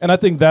 Yes. And I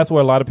think that's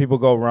where a lot of people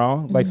go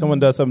wrong. Like, someone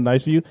does something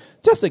nice for you,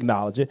 just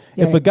acknowledge it.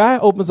 If Right. a guy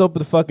opens up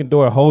the fucking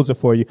door and holds it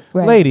for you,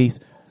 Right. ladies,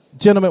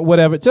 gentlemen,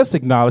 whatever, just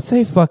acknowledge.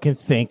 Say fucking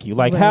thank you.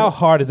 Like, Right. how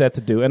hard is that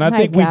to do? And I My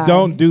think we God.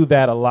 don't do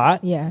that a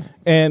lot. Yeah.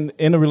 And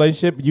in a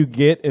relationship, you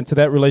get into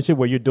that relationship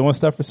where you're doing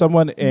stuff for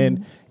someone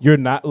and you're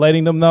not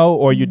letting them know,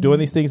 or you're doing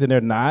these things and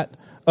they're not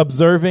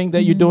observing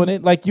that you're doing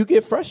it. Like, you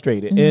get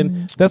frustrated.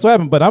 And that's what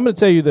happened. But I'm going to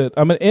tell you that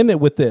I'm going to end it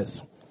with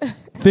this.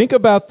 Think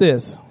about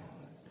this.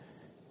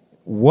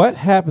 What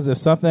happens if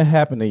something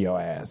happened to your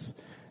ass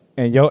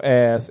and your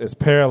ass is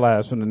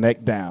paralyzed from the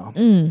neck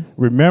down?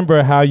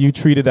 Remember how you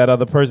treated that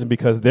other person,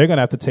 because they're going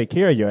to have to take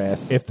care of your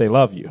ass if they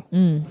love you.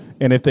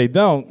 And if they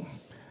don't,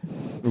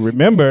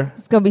 remember,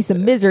 It's gonna be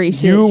some misery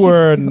shit. you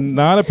were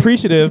not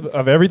appreciative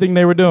of everything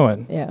they were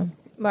doing. Yeah.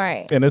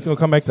 Right. And it's going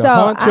to come back to So,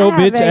 haunt I your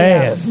have bitch a,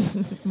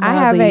 ass. I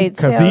have a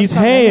Because Tales these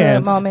from the Hood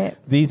hands, moment.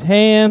 they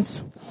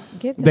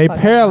Get the fuck out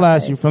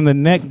paralyze of you my from the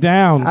neck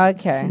down, face.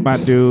 Okay. my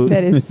dude.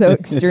 That is so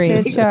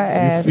extreme. Sit your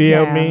ass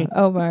feel down. me?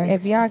 Oh my.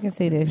 If y'all can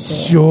see this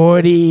shit.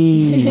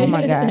 Shorty. Oh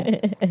my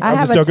God. I I'm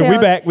have just joking.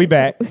 Tales, We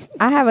back.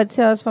 I have a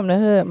Tales from the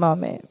Hood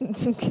moment.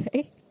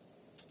 Okay.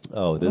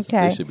 Oh, this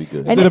Okay. should be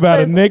good. And Is it this about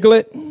a was-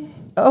 niglet?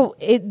 Oh,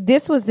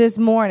 this was this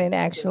morning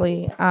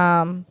actually,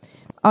 on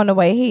the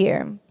way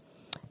here.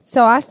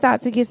 So I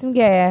stopped to get some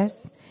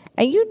gas,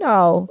 and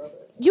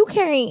you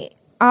can't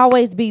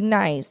always be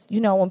nice.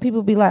 When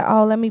people be like,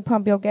 "Oh, let me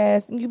pump your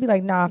gas," and you be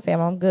like, "Nah,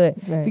 fam, I'm good,"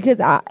 Right. because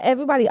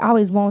everybody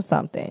always wants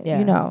something.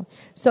 Yeah.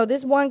 So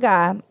this one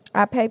guy,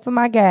 I paid for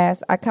my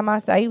gas. I come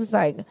outside. He was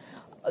like,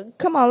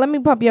 come on, let me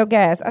pump your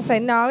gas. I say,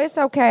 no, it's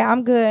okay.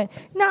 I'm good.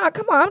 No,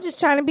 come on. I'm just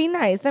trying to be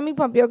nice. Let me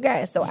pump your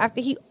gas. So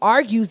after he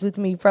argues with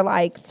me for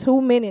like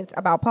 2 minutes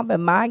about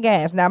pumping my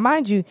gas. Now,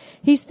 mind you,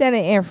 he's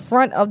standing in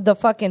front of the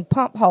fucking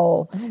pump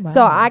hole.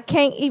 So I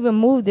can't even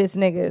move this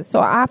nigga. So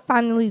I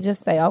finally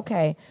just say,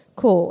 okay,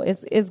 cool.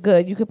 It's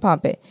good. You can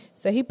pump it.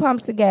 So he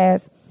pumps the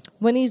gas.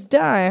 When he's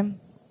done,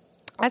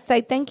 I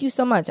say, thank you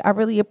so much. I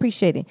really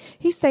appreciate it.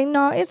 He say,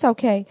 no, it's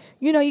okay.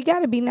 You know, you got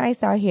to be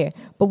nice out here.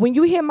 But when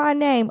you hear my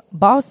name,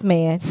 Boss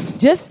Man,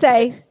 just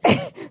say,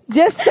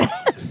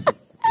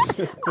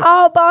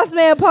 oh, Boss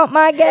Man, pump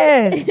my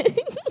gas.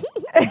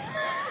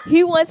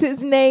 He wants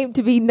his name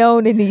to be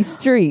known in these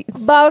streets.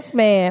 Boss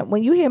Man,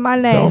 when you hear my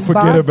name, Don't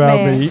forget Boss about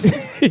Man. me.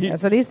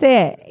 That's what he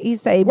said. He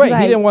say, Wait,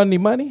 like, he didn't want any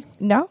money?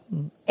 no.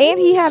 And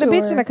he had a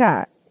bitch in the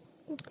car.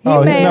 He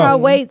Oh, made no. her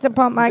wait to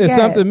pump my Is gas.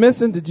 something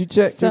missing? Did you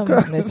check your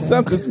car?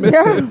 Something's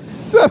missing.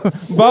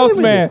 Something's missing. Boss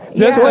man, just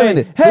Yeah. say,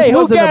 This hey, who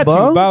wasn't a got you,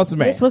 bum? boss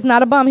man? This was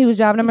not a bum. He was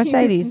driving a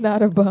Mercedes. He's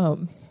not a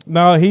bum.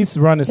 No, he's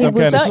running some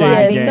kind of so-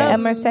 shady yeah, game. some-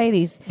 a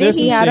Mercedes. This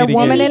He is had a shady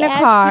woman game. in a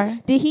car.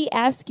 Did he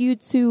ask you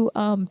to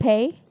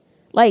pay?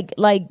 Like,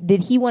 did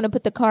he want to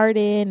put the card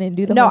in and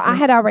do the No, whole I thing?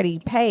 had already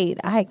paid.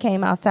 I had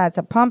came outside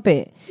to pump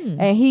it,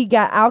 and he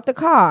got out the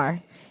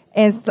car,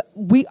 and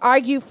we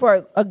argued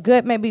for a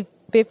good maybe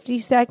 50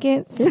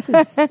 seconds. This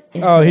is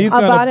Oh, he's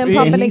About gonna. him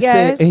pumping the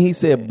gas. He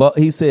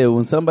said,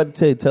 when somebody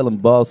tell him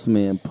boss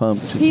man pump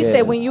your He gas.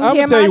 said, when you I'ma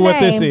hear tell my you what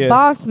this name, is.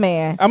 Boss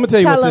Man, I'ma tell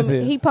you tell what him this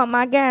is. He pumped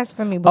my gas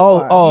for me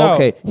before. Oh, No.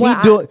 okay. Well,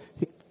 he do.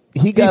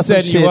 He got He's some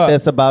setting you shit up.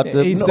 that's about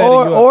to, He's setting you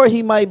up. or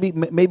he might be.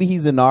 Maybe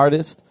he's an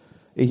artist.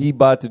 And he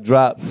about to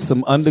drop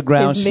some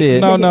underground His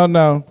shit. mixtape.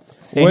 No.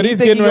 And What he he's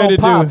think getting he ready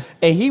to gonna do. pop,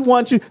 and he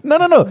wants you.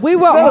 No. We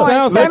were No, on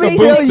sounds like a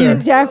 76 booster.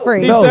 and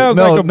Jeffrey. He No, sounds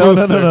no, like a no, no,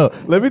 booster. no.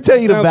 Let me tell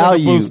you the Sounds like a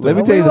value. booster. Let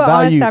me tell you We the were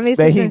on value 76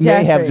 that he and may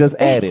have Jeffrey. just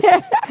added.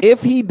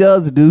 If he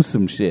does do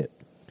some shit,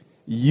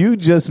 you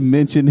just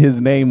mentioned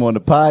his name on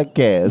the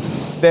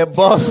podcast. That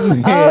boss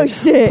man Oh,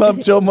 shit.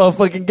 pumped your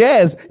motherfucking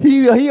gas.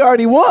 He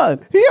already won.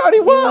 He already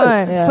won.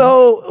 won. Yeah.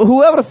 So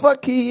whoever the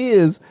fuck he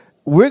is,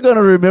 we're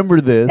gonna remember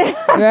this.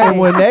 Right. And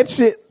when that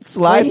shit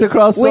slides When he-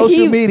 across when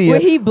social he- media, when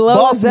he blows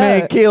boss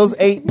man up. kills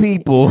 8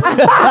 people.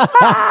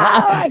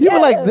 You were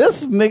like,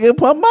 this nigga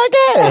pumped my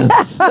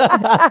gas.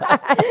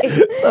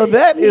 So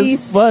that is He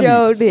funny.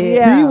 showed it.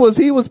 Yeah.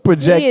 He was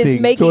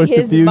projecting making towards the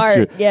his future.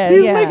 mark. Yes.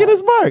 He's Yeah. making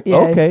his mark.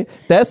 Yes. Okay,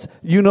 that's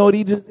you know what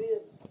he just did.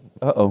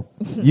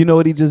 You know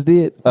what he just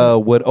did?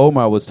 What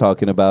Omar was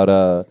talking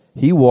about.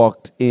 He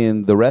walked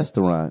in the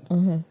restaurant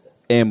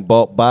and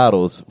bought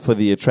bottles for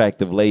the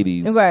attractive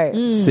ladies, Right.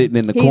 sitting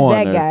in the He's that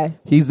corner. guy.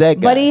 He's that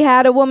guy. But he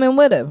had a woman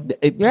with him.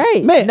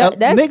 Right. Man, No,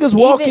 that's niggas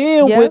walk even-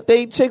 in yep. with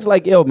they chicks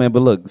like, yo, man,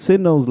 but look,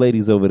 send those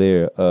ladies over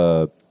there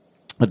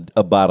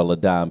a bottle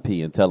of Dom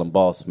P and tell them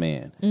boss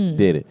man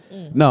did it.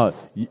 No,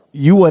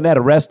 you wasn't at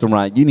a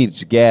restaurant. You needed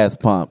your gas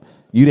pump.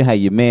 You didn't have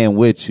your man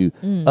with you.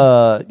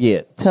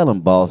 Yeah, tell him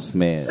boss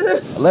man.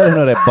 Let him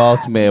know that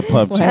boss man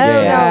pumped your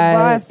Hell gas. no.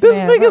 Boss This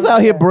man. nigga's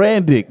out here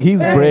branding. He's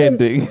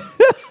branding.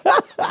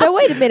 So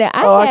wait a minute.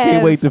 I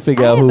can't wait to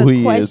figure out who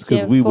he is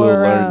because we will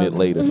learn it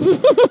later.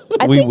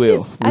 I We think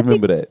will. this- I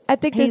Remember think- that. I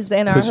think He's this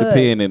in our Push a hood.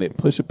 pin in it.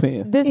 Push a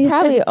pin. this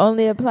probably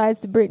only applies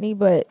to Brittany,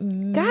 but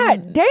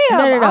God damn,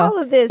 no. all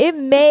of this. It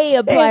may shit.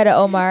 apply to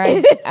Omar.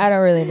 I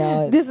don't really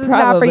know. This is not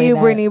for Probably you,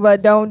 Brittany,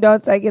 but don't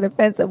take it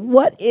offensive.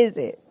 What is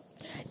it?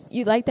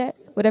 You like that?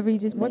 Whatever you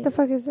just made. What the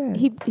fuck is that?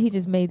 He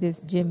just made this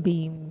Jim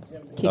Beam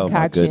concoction. Oh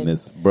my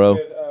goodness, bro.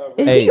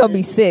 He gonna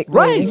be sick,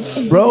 Right,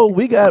 bro.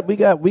 We got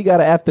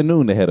an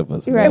afternoon ahead of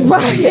us. Right. Man.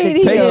 Right. He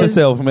Pace goes-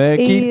 yourself, man.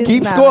 He's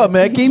Keep not- scoring,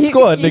 man. Keep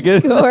scoring, keep nigga.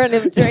 scoring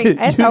them drinks.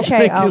 That's You okay,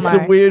 drinking Omar.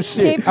 some weird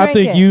shit. Keep I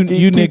think you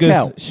Keep niggas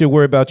count. should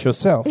worry about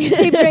yourself. Keep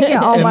drinking,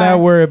 Omar. And not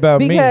worry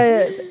about me.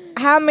 because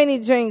how many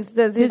drinks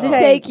does it Does it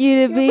take? take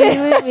you to be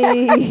with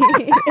me?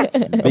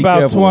 Be About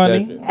careful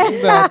with 20. that.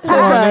 About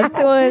 20.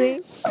 About 20.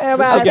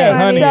 About She got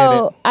honey in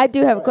So I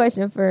do have a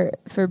question for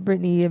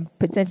Brittany and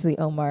potentially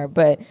Omar.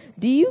 But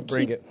do you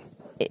Bring keep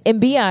it.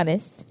 and be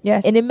honest?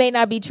 Yes. And it may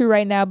not be true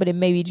right now, but it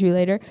may be true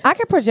later. I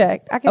can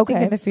project. I can think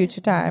Okay. in the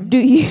future time. Do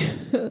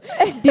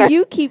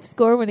you keep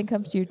score when it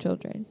comes to your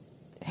children?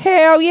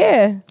 Hell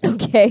yeah.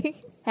 Okay.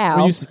 How?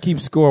 When you keep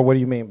score, what do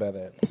you mean by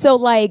that? So,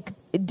 like,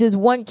 does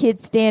one kid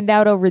stand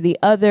out over the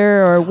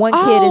other, or one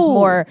kid is Oh.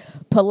 more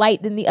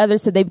polite than the other,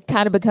 so they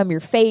kind of become your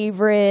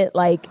favorite?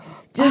 Like,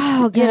 just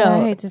Oh, God, you I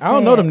know, hate to say I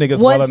don't know them it.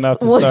 niggas well Once- enough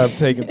to once- start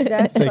taking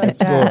That's score.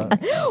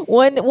 fucked up.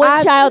 one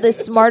I- child is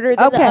smarter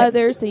than the Okay.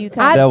 other, so you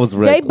kind That of was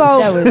They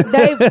reckless. both.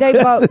 they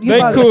both. you They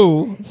both-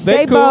 cool. They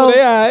They cool. both-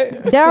 They all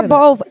right. They're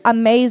both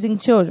amazing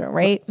children,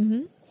 right?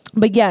 Mm-hmm.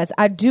 But yes,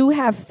 I do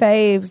have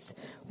faves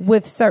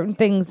with certain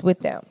things with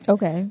them.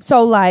 okay.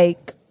 So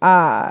like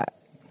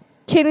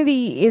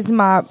Kennedy is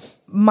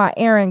my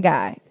errand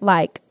guy.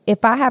 Like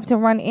if I have to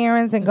run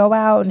errands and go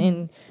out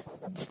and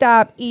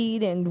stop,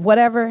 eat and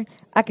whatever,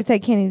 I could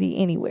take Kennedy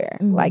anywhere.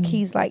 Like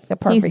he's like the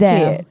perfect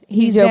down. kid.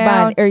 He's your down.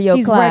 Bonnie or your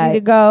He's Clyde. ready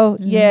to go.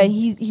 Yeah,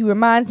 he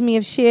reminds me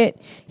of shit.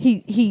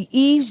 He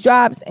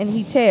eavesdrops and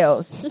he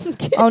tells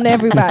on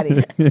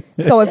everybody.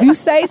 So if you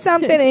say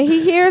something and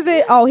he hears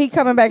it, oh, he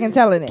coming back and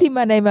telling it. Keep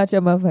my name out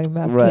your motherfucking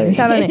mouth. Right. He's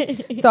telling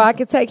it. So I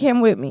could take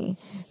him with me.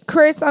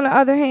 Chris, on the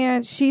other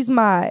hand, she's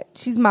my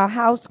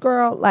house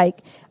girl.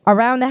 Like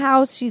around the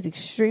house, she's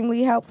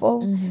extremely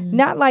helpful.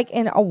 Not like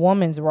in a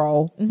woman's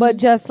role, but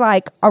just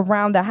like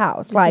around the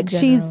house. Just like in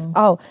she's,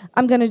 general.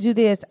 I'm gonna do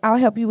this. I'll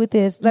help you with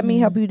this. Let me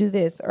help you do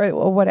this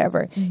or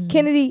whatever.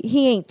 Kennedy,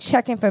 he ain't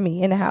checking for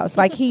me in the house.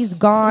 Like he's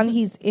gone.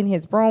 He's in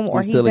his room or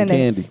He's he's stealing in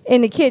candy.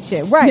 in the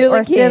kitchen, right? Stealing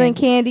Or stealing candy.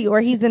 candy,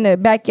 or he's in the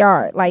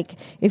backyard. Like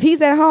if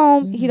he's at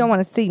home, he don't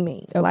want to see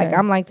me. Like Okay.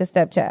 I'm like the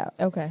stepchild.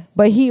 Okay.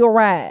 But he'll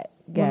ride.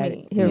 Got with it.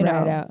 me, He'll you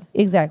ride know? out.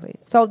 Exactly.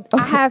 So I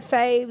have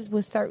faves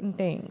with certain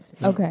things.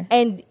 Okay.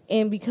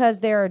 And because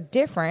they're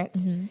different,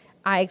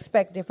 I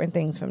expect different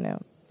things from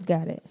them.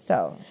 Got it.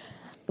 So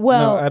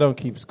Well, no, I don't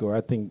keep score.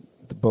 I think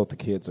both the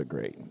kids are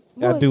great.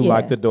 Well, I do yeah.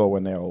 lock the door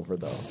when they're over,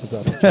 though, because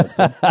I don't trust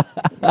them.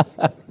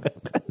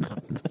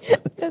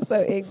 that's so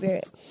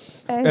ignorant.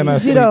 And I You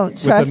sleep don't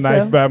with trust a knife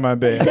them. by my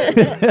bed.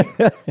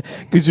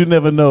 Because you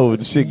never know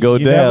when shit go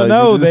You down. never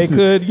know. You They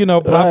just- could,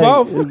 pop Right.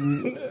 off.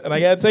 And I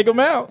got to take them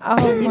out.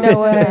 oh, You know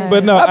what?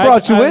 But no, I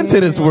brought you into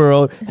this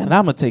world, and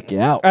I'm gonna take you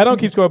out. I don't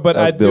keep score, but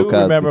That was I Bill do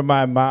Cosby. remember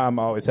my mom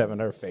always having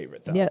her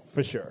favorite, though. Yep.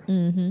 For sure.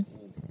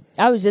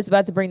 I was just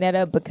about to bring that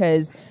up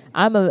because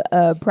I'm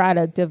a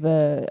product of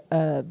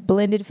a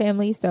blended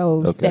family,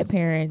 so Okay. step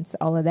parents,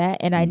 all of that.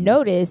 And I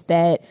noticed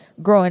that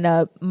growing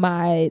up,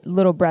 my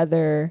little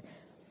brother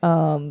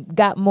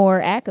got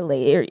more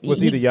accolade.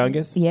 Was he the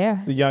youngest? Yeah.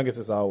 The youngest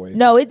is always.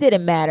 No, it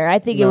didn't matter. I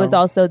think it was No.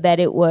 also that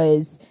it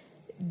was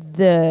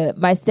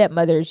my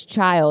stepmother's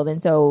child,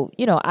 and so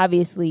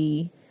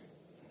obviously,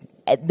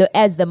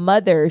 as the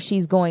mother,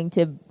 she's going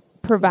to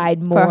provide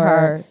more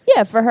hers.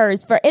 Yeah, for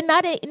hers. And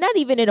not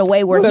even in a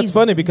way where Well, that's he's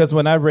funny because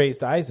when I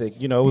raised Isaac,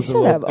 it was Shut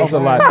a up, it was a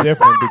Omar. lot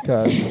different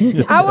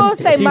because I will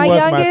say he my was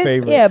youngest.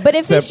 favorite Yeah, but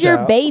if it's your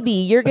stepchild. baby,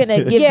 you're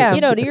gonna give. Yeah,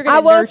 you're gonna I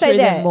will nurture say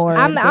them that. more.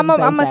 I'm and things like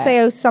gonna that.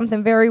 say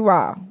something very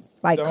raw.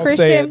 Like Don't Christian,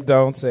 say it.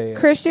 Don't say it.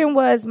 Christian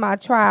was my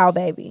trial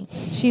baby.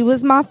 She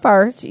was my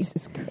first.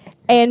 Jesus Christ.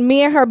 And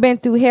me and her been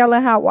through hell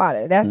and hot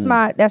water. That's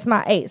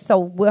my eight. So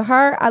with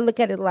her, I look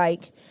at it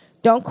like,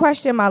 don't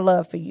question my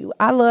love for you.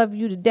 I love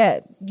you to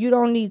death. You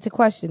don't need to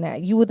question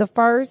that. You were the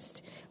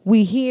first.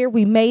 We here.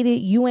 We made it.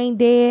 You ain't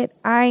dead.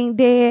 I ain't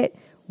dead.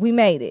 We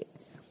made it.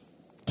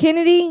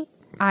 Kennedy,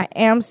 I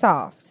am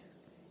soft.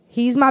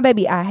 He's my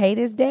baby. I hate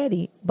his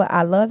daddy, but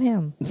I love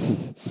him.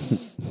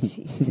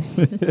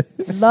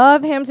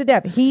 Love him to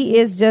death. He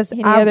is just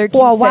Any other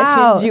for a confessions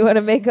while. you want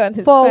to make on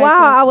this? For a while,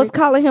 I podcast? was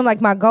calling him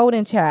like my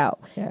golden child.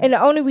 Yeah. And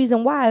the only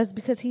reason why is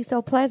because he's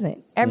so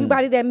pleasant.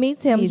 Everybody that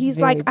meets him, He's he's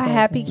very like a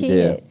happy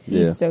pleasant. kid.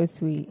 He's so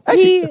sweet.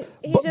 He's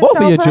Both just of so your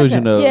pleasant.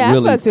 children are Yeah, I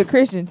really fucks with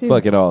Christian too.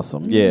 fucking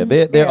awesome. Yeah,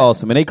 they're Yeah.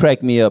 awesome, and they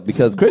crack me up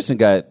because Christian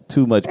got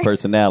too much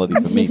personality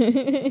for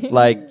me.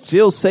 Like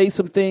she'll say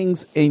some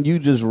things, and you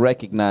just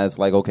recognize,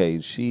 like,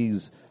 okay,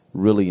 she's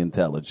really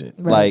intelligent.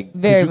 Right. Like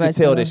 'cause Very you can much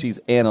tell so. that she's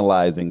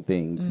analyzing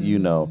things.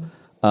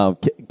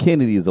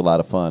 Kennedy is a lot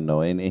of fun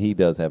though, and he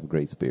does have a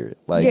great spirit.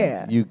 Like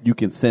Yeah. you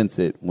can sense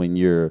it when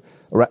you're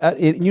around.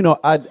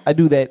 I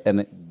do that,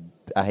 and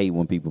I hate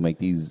when people make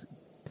these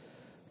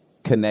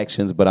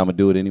connections, but I'm gonna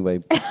do it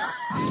anyway.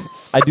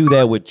 I do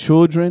that with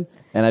children,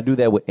 and I do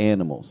that with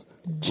animals.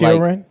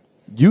 Children? Like,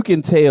 you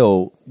can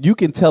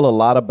tell a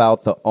lot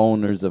about the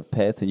owners of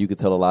pets, and you can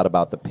tell a lot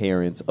about the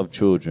parents of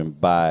children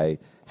by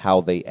how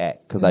they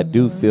act. Because I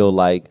do feel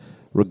like,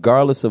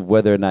 regardless of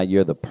whether or not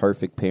you're the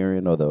perfect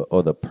parent or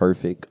the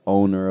perfect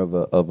owner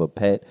of a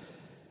pet,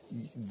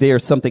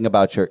 there's something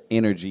about your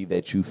energy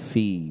that you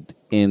feed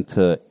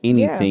into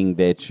anything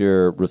that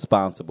you're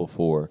responsible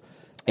for,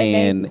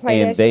 And they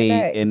play that shit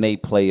back. they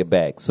play it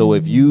back. So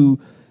if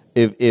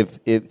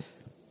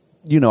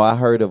I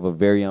heard of a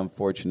very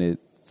unfortunate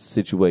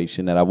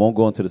situation, and I won't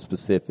go into the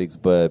specifics,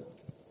 but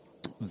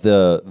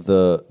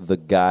the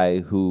guy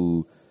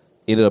who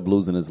ended up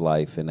losing his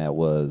life, and that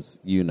was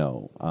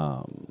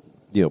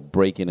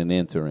breaking and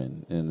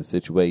entering in the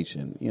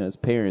situation. His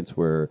parents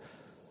were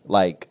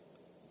like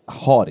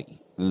haughty,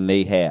 and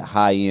they had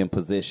high end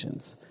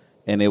positions,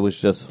 and it was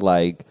just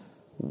like,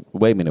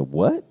 wait a minute,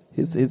 what?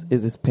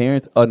 His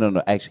parents? Oh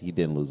no, actually he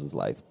didn't lose his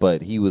life,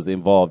 but he was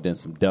involved in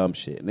some dumb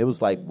shit, and it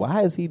was like,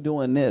 why is he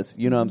doing this?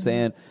 You know what I'm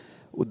saying?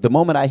 The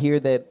moment I hear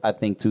that, I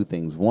think two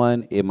things.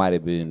 One, it might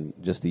have been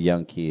just a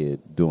young kid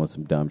doing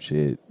some dumb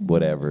shit,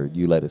 whatever.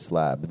 You let it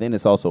slide. But then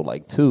it's also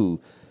like, two,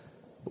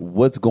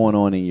 what's going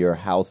on in your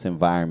house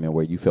environment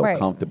where you feel Right.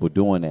 comfortable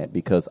doing that?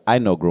 Because I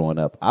know growing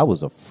up, I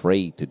was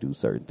afraid to do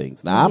certain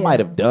things. Now, I might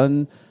have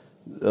done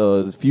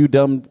a few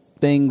dumb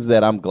things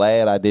that I'm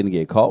glad I didn't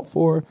get caught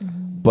for,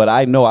 but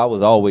I know I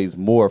was always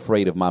more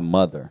afraid of my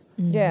mother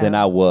Yeah. than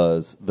I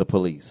was the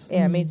police.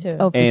 Yeah, me too.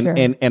 Oh, for And, sure.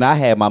 and I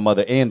had my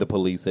mother and the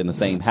police in the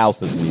same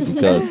house as me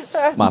because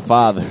my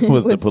father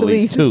was the Was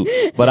police police.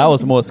 too. But I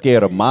was more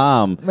scared of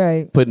mom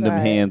Right. putting them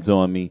Right. hands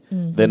on me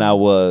than I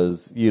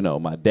was,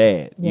 my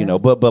dad. Yeah.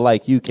 But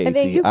like you, And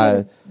then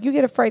Casey, you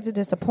get afraid to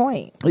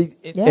disappoint. and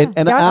That's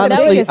what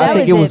honestly, that I was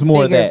think it it was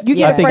more bigger. that. You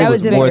get I think afraid it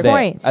was to more that.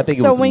 disappoint. I think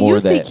it so was when more you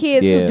see that.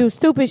 kids Yeah. who do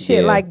stupid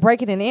shit Yeah. like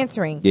breaking and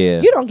entering,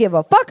 Yeah. you don't give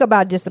a fuck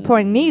about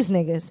disappointing these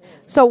niggas.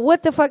 So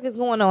what the fuck is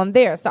going on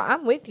there? So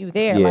I'm with you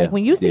there. Yeah. Like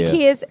when you see Yeah.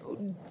 kids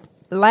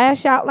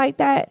lash out like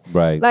that,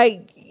 Right.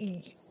 like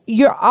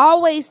you're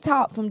always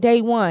taught from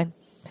day one,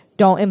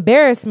 don't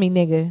embarrass me,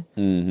 nigga.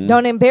 Mhm.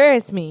 Don't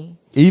embarrass me.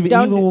 Even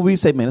Don't- when we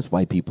say, man, it's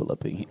white people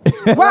up in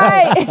here.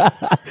 Right.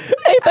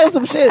 Ain't that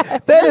some shit?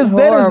 That is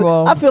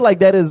Horrible. I feel like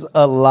that is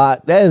a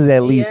lot. That is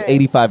at least Yes.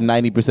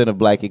 85-90% of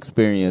black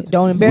experience.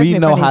 Don't embarrass We me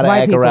in know front of how to these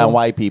white act around people.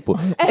 white people.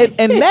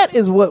 And that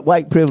is what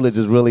white privilege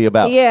is really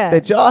about. Yeah.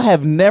 That y'all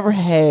have never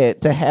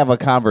had to have a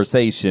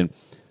conversation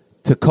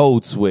to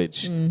code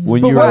switch when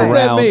But you're what does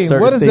that around mean?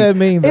 certain What does things. that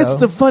mean, It's though?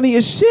 the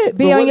funniest shit.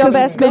 Be on your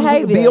best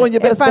behavior Be on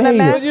your in best front of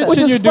behavior. masters. which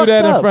Shouldn't is you do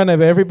that fucked in up. front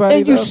of everybody?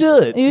 And you though?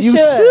 should. You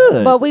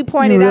should. But we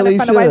pointed You out really in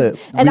front of white should.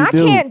 people. And We I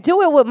do. can't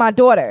do it with my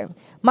daughter.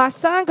 My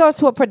son goes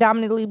to a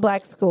predominantly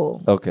black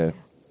school. Okay.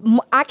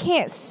 I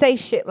can't say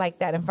shit like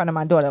that in front of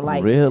my daughter.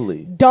 Like,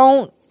 Really?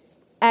 don't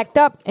act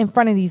up in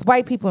front of these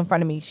white people in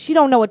front of me. She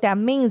don't know what that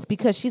means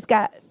because she's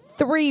got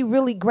 3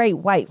 really great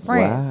white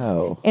friends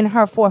Wow. in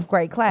her 4th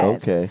grade class.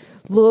 Okay.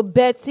 Little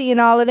Betsy and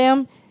all of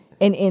them.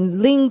 And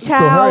Ling her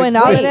Chow and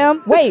all of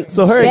them. Wait,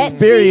 So her Betsy?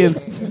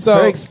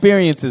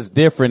 experience is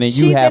different, and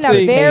you She's have in to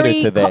a cater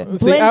very to that.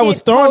 See, I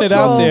was blended throwing it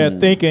out cultural- there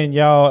thinking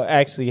y'all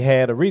actually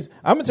had a reason.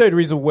 I'm gonna tell you the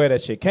reason where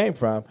that shit came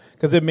from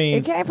because it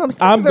means It came from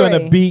I'm gonna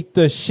slavery. beat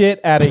the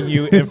shit out of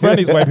you in front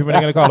of these white people. And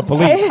they're gonna call the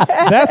police.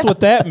 That's what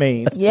that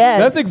means.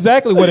 Yes. that's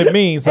exactly what it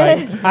means.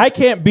 Like I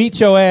can't beat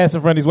your ass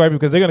in front of these white people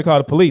because they're gonna call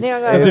the police. They're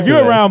gonna Because if do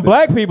you're that. around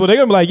black people, they're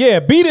gonna be like, yeah,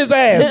 beat his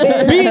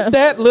ass, beat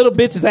that little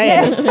bitch's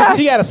ass.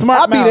 She got a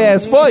smart I'll be mouth. the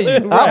ass for you.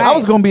 I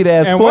was gonna be the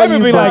ass And for women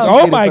you. be but like, you oh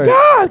did it my first.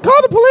 god,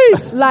 call the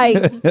police.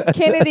 Like,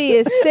 Kennedy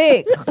is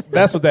 6.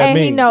 That's what that and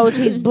means. he knows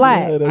he's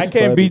black. I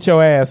can't beat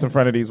your ass in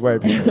front of these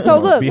white people. So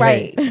look,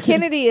 behave. right?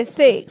 Kennedy is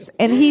 6,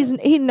 and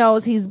he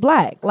knows he's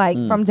black, like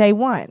from day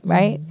one,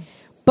 right?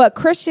 But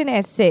Christian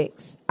at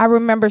 6, I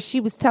remember she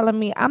was telling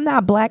me, "I'm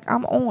not black,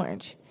 I'm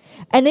orange,"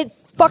 and it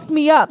fucked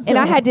me up. And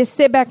I had to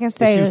sit back and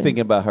say, She was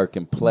thinking about her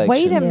complexion.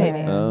 "Wait a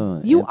minute,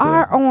 Oh, you interesting.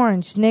 are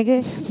orange,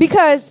 nigga,"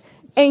 because.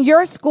 In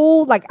your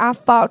school, like I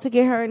fought to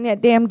get her in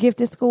that damn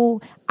gifted school,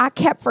 I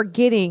kept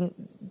forgetting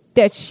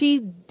that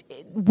she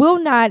will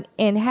not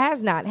and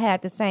has not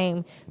had the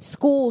same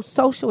school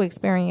social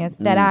experience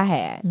that I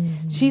had.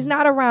 She's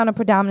not around a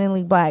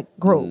predominantly black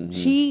group.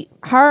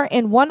 Her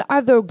and one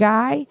other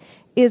guy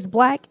is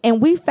black,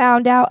 and we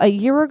found out a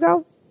year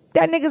ago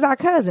that nigga's our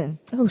cousin.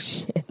 Oh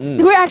shit.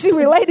 We're actually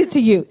related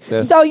to you.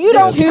 That's- So you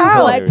don't Two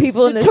count. black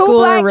people in the Two school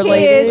black are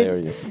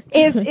related.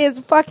 Hilarious. is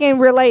fucking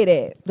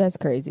related. That's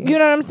crazy. You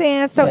know what I'm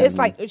saying? So it's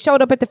like it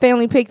showed up at the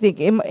family picnic,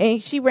 and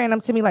she ran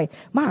up to me like,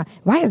 "Ma,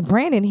 why is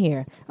Brandon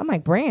here?" I'm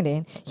like,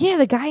 "Brandon? Yeah,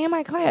 the guy in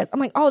my class." I'm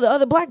like, "Oh, the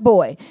other black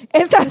boy."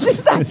 And so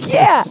she's like,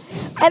 "Yeah,"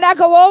 and I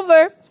go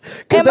over.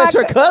 Because and that's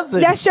my your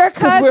cousin. That's your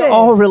 'Cause cousin. We're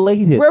all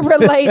related. We're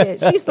related.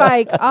 She's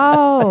like,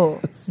 "Oh."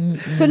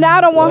 So now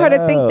I don't want her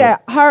to think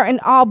that her and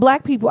all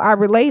black people are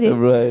related.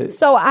 Right.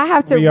 So I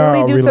have to We are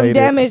really do some related.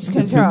 damage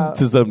control.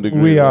 to some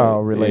degree. We right?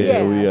 are related.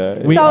 Yeah. We are.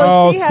 We So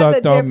all she has a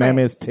sucked on different-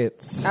 Mammy's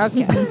tits.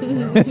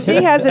 Okay.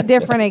 She has a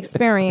different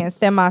experience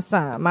than my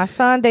son. My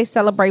son, they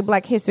celebrate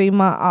Black History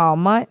Month all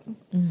month.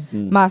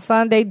 My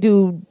son, they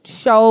do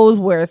shows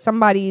where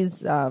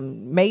somebody's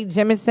made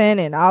Jemison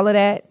and all of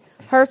that.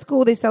 Her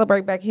school, they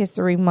celebrate Black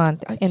History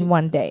Month in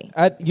one day.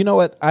 You know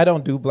what? I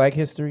don't do Black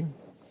History.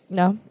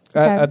 No?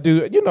 I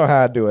do. You know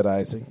how I do it,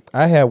 Icy.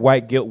 I have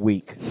White Guilt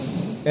Week,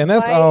 and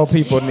that's White- all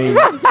people need.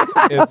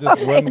 It's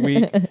just 1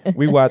 week.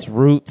 We watch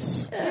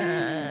Roots.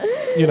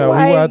 You know, we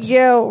White watch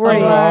guilt,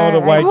 right. all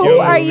the white Who guilt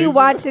are you movies.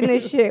 watching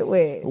this shit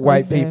with?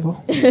 white Listen.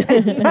 people. You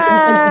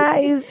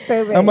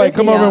stupid. I'm like,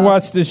 come over and y'all.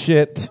 watch this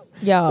shit.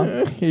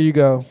 Y'all, Here you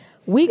go.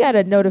 we got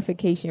a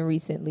notification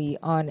recently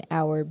on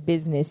our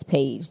business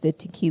page, the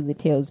Tequila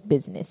Tales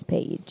business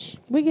page.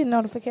 We get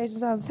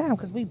notifications all the time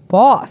because we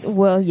boss.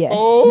 Well, yes.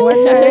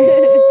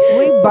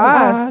 We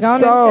boss. Go on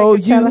saw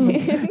and check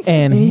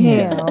and you and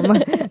him.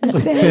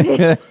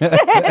 him.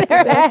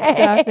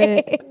 Stop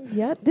it.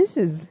 Yeah, this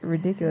is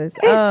ridiculous.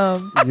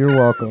 You're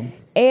welcome.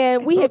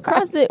 And we had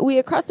crossed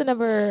the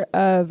number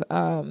of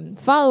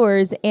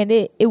followers, and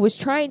it was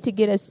trying to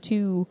get us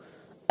to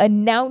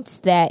announce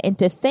that and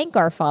to thank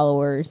our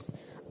followers,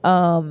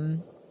 for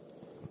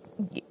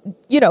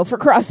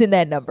crossing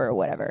that number or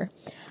whatever.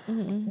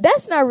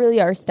 That's not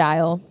really our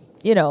style.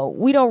 We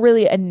don't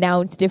really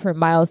announce different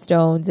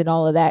milestones and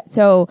all of that.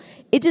 So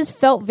it just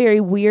felt very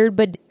weird.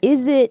 But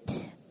is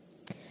it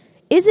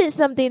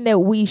something that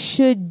we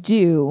should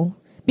do?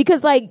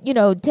 Because, take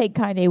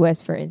Kanye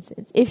West, for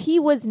instance. If he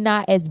was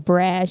not as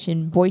brash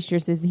and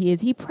boisterous as he is,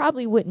 he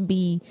probably wouldn't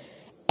be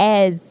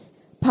as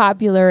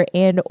popular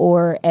and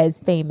or as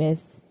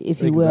famous,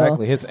 if you will.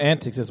 Exactly. His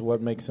antics is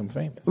what makes him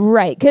famous.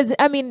 Right, because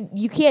I mean,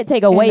 you can't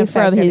take away the fact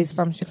from that his he's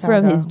from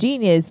Chicago. his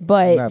genius,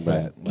 but Not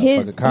bad.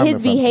 his Motherfucker coming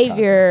from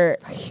behavior,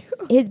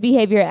 his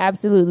behavior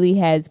absolutely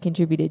has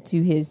contributed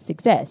to his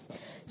success.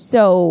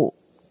 So,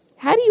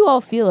 how do you all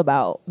feel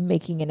about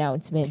making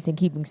announcements and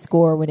keeping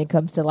score when it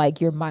comes to like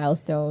your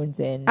milestones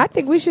and? I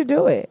think we should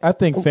do it. I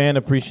think fan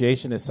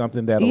appreciation is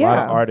something that a lot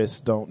Yeah. of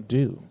artists don't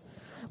do.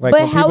 Like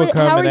But when how people it-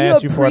 come how and are you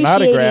ask you for an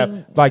autograph,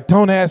 appreciating- like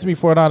don't ask me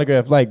for an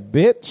autograph. Like,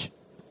 bitch.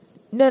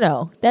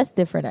 No, that's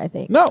different. I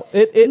think. No, No,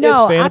 it's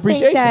fan I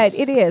appreciation. think that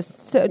it is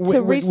to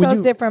When- reach when those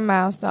you- different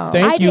milestones.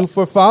 Thank I you did-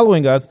 for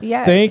following us.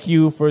 Yes. Thank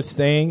you for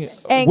staying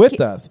and with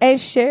keep- us. and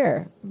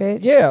share, bitch.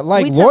 Yeah,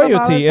 like We tell them all the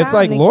loyalty. It's time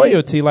like to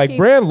loyalty. Like keep-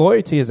 brand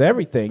loyalty is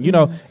everything. You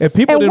know, if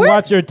people And didn't we're-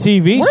 watch your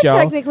TV We're show,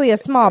 technically a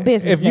small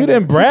business. if you nigga,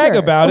 didn't for brag sure.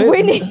 about it,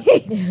 we need.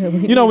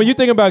 you know, when you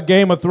think about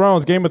Game of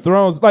Thrones,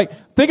 like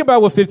think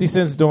about what 50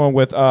 Cent's doing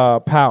with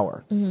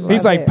Power. He's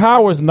Love like, it.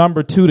 Power's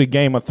number 2 to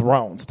Game of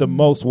Thrones, the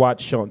most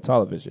watched show on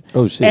television.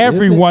 Oh, shit, is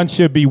Everyone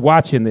should be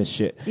watching this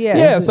shit. Yeah.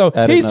 Yeah, so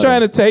I didn't he's know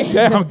trying to take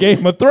down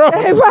Game of Thrones.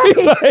 Right.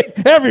 He's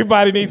like,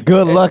 everybody needs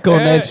Good luck on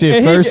that shit.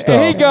 And First he,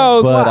 off, he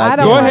goes, But I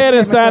don't go watch ahead and Game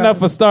of sign up for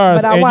Thrones,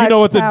 Stars, but I and you watch know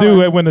what to Power.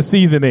 do when the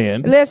season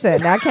ends.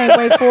 Listen, I can't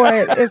wait for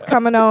it. It's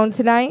coming on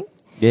tonight.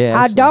 Yeah,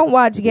 I actually. don't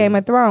watch Game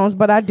of Thrones,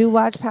 but I do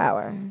watch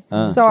Power.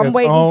 So I'm It's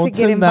waiting on to get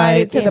tonight.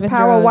 invited to Game the of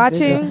Power Thrones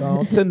is watching. just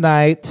On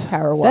tonight.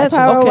 Power watch. That's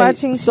Power okay.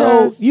 watching So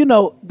shows. you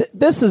know,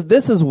 this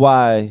is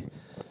why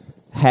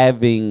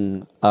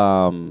having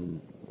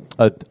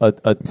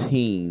a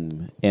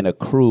team and a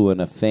crew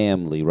and a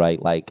family,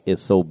 right? Like,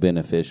 is so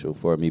beneficial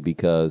for me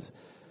because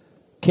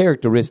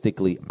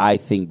characteristically, I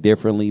think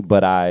differently,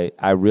 but I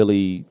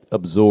really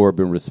absorb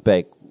and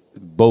respect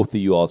both of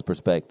you all's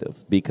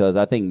perspective because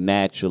I think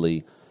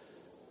naturally,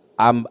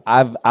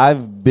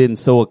 I've been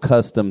so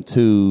accustomed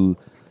to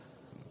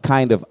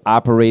kind of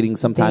operating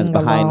sometimes Being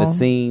behind the alone.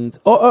 scenes,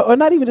 or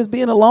not even just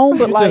being alone,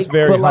 but You're like, just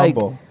very but like,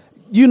 humble.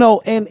 you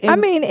know, and I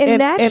mean, and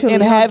naturally,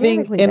 and having,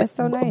 organically, and, that's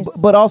so nice.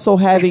 but also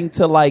having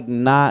to like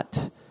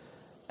not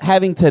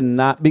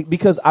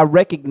because I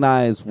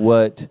recognize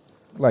what.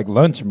 Like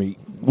lunch meat.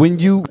 When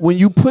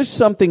you push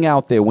something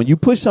out there,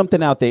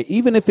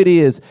 even if it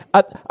is,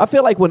 I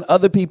feel like when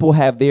other people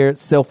have their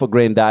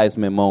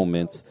self-aggrandizement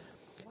moments,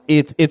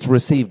 it's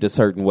received a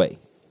certain way.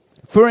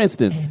 For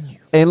instance,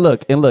 and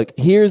look,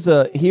 here's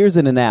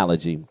an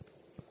analogy.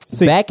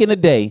 Back in the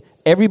day,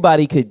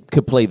 everybody could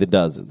play the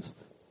dozens.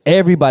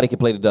 Everybody could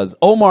play the dozens.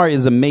 Omar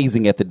is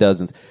amazing at the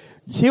dozens.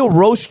 He'll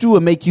roast you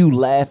and make you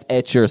laugh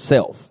at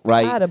yourself,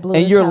 right? I'd have blew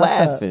And his you're house up.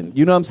 laughing.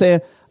 You know what I'm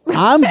saying?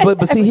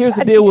 But see, here's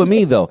the deal with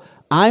me though.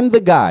 I'm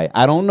the guy.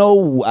 I don't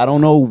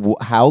know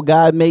how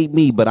God made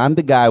me, but I'm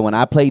the guy. When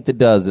I played the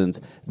dozens,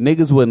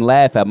 niggas wouldn't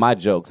laugh at my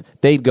jokes.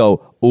 They'd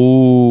go,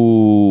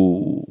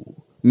 "Ooh,"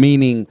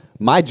 meaning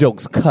my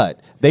jokes cut.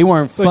 They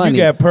weren't So funny.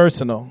 you got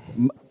personal.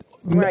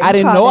 Right, I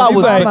didn't you know I called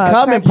was his mama a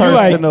becoming crackhead. You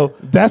like, personal.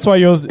 that's why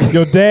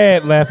your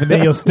dad laughed and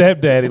then your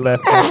stepdaddy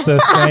laughed at the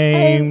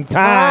same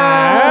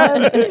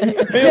time.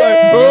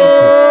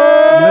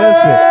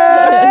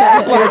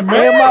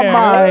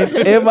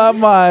 Listen, in my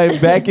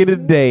mind, back in the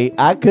day,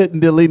 I couldn't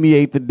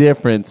delineate the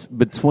difference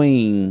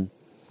between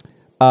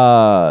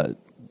a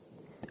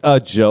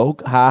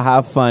joke,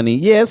 ha funny.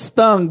 Yeah, it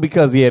stung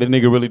because the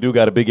nigga really do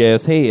got a big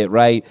ass head,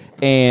 right?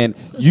 And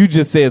you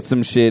just said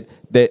some shit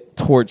that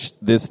torched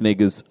this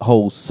nigga's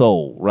whole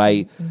soul,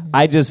 right?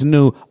 I just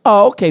knew,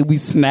 oh, okay, we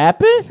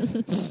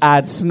snapping?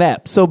 I'd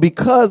snap. So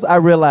because I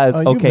realized,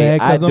 Oh, you okay,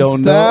 mad I 'cause I'm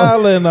don't know.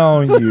 styling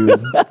on you.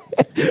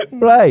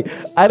 Right.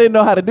 I didn't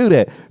know how to do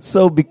that.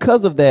 So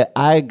because of that,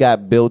 I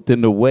got built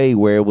in a way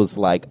where it was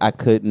like I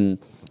couldn't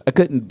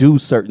do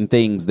certain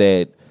things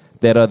that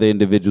other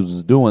individuals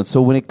was doing.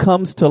 So when it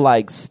comes to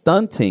like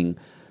stunting,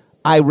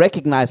 I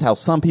recognize how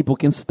some people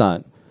can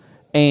stunt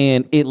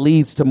and it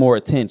leads to more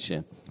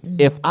attention.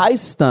 If I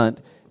stunt,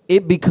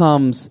 it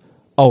becomes,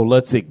 oh,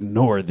 let's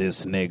ignore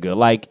this nigga.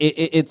 Like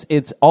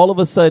it's all of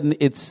a sudden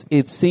it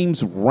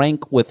seems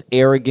rank with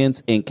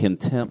arrogance and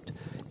contempt.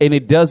 And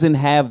it doesn't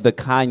have the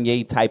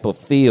Kanye type of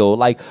feel.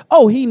 Like,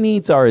 oh, he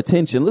needs our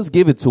attention. Let's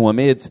give it to him.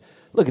 It's,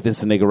 look at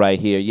this nigga right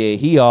here. Yeah,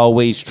 he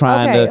always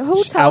trying Okay, to who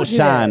told you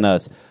outshine that?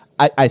 us.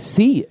 I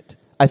see it.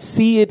 I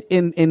see it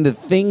in the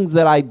things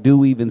that I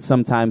do, even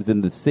sometimes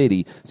in the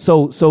city.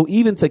 So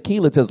even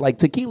Tequila Tales, like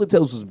Tequila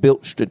Tales was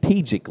built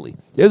strategically.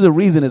 There's a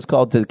reason it's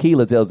called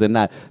Tequila Tales and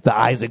not the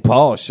Isaac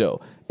Paul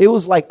Show. It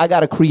was like, I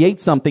got to create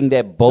something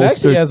that Actually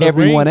bolsters has a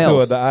everyone ring to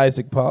else. it, the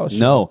Isaac Paul show.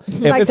 No.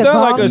 Like it the sound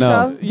Gong like a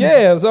Show?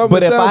 Yeah, so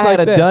But it if I sounds had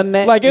like a done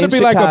that like it'd in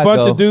be like a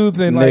bunch Chicago, of dudes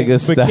in like niggas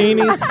stop.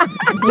 bikinis.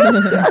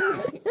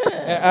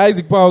 And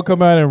Isaac Paul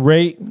come out and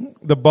rate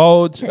the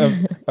bulge of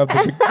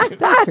the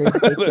That's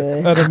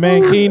ridiculous. of the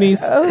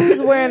mankinis.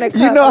 Who's wearing a cup?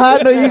 You know how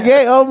I know you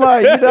gay,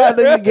 Omar. You know how I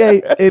know you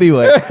gay.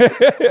 Anyway.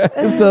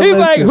 So He's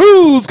like, listen.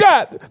 who's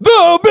got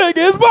the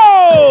biggest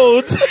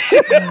bulge?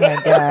 Oh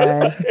my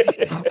god.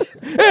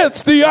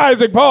 It's the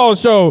Isaac Paul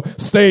Show.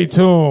 Stay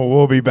tuned.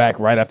 We'll be back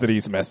right after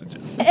these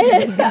messages.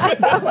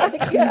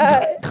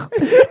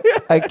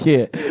 I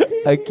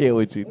can't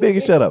with you.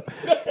 Nigga, shut up.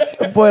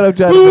 The point I'm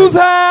trying Whose to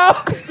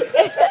house?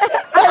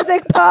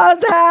 Isaac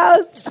Paul's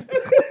house.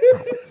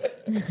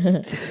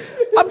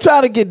 I'm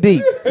trying to get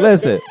deep.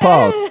 Listen,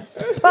 pause.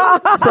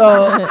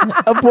 So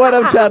a point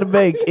I'm trying to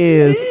make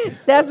is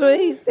That's what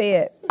he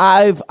said.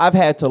 I've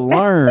had to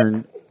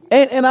learn,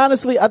 and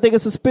honestly, I think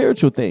it's a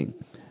spiritual thing.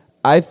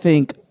 I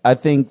think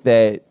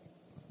that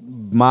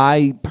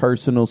my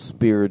personal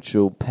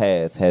spiritual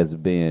path has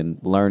been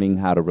learning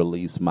how to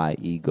release my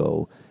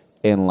ego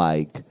and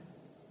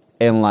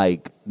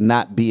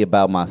not be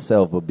about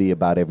myself but be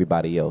about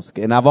everybody else.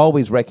 And I've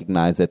always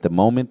recognized that the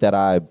moment that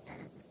I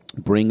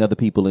bring other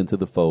people into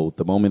the fold,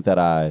 the moment that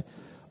I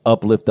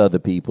uplift other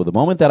people, the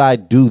moment that I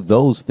do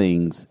those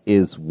things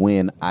is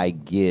when I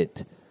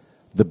get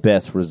the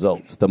best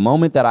results. The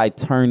moment that I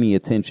turn the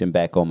attention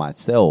back on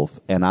myself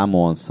and I'm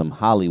on some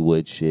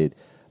Hollywood shit,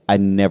 I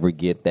never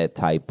get that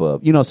type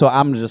of, so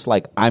I'm just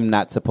like, I'm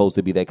not supposed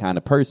to be that kind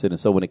of person. And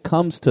so when it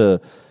comes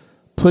to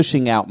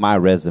pushing out my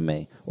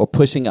resume or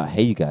pushing out,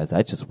 hey, you guys,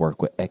 I just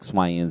work with X,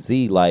 Y, and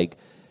Z, like,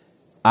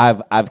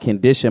 I've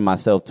conditioned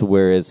myself to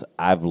whereas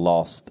I've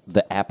lost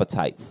the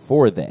appetite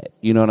for that.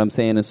 You know what I'm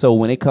saying? And so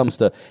when it comes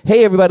to,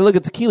 hey, everybody, look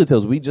at Tequila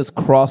Tales. We just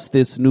crossed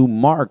this new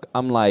mark.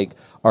 I'm like,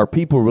 are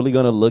people really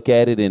going to look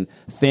at it and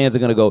fans are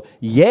going to go,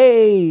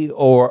 yay?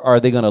 Or are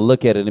they going to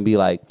look at it and be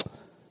like,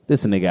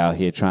 this nigga out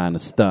here trying to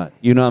stunt?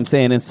 You know what I'm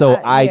saying? And so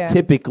I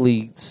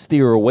typically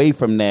steer away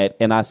from that.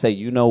 And I say,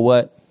 you know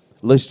what?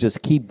 Let's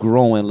just keep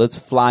growing. Let's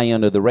fly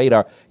under the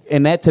radar.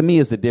 And that to me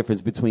is the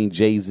difference between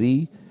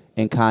Jay-Z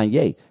and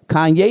Kanye.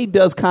 Kanye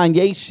does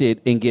Kanye shit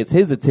and gets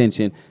his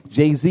attention.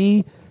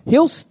 Jay-Z,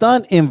 he'll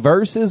stunt in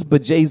verses,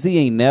 but Jay-Z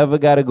ain't never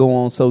got to go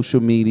on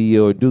social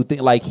media or do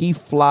things. Like, he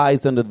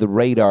flies under the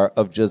radar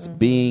of just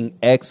being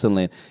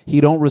excellent.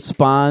 He don't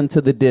respond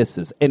to the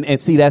disses. And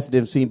see, that's the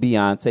difference between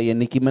Beyonce and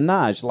Nicki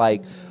Minaj.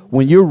 Like,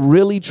 when you're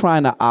really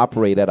trying to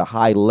operate at a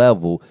high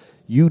level,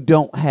 you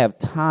don't have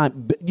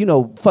time.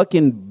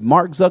 Fucking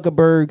Mark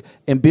Zuckerberg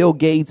and Bill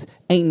Gates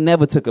ain't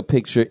never took a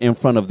picture in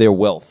front of their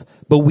wealth.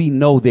 But we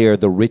know they're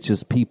the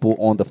richest people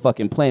on the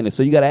fucking planet.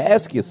 So you got to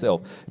ask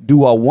yourself,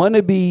 do I want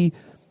to be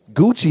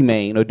Gucci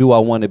Mane or do I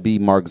want to be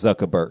Mark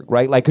Zuckerberg?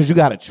 Right? Like, because you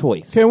got a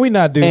choice. Can we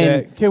not do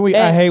that? Can we?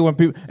 I hate when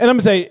people. And I'm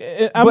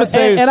gonna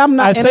say. I'm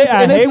not.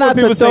 I hate when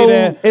people say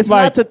that. It's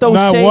like, not to throw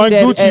shade one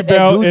at Gucci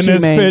belt Gucci in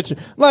this Mane. picture.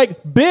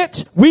 Like,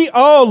 bitch, we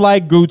all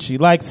like Gucci.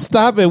 Like,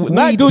 stop it.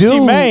 Not Gucci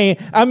do. Mane.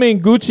 I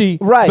mean Gucci,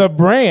 Right. the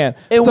brand.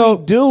 And so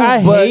we do,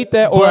 I but- hate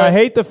that, or I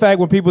hate the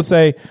fact when people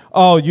say,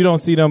 "Oh, you don't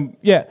see them."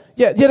 Yeah.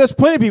 There's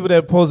plenty of people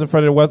that pose in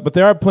front of their wealth, but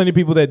there are plenty of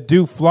people that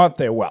do flaunt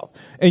their wealth.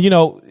 And,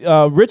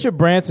 Richard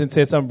Branson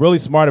said something really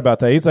smart about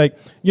that. He's like,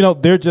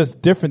 they're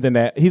just different than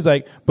that. He's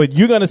like, but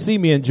you're going to see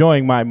me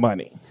enjoying my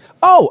money.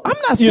 Oh, I'm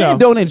not saying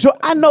don't enjoy.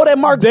 I know that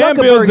Mark Dan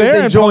Zuckerberg Bilzerian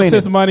is enjoying posts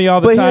his money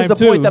all the but time, here's the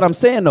too. point that I'm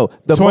saying, though.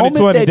 The 2020,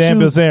 moment that Dan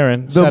you,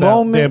 Bilzerian. the Shout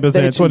moment out, Dan Bilzerian.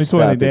 that you 2020,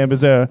 stop Dan it.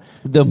 Bilzerian.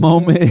 The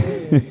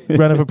moment,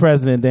 Running for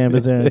president, Dan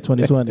Bilzerian,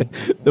 2020.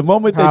 the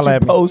moment that Holla you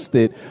at me. post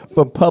it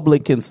for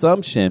public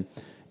consumption,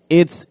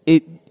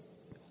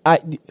 I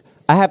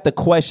have to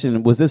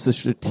question, was this a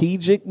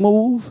strategic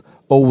move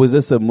or was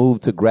this a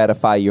move to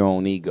gratify your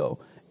own ego?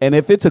 And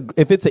if it's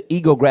an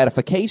ego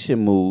gratification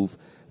move,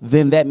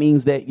 then that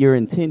means that your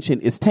intention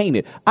is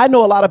tainted. I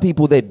know a lot of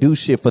people that do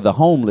shit for the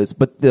homeless,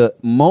 but the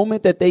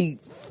moment that they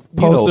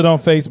Post it on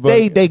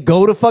Facebook. they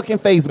go to fucking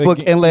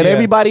Facebook and let yeah.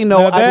 everybody know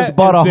Now, I that just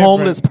bought is a different.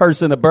 homeless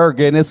person a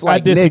burger, and it's like, I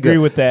disagree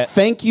nigga, with that.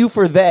 Thank you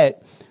for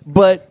that,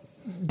 but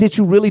did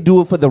you really do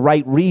it for the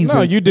right reasons?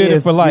 No, you did it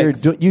if for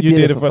likes. you're you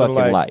did it for the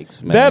fucking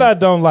likes, man. That I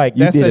don't like.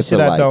 You That's did that it for shit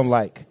I don't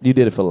likes. like. You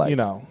did it for likes.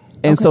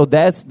 And Okay. so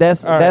that's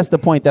right. the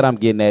point that I'm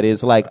getting at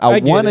is like I I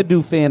get want to it.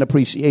 do fan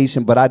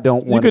appreciation, but I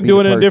don't You want to could be do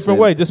the it in a different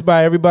person- way. Just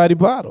buy everybody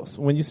bottles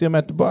when you see them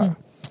at the bar.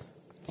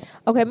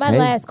 Okay, my Hey,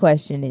 last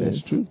question is: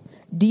 that's true.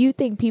 do you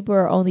think people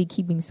are only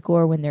keeping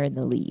score when they're in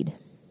the lead?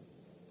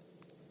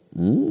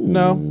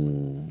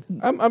 No,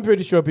 I'm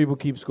pretty sure people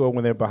keep score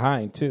when they're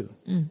behind too.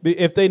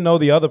 If they know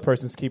the other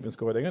person's keeping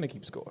score, they're going to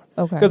keep score.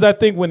 Okay. Because I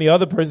think when the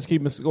other person's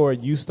keeping score,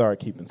 you start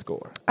keeping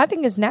score. I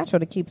think it's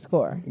natural to keep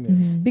score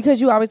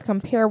because you always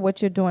compare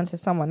what you're doing to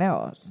someone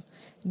else.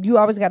 You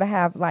always got to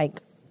have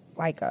like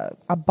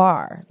a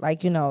bar,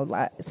 like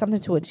something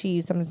to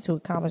achieve, something to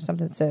accomplish,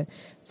 something to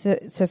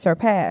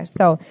surpass.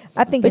 So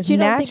I think But it's you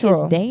don't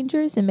natural. think it's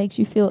dangerous and makes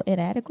you feel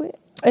inadequate?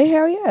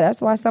 Hell yeah,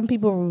 that's why some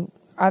people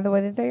are the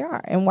way that they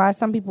are, and why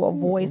some people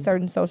avoid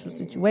certain social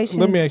situations.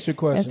 Let me ask you a and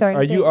question: certain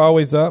Are you things.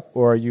 always up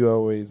or are you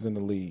always in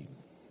the lead?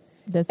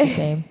 That's the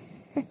same.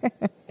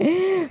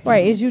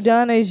 Right? Is you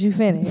done or is you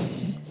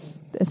finished?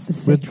 That's the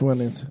same. Which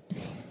one is?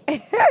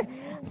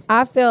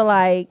 I feel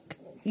like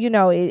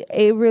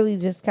it really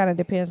just kind of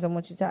depends on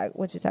what you're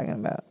talking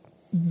about.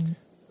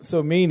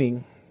 So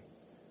meaning,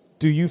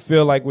 do you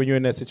feel like when you're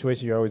in that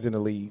situation, you're always in the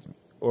lead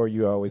or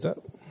you always up?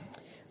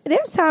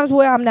 There's times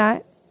where I'm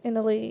not in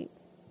the lead,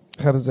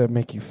 How does that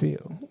make you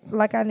feel?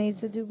 like I need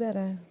to do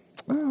better.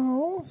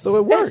 Oh, so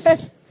it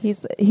works.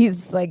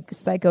 He's like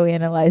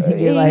psychoanalyzing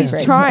your life. He's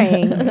Right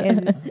trying.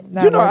 And it's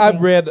not You know, I've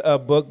working. read a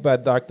book by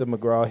Dr.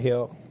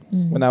 McGraw-Hill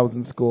when I was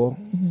in school.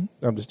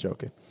 I'm just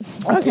joking.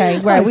 Okay,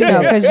 right. We know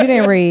because you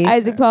didn't read.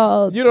 Isaac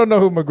Paul. You don't know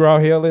who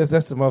McGraw-Hill is?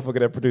 That's the motherfucker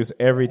that produced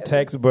every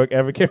textbook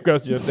ever came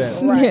across your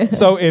desk. Right.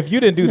 So if you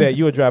didn't do that,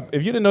 you would drop.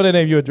 If you didn't know that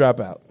name, you would drop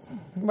out.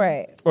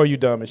 Right. Or you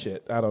dumb as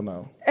shit. I don't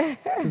know.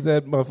 Because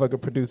that motherfucker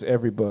produced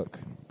every book.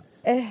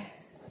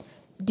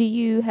 Do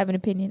you have an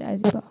opinion,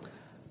 Isaac Paul?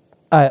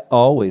 I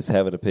always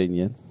have an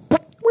opinion.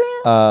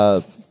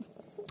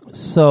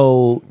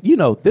 So, you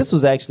know, this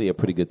was actually a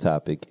pretty good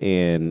topic,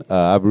 and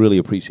I really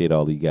appreciate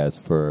all of you guys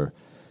for,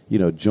 you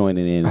know,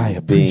 joining in, I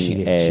being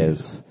appreciate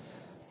as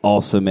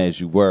awesome as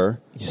you were.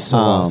 You're so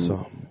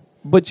awesome.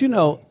 But, you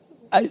know,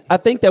 I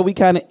think that we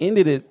kind of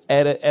ended it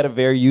at a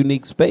very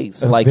unique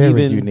space. A like very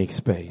even unique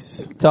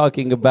space.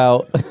 talking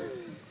about,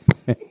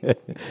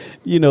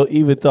 you know,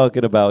 even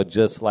talking about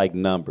just like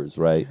numbers,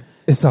 right?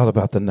 It's all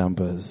about the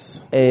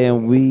numbers.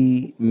 And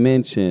we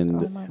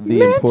mentioned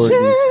the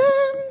importance.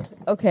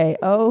 Okay.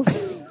 Oh,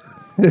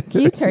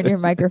 can you turn your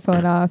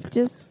microphone off?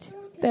 Just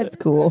that's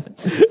cool.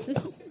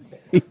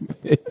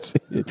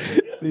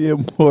 The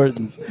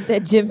importance.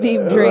 That Jim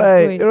Beam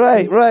drink. Right.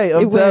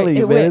 I'm It went- telling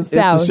you, it man. went It's the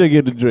south. sugar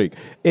in the drink.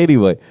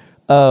 Anyway,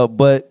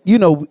 but you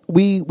know,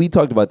 we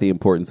talked about the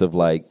importance of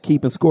like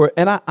keeping score,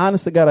 and I,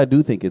 honest to God, I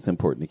do think it's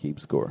important to keep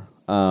score.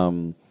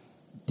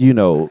 You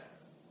know,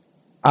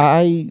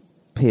 I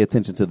pay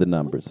attention to the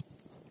numbers.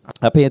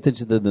 I pay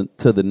attention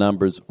to the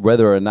numbers,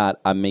 whether or not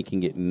I'm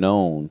making it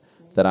known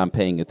that I'm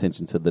paying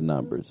attention to the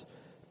numbers.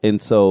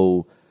 And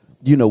so,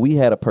 you know, we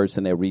had a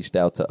person that reached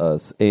out to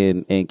us,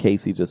 and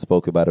Casey just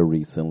spoke about it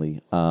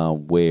recently,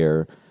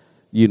 where,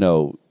 you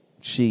know,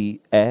 she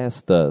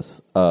asked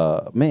us,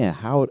 man,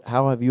 how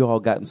have you all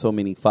gotten so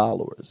many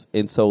followers?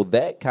 And so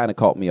that kind of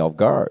caught me off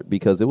guard,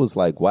 because it was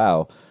like,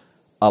 wow,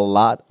 a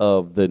lot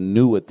of the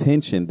new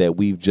attention that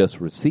we've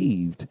just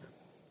received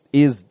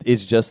is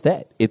just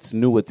that. It's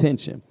new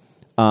attention.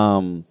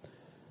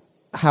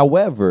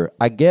 However,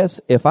 I guess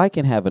if I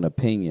can have an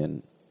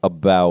opinion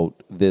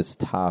about this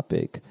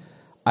topic,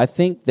 I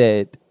think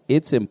that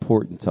it's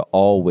important to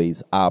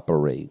always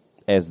operate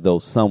as though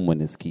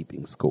someone is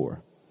keeping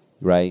score,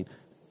 right?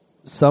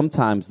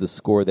 Sometimes the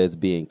score that's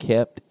being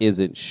kept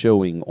isn't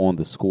showing on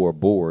the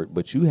scoreboard,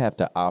 but you have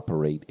to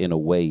operate in a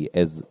way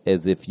as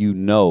if you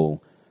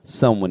know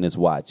someone is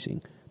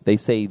watching. They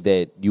say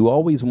that you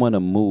always want to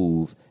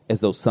move as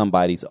though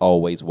somebody's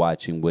always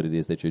watching what it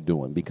is that you're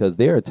doing, because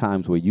there are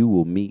times where you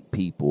will meet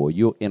people or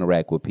you'll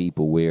interact with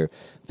people where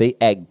they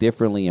act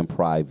differently in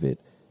private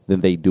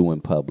than they do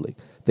in public.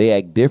 They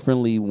act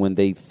differently when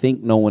they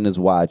think no one is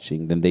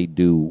watching than they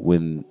do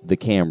when the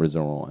cameras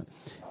are on.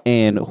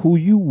 And who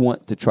you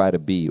want to try to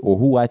be, or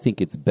who I think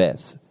it's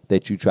best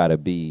that you try to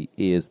be,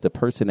 is the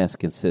person that's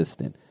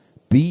consistent.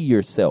 Be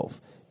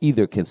yourself.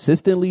 Either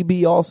consistently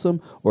be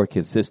awesome or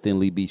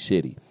consistently be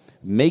shitty.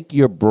 Make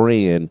your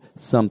brand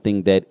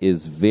something that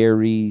is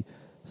very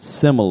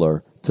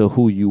similar to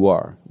who you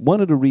are.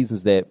 One of the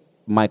reasons that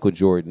Michael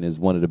Jordan is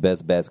one of the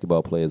best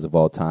basketball players of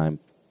all time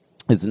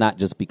is not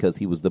just because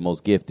he was the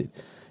most gifted.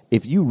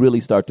 If you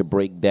really start to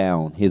break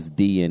down his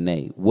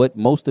DNA, what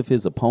most of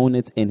his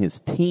opponents and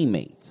his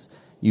teammates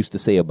used to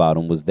say about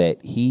him was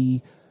that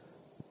he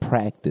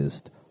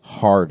practiced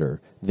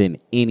harder than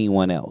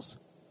anyone else.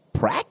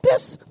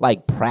 Practice?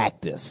 Like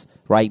practice,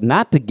 right?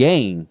 Not the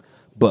game,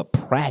 but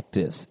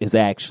practice is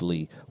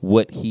actually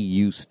what he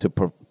used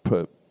to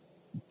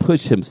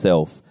push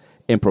himself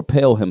and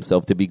propel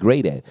himself to be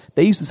great at.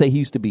 They used to say he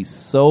used to be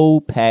so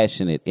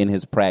passionate in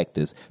his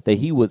practice that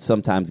he would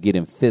sometimes get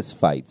in fist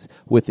fights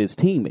with his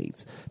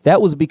teammates.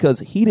 That was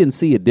because he didn't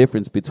see a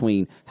difference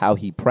between how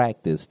he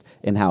practiced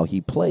and how he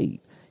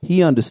played.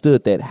 He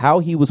understood that how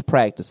he was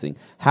practicing,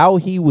 how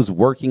he was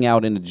working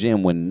out in the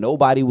gym when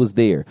nobody was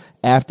there,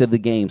 after the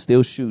game,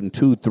 still shooting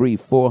 200, 300,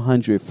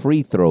 400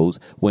 free throws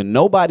when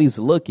nobody's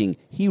looking,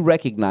 he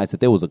recognized that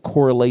there was a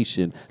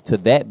correlation to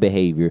that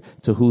behavior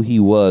to who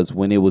he was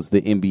when it was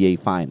the NBA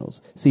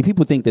Finals. See,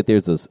 people think that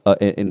there's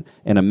an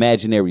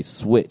imaginary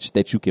switch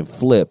that you can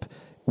flip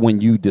when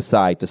you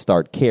decide to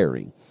start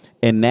caring,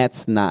 and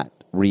that's not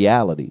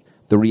reality.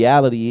 The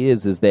reality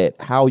is that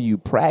how you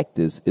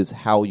practice is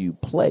how you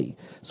play.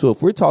 So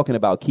if we're talking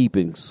about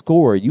keeping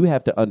score, you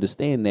have to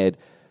understand that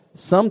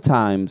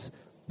sometimes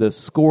the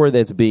score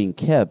that's being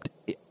kept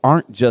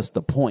aren't just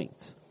the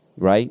points,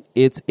 right?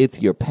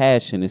 It's your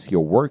passion, it's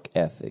your work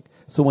ethic.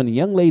 So when a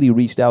young lady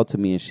reached out to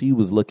me and she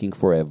was looking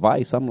for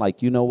advice, I'm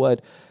like, you know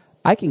what?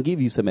 I can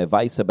give you some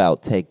advice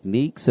about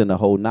techniques and the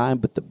whole nine,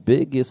 but the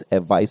biggest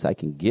advice I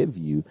can give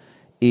you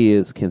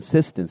is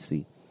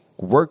consistency.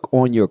 Work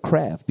on your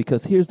craft,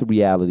 because here's the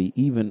reality,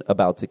 even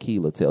about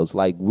Tequila Tales.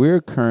 Like, we're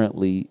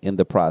currently in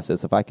the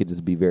process, if I could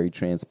just be very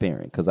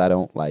transparent, because I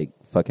don't like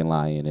fucking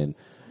lying and,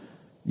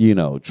 you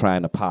know,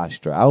 trying to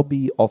posture. I'll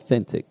be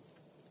authentic.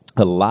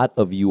 A lot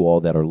of you all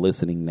that are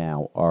listening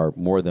now are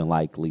more than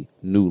likely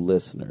new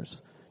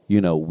listeners. You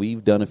know,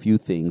 we've done a few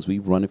things.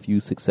 We've run a few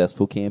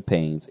successful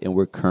campaigns, and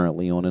we're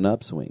currently on an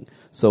upswing.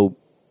 So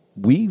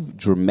we've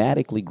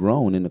dramatically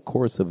grown in the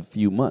course of a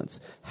few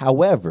months.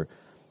 However,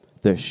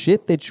 the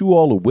shit that you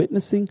all are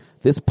witnessing,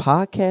 this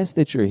podcast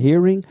that you're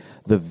hearing,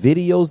 the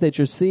videos that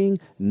you're seeing,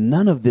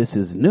 none of this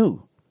is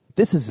new.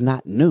 This is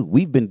not new.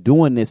 We've been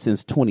doing this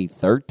since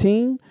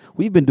 2013.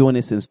 We've been doing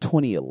this since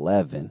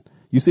 2011.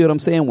 You see what I'm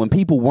saying? When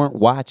people weren't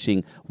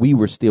watching, we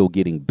were still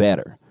getting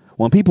better.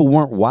 When people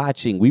weren't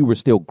watching, we were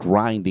still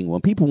grinding. When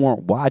people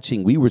weren't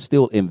watching, we were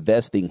still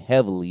investing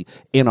heavily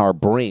in our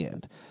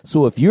brand.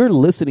 So if you're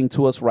listening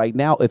to us right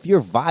now, if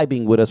you're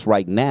vibing with us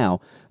right now,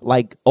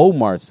 like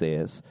Omar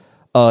says,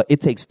 it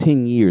takes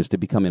 10 years to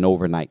become an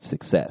overnight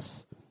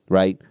success,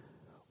 right?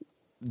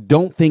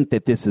 Don't think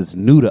that this is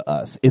new to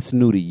us. It's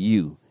new to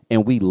you.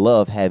 And we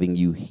love having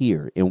you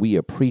here, and we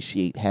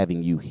appreciate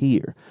having you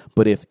here.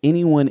 But if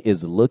anyone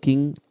is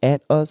looking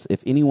at us,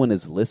 if anyone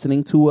is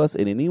listening to us,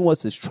 and anyone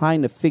is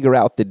trying to figure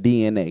out the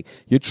DNA,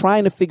 you're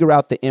trying to figure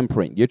out the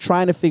imprint, you're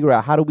trying to figure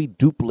out how do we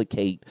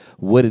duplicate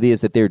what it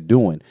is that they're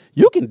doing,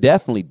 you can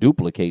definitely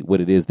duplicate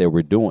what it is that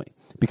we're doing,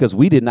 because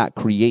we did not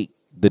create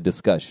the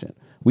discussion.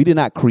 We did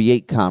not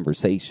create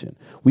conversation.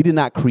 We did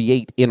not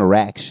create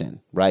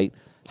interaction, right?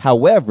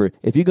 However,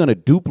 if you're going to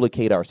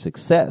duplicate our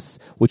success,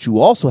 what you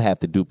also have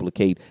to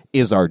duplicate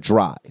is our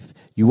drive.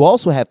 You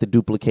also have to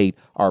duplicate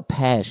our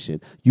passion.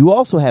 You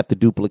also have to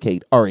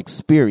duplicate our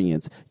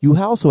experience. You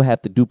also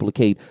have to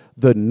duplicate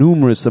the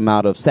numerous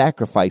amount of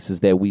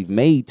sacrifices that we've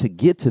made to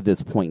get to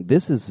this point.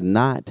 This is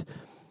not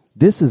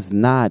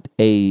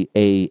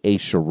a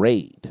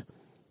charade.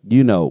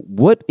 You know,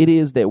 what it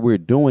is that we're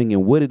doing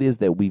and what it is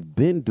that we've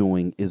been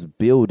doing is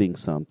building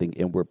something,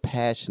 and we're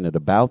passionate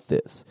about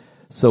this.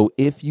 So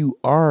if you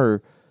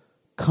are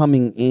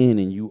coming in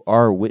and you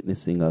are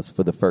witnessing us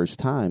for the first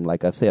time,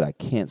 like I said, I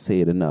can't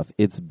say it enough.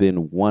 It's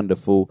been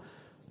wonderful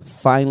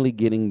finally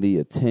getting the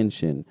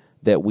attention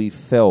that we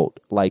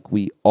felt like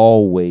we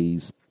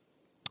always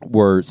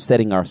were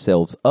setting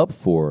ourselves up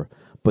for.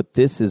 But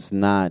this is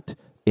not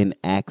an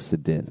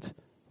accident,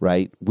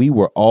 right? We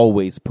were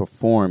always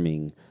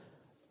performing,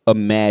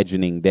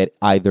 imagining that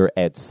either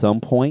at some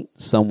point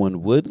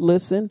someone would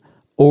listen,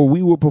 or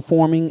we were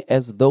performing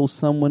as though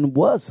someone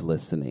was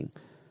listening.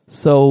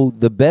 So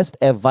the best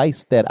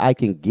advice that I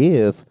can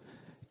give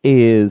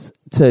is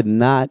to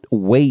not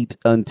wait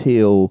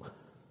until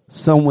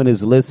someone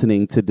is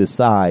listening to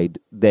decide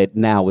that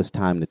now it's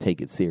time to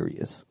take it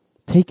serious.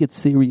 Take it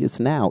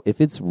serious now.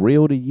 If it's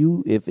real to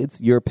you, if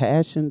it's your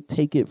passion,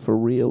 take it for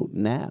real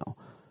now.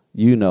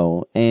 You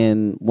know,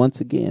 and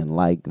once again,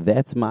 like,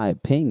 that's my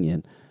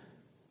opinion,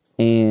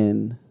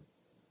 and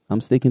I'm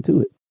sticking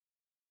to it.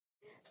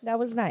 That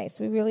was nice.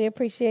 We really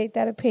appreciate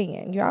that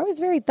opinion. You're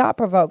always very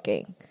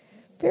thought-provoking.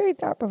 Very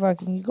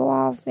thought-provoking. You go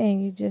off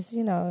and you just,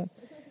 you know,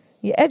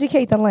 you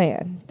educate the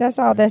land. That's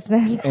all that's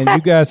necessary. And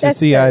you guys should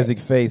see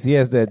Isaac's face. He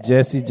has that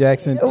Jesse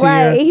Jackson tear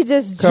right, he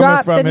just coming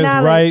dropped from the his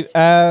knowledge. right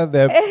eye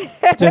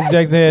that Jesse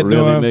Jackson had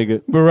Really, doing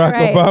nigga? Barack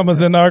Right.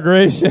 Obama's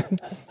inauguration.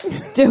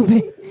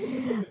 Stupid.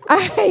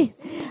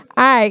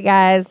 All right,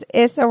 guys.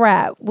 It's a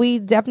wrap. We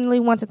definitely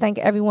want to thank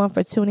everyone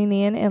for tuning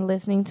in and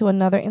listening to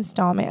another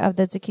installment of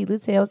the Tequila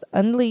Tales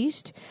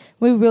Unleashed.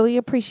 We really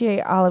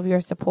appreciate all of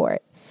your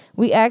support.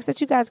 We ask that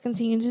you guys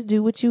continue to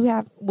do what you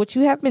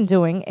have been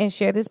doing and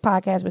share this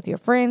podcast with your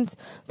friends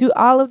through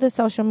all of the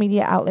social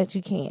media outlets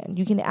you can.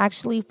 You can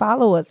actually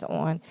follow us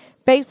on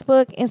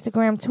Facebook,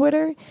 Instagram,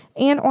 Twitter,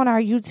 and on our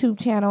YouTube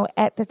channel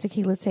at The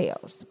Tequila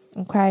Tales.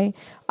 Okay.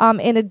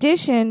 In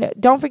addition,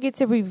 don't forget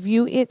to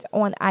review it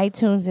on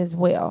iTunes as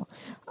well.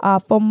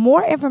 For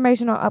more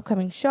information on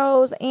upcoming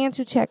shows and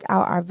to check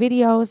out our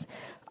videos,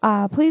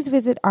 please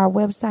visit our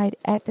website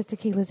at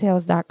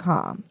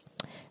thetequilatales.com.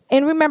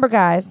 And remember,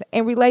 guys,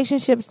 in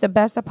relationships, the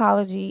best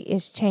apology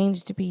is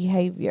changed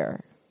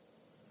behavior.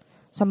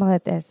 So I'm going to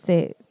let that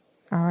sit.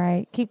 All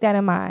right. Keep that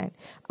in mind.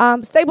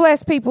 Stay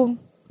blessed, people.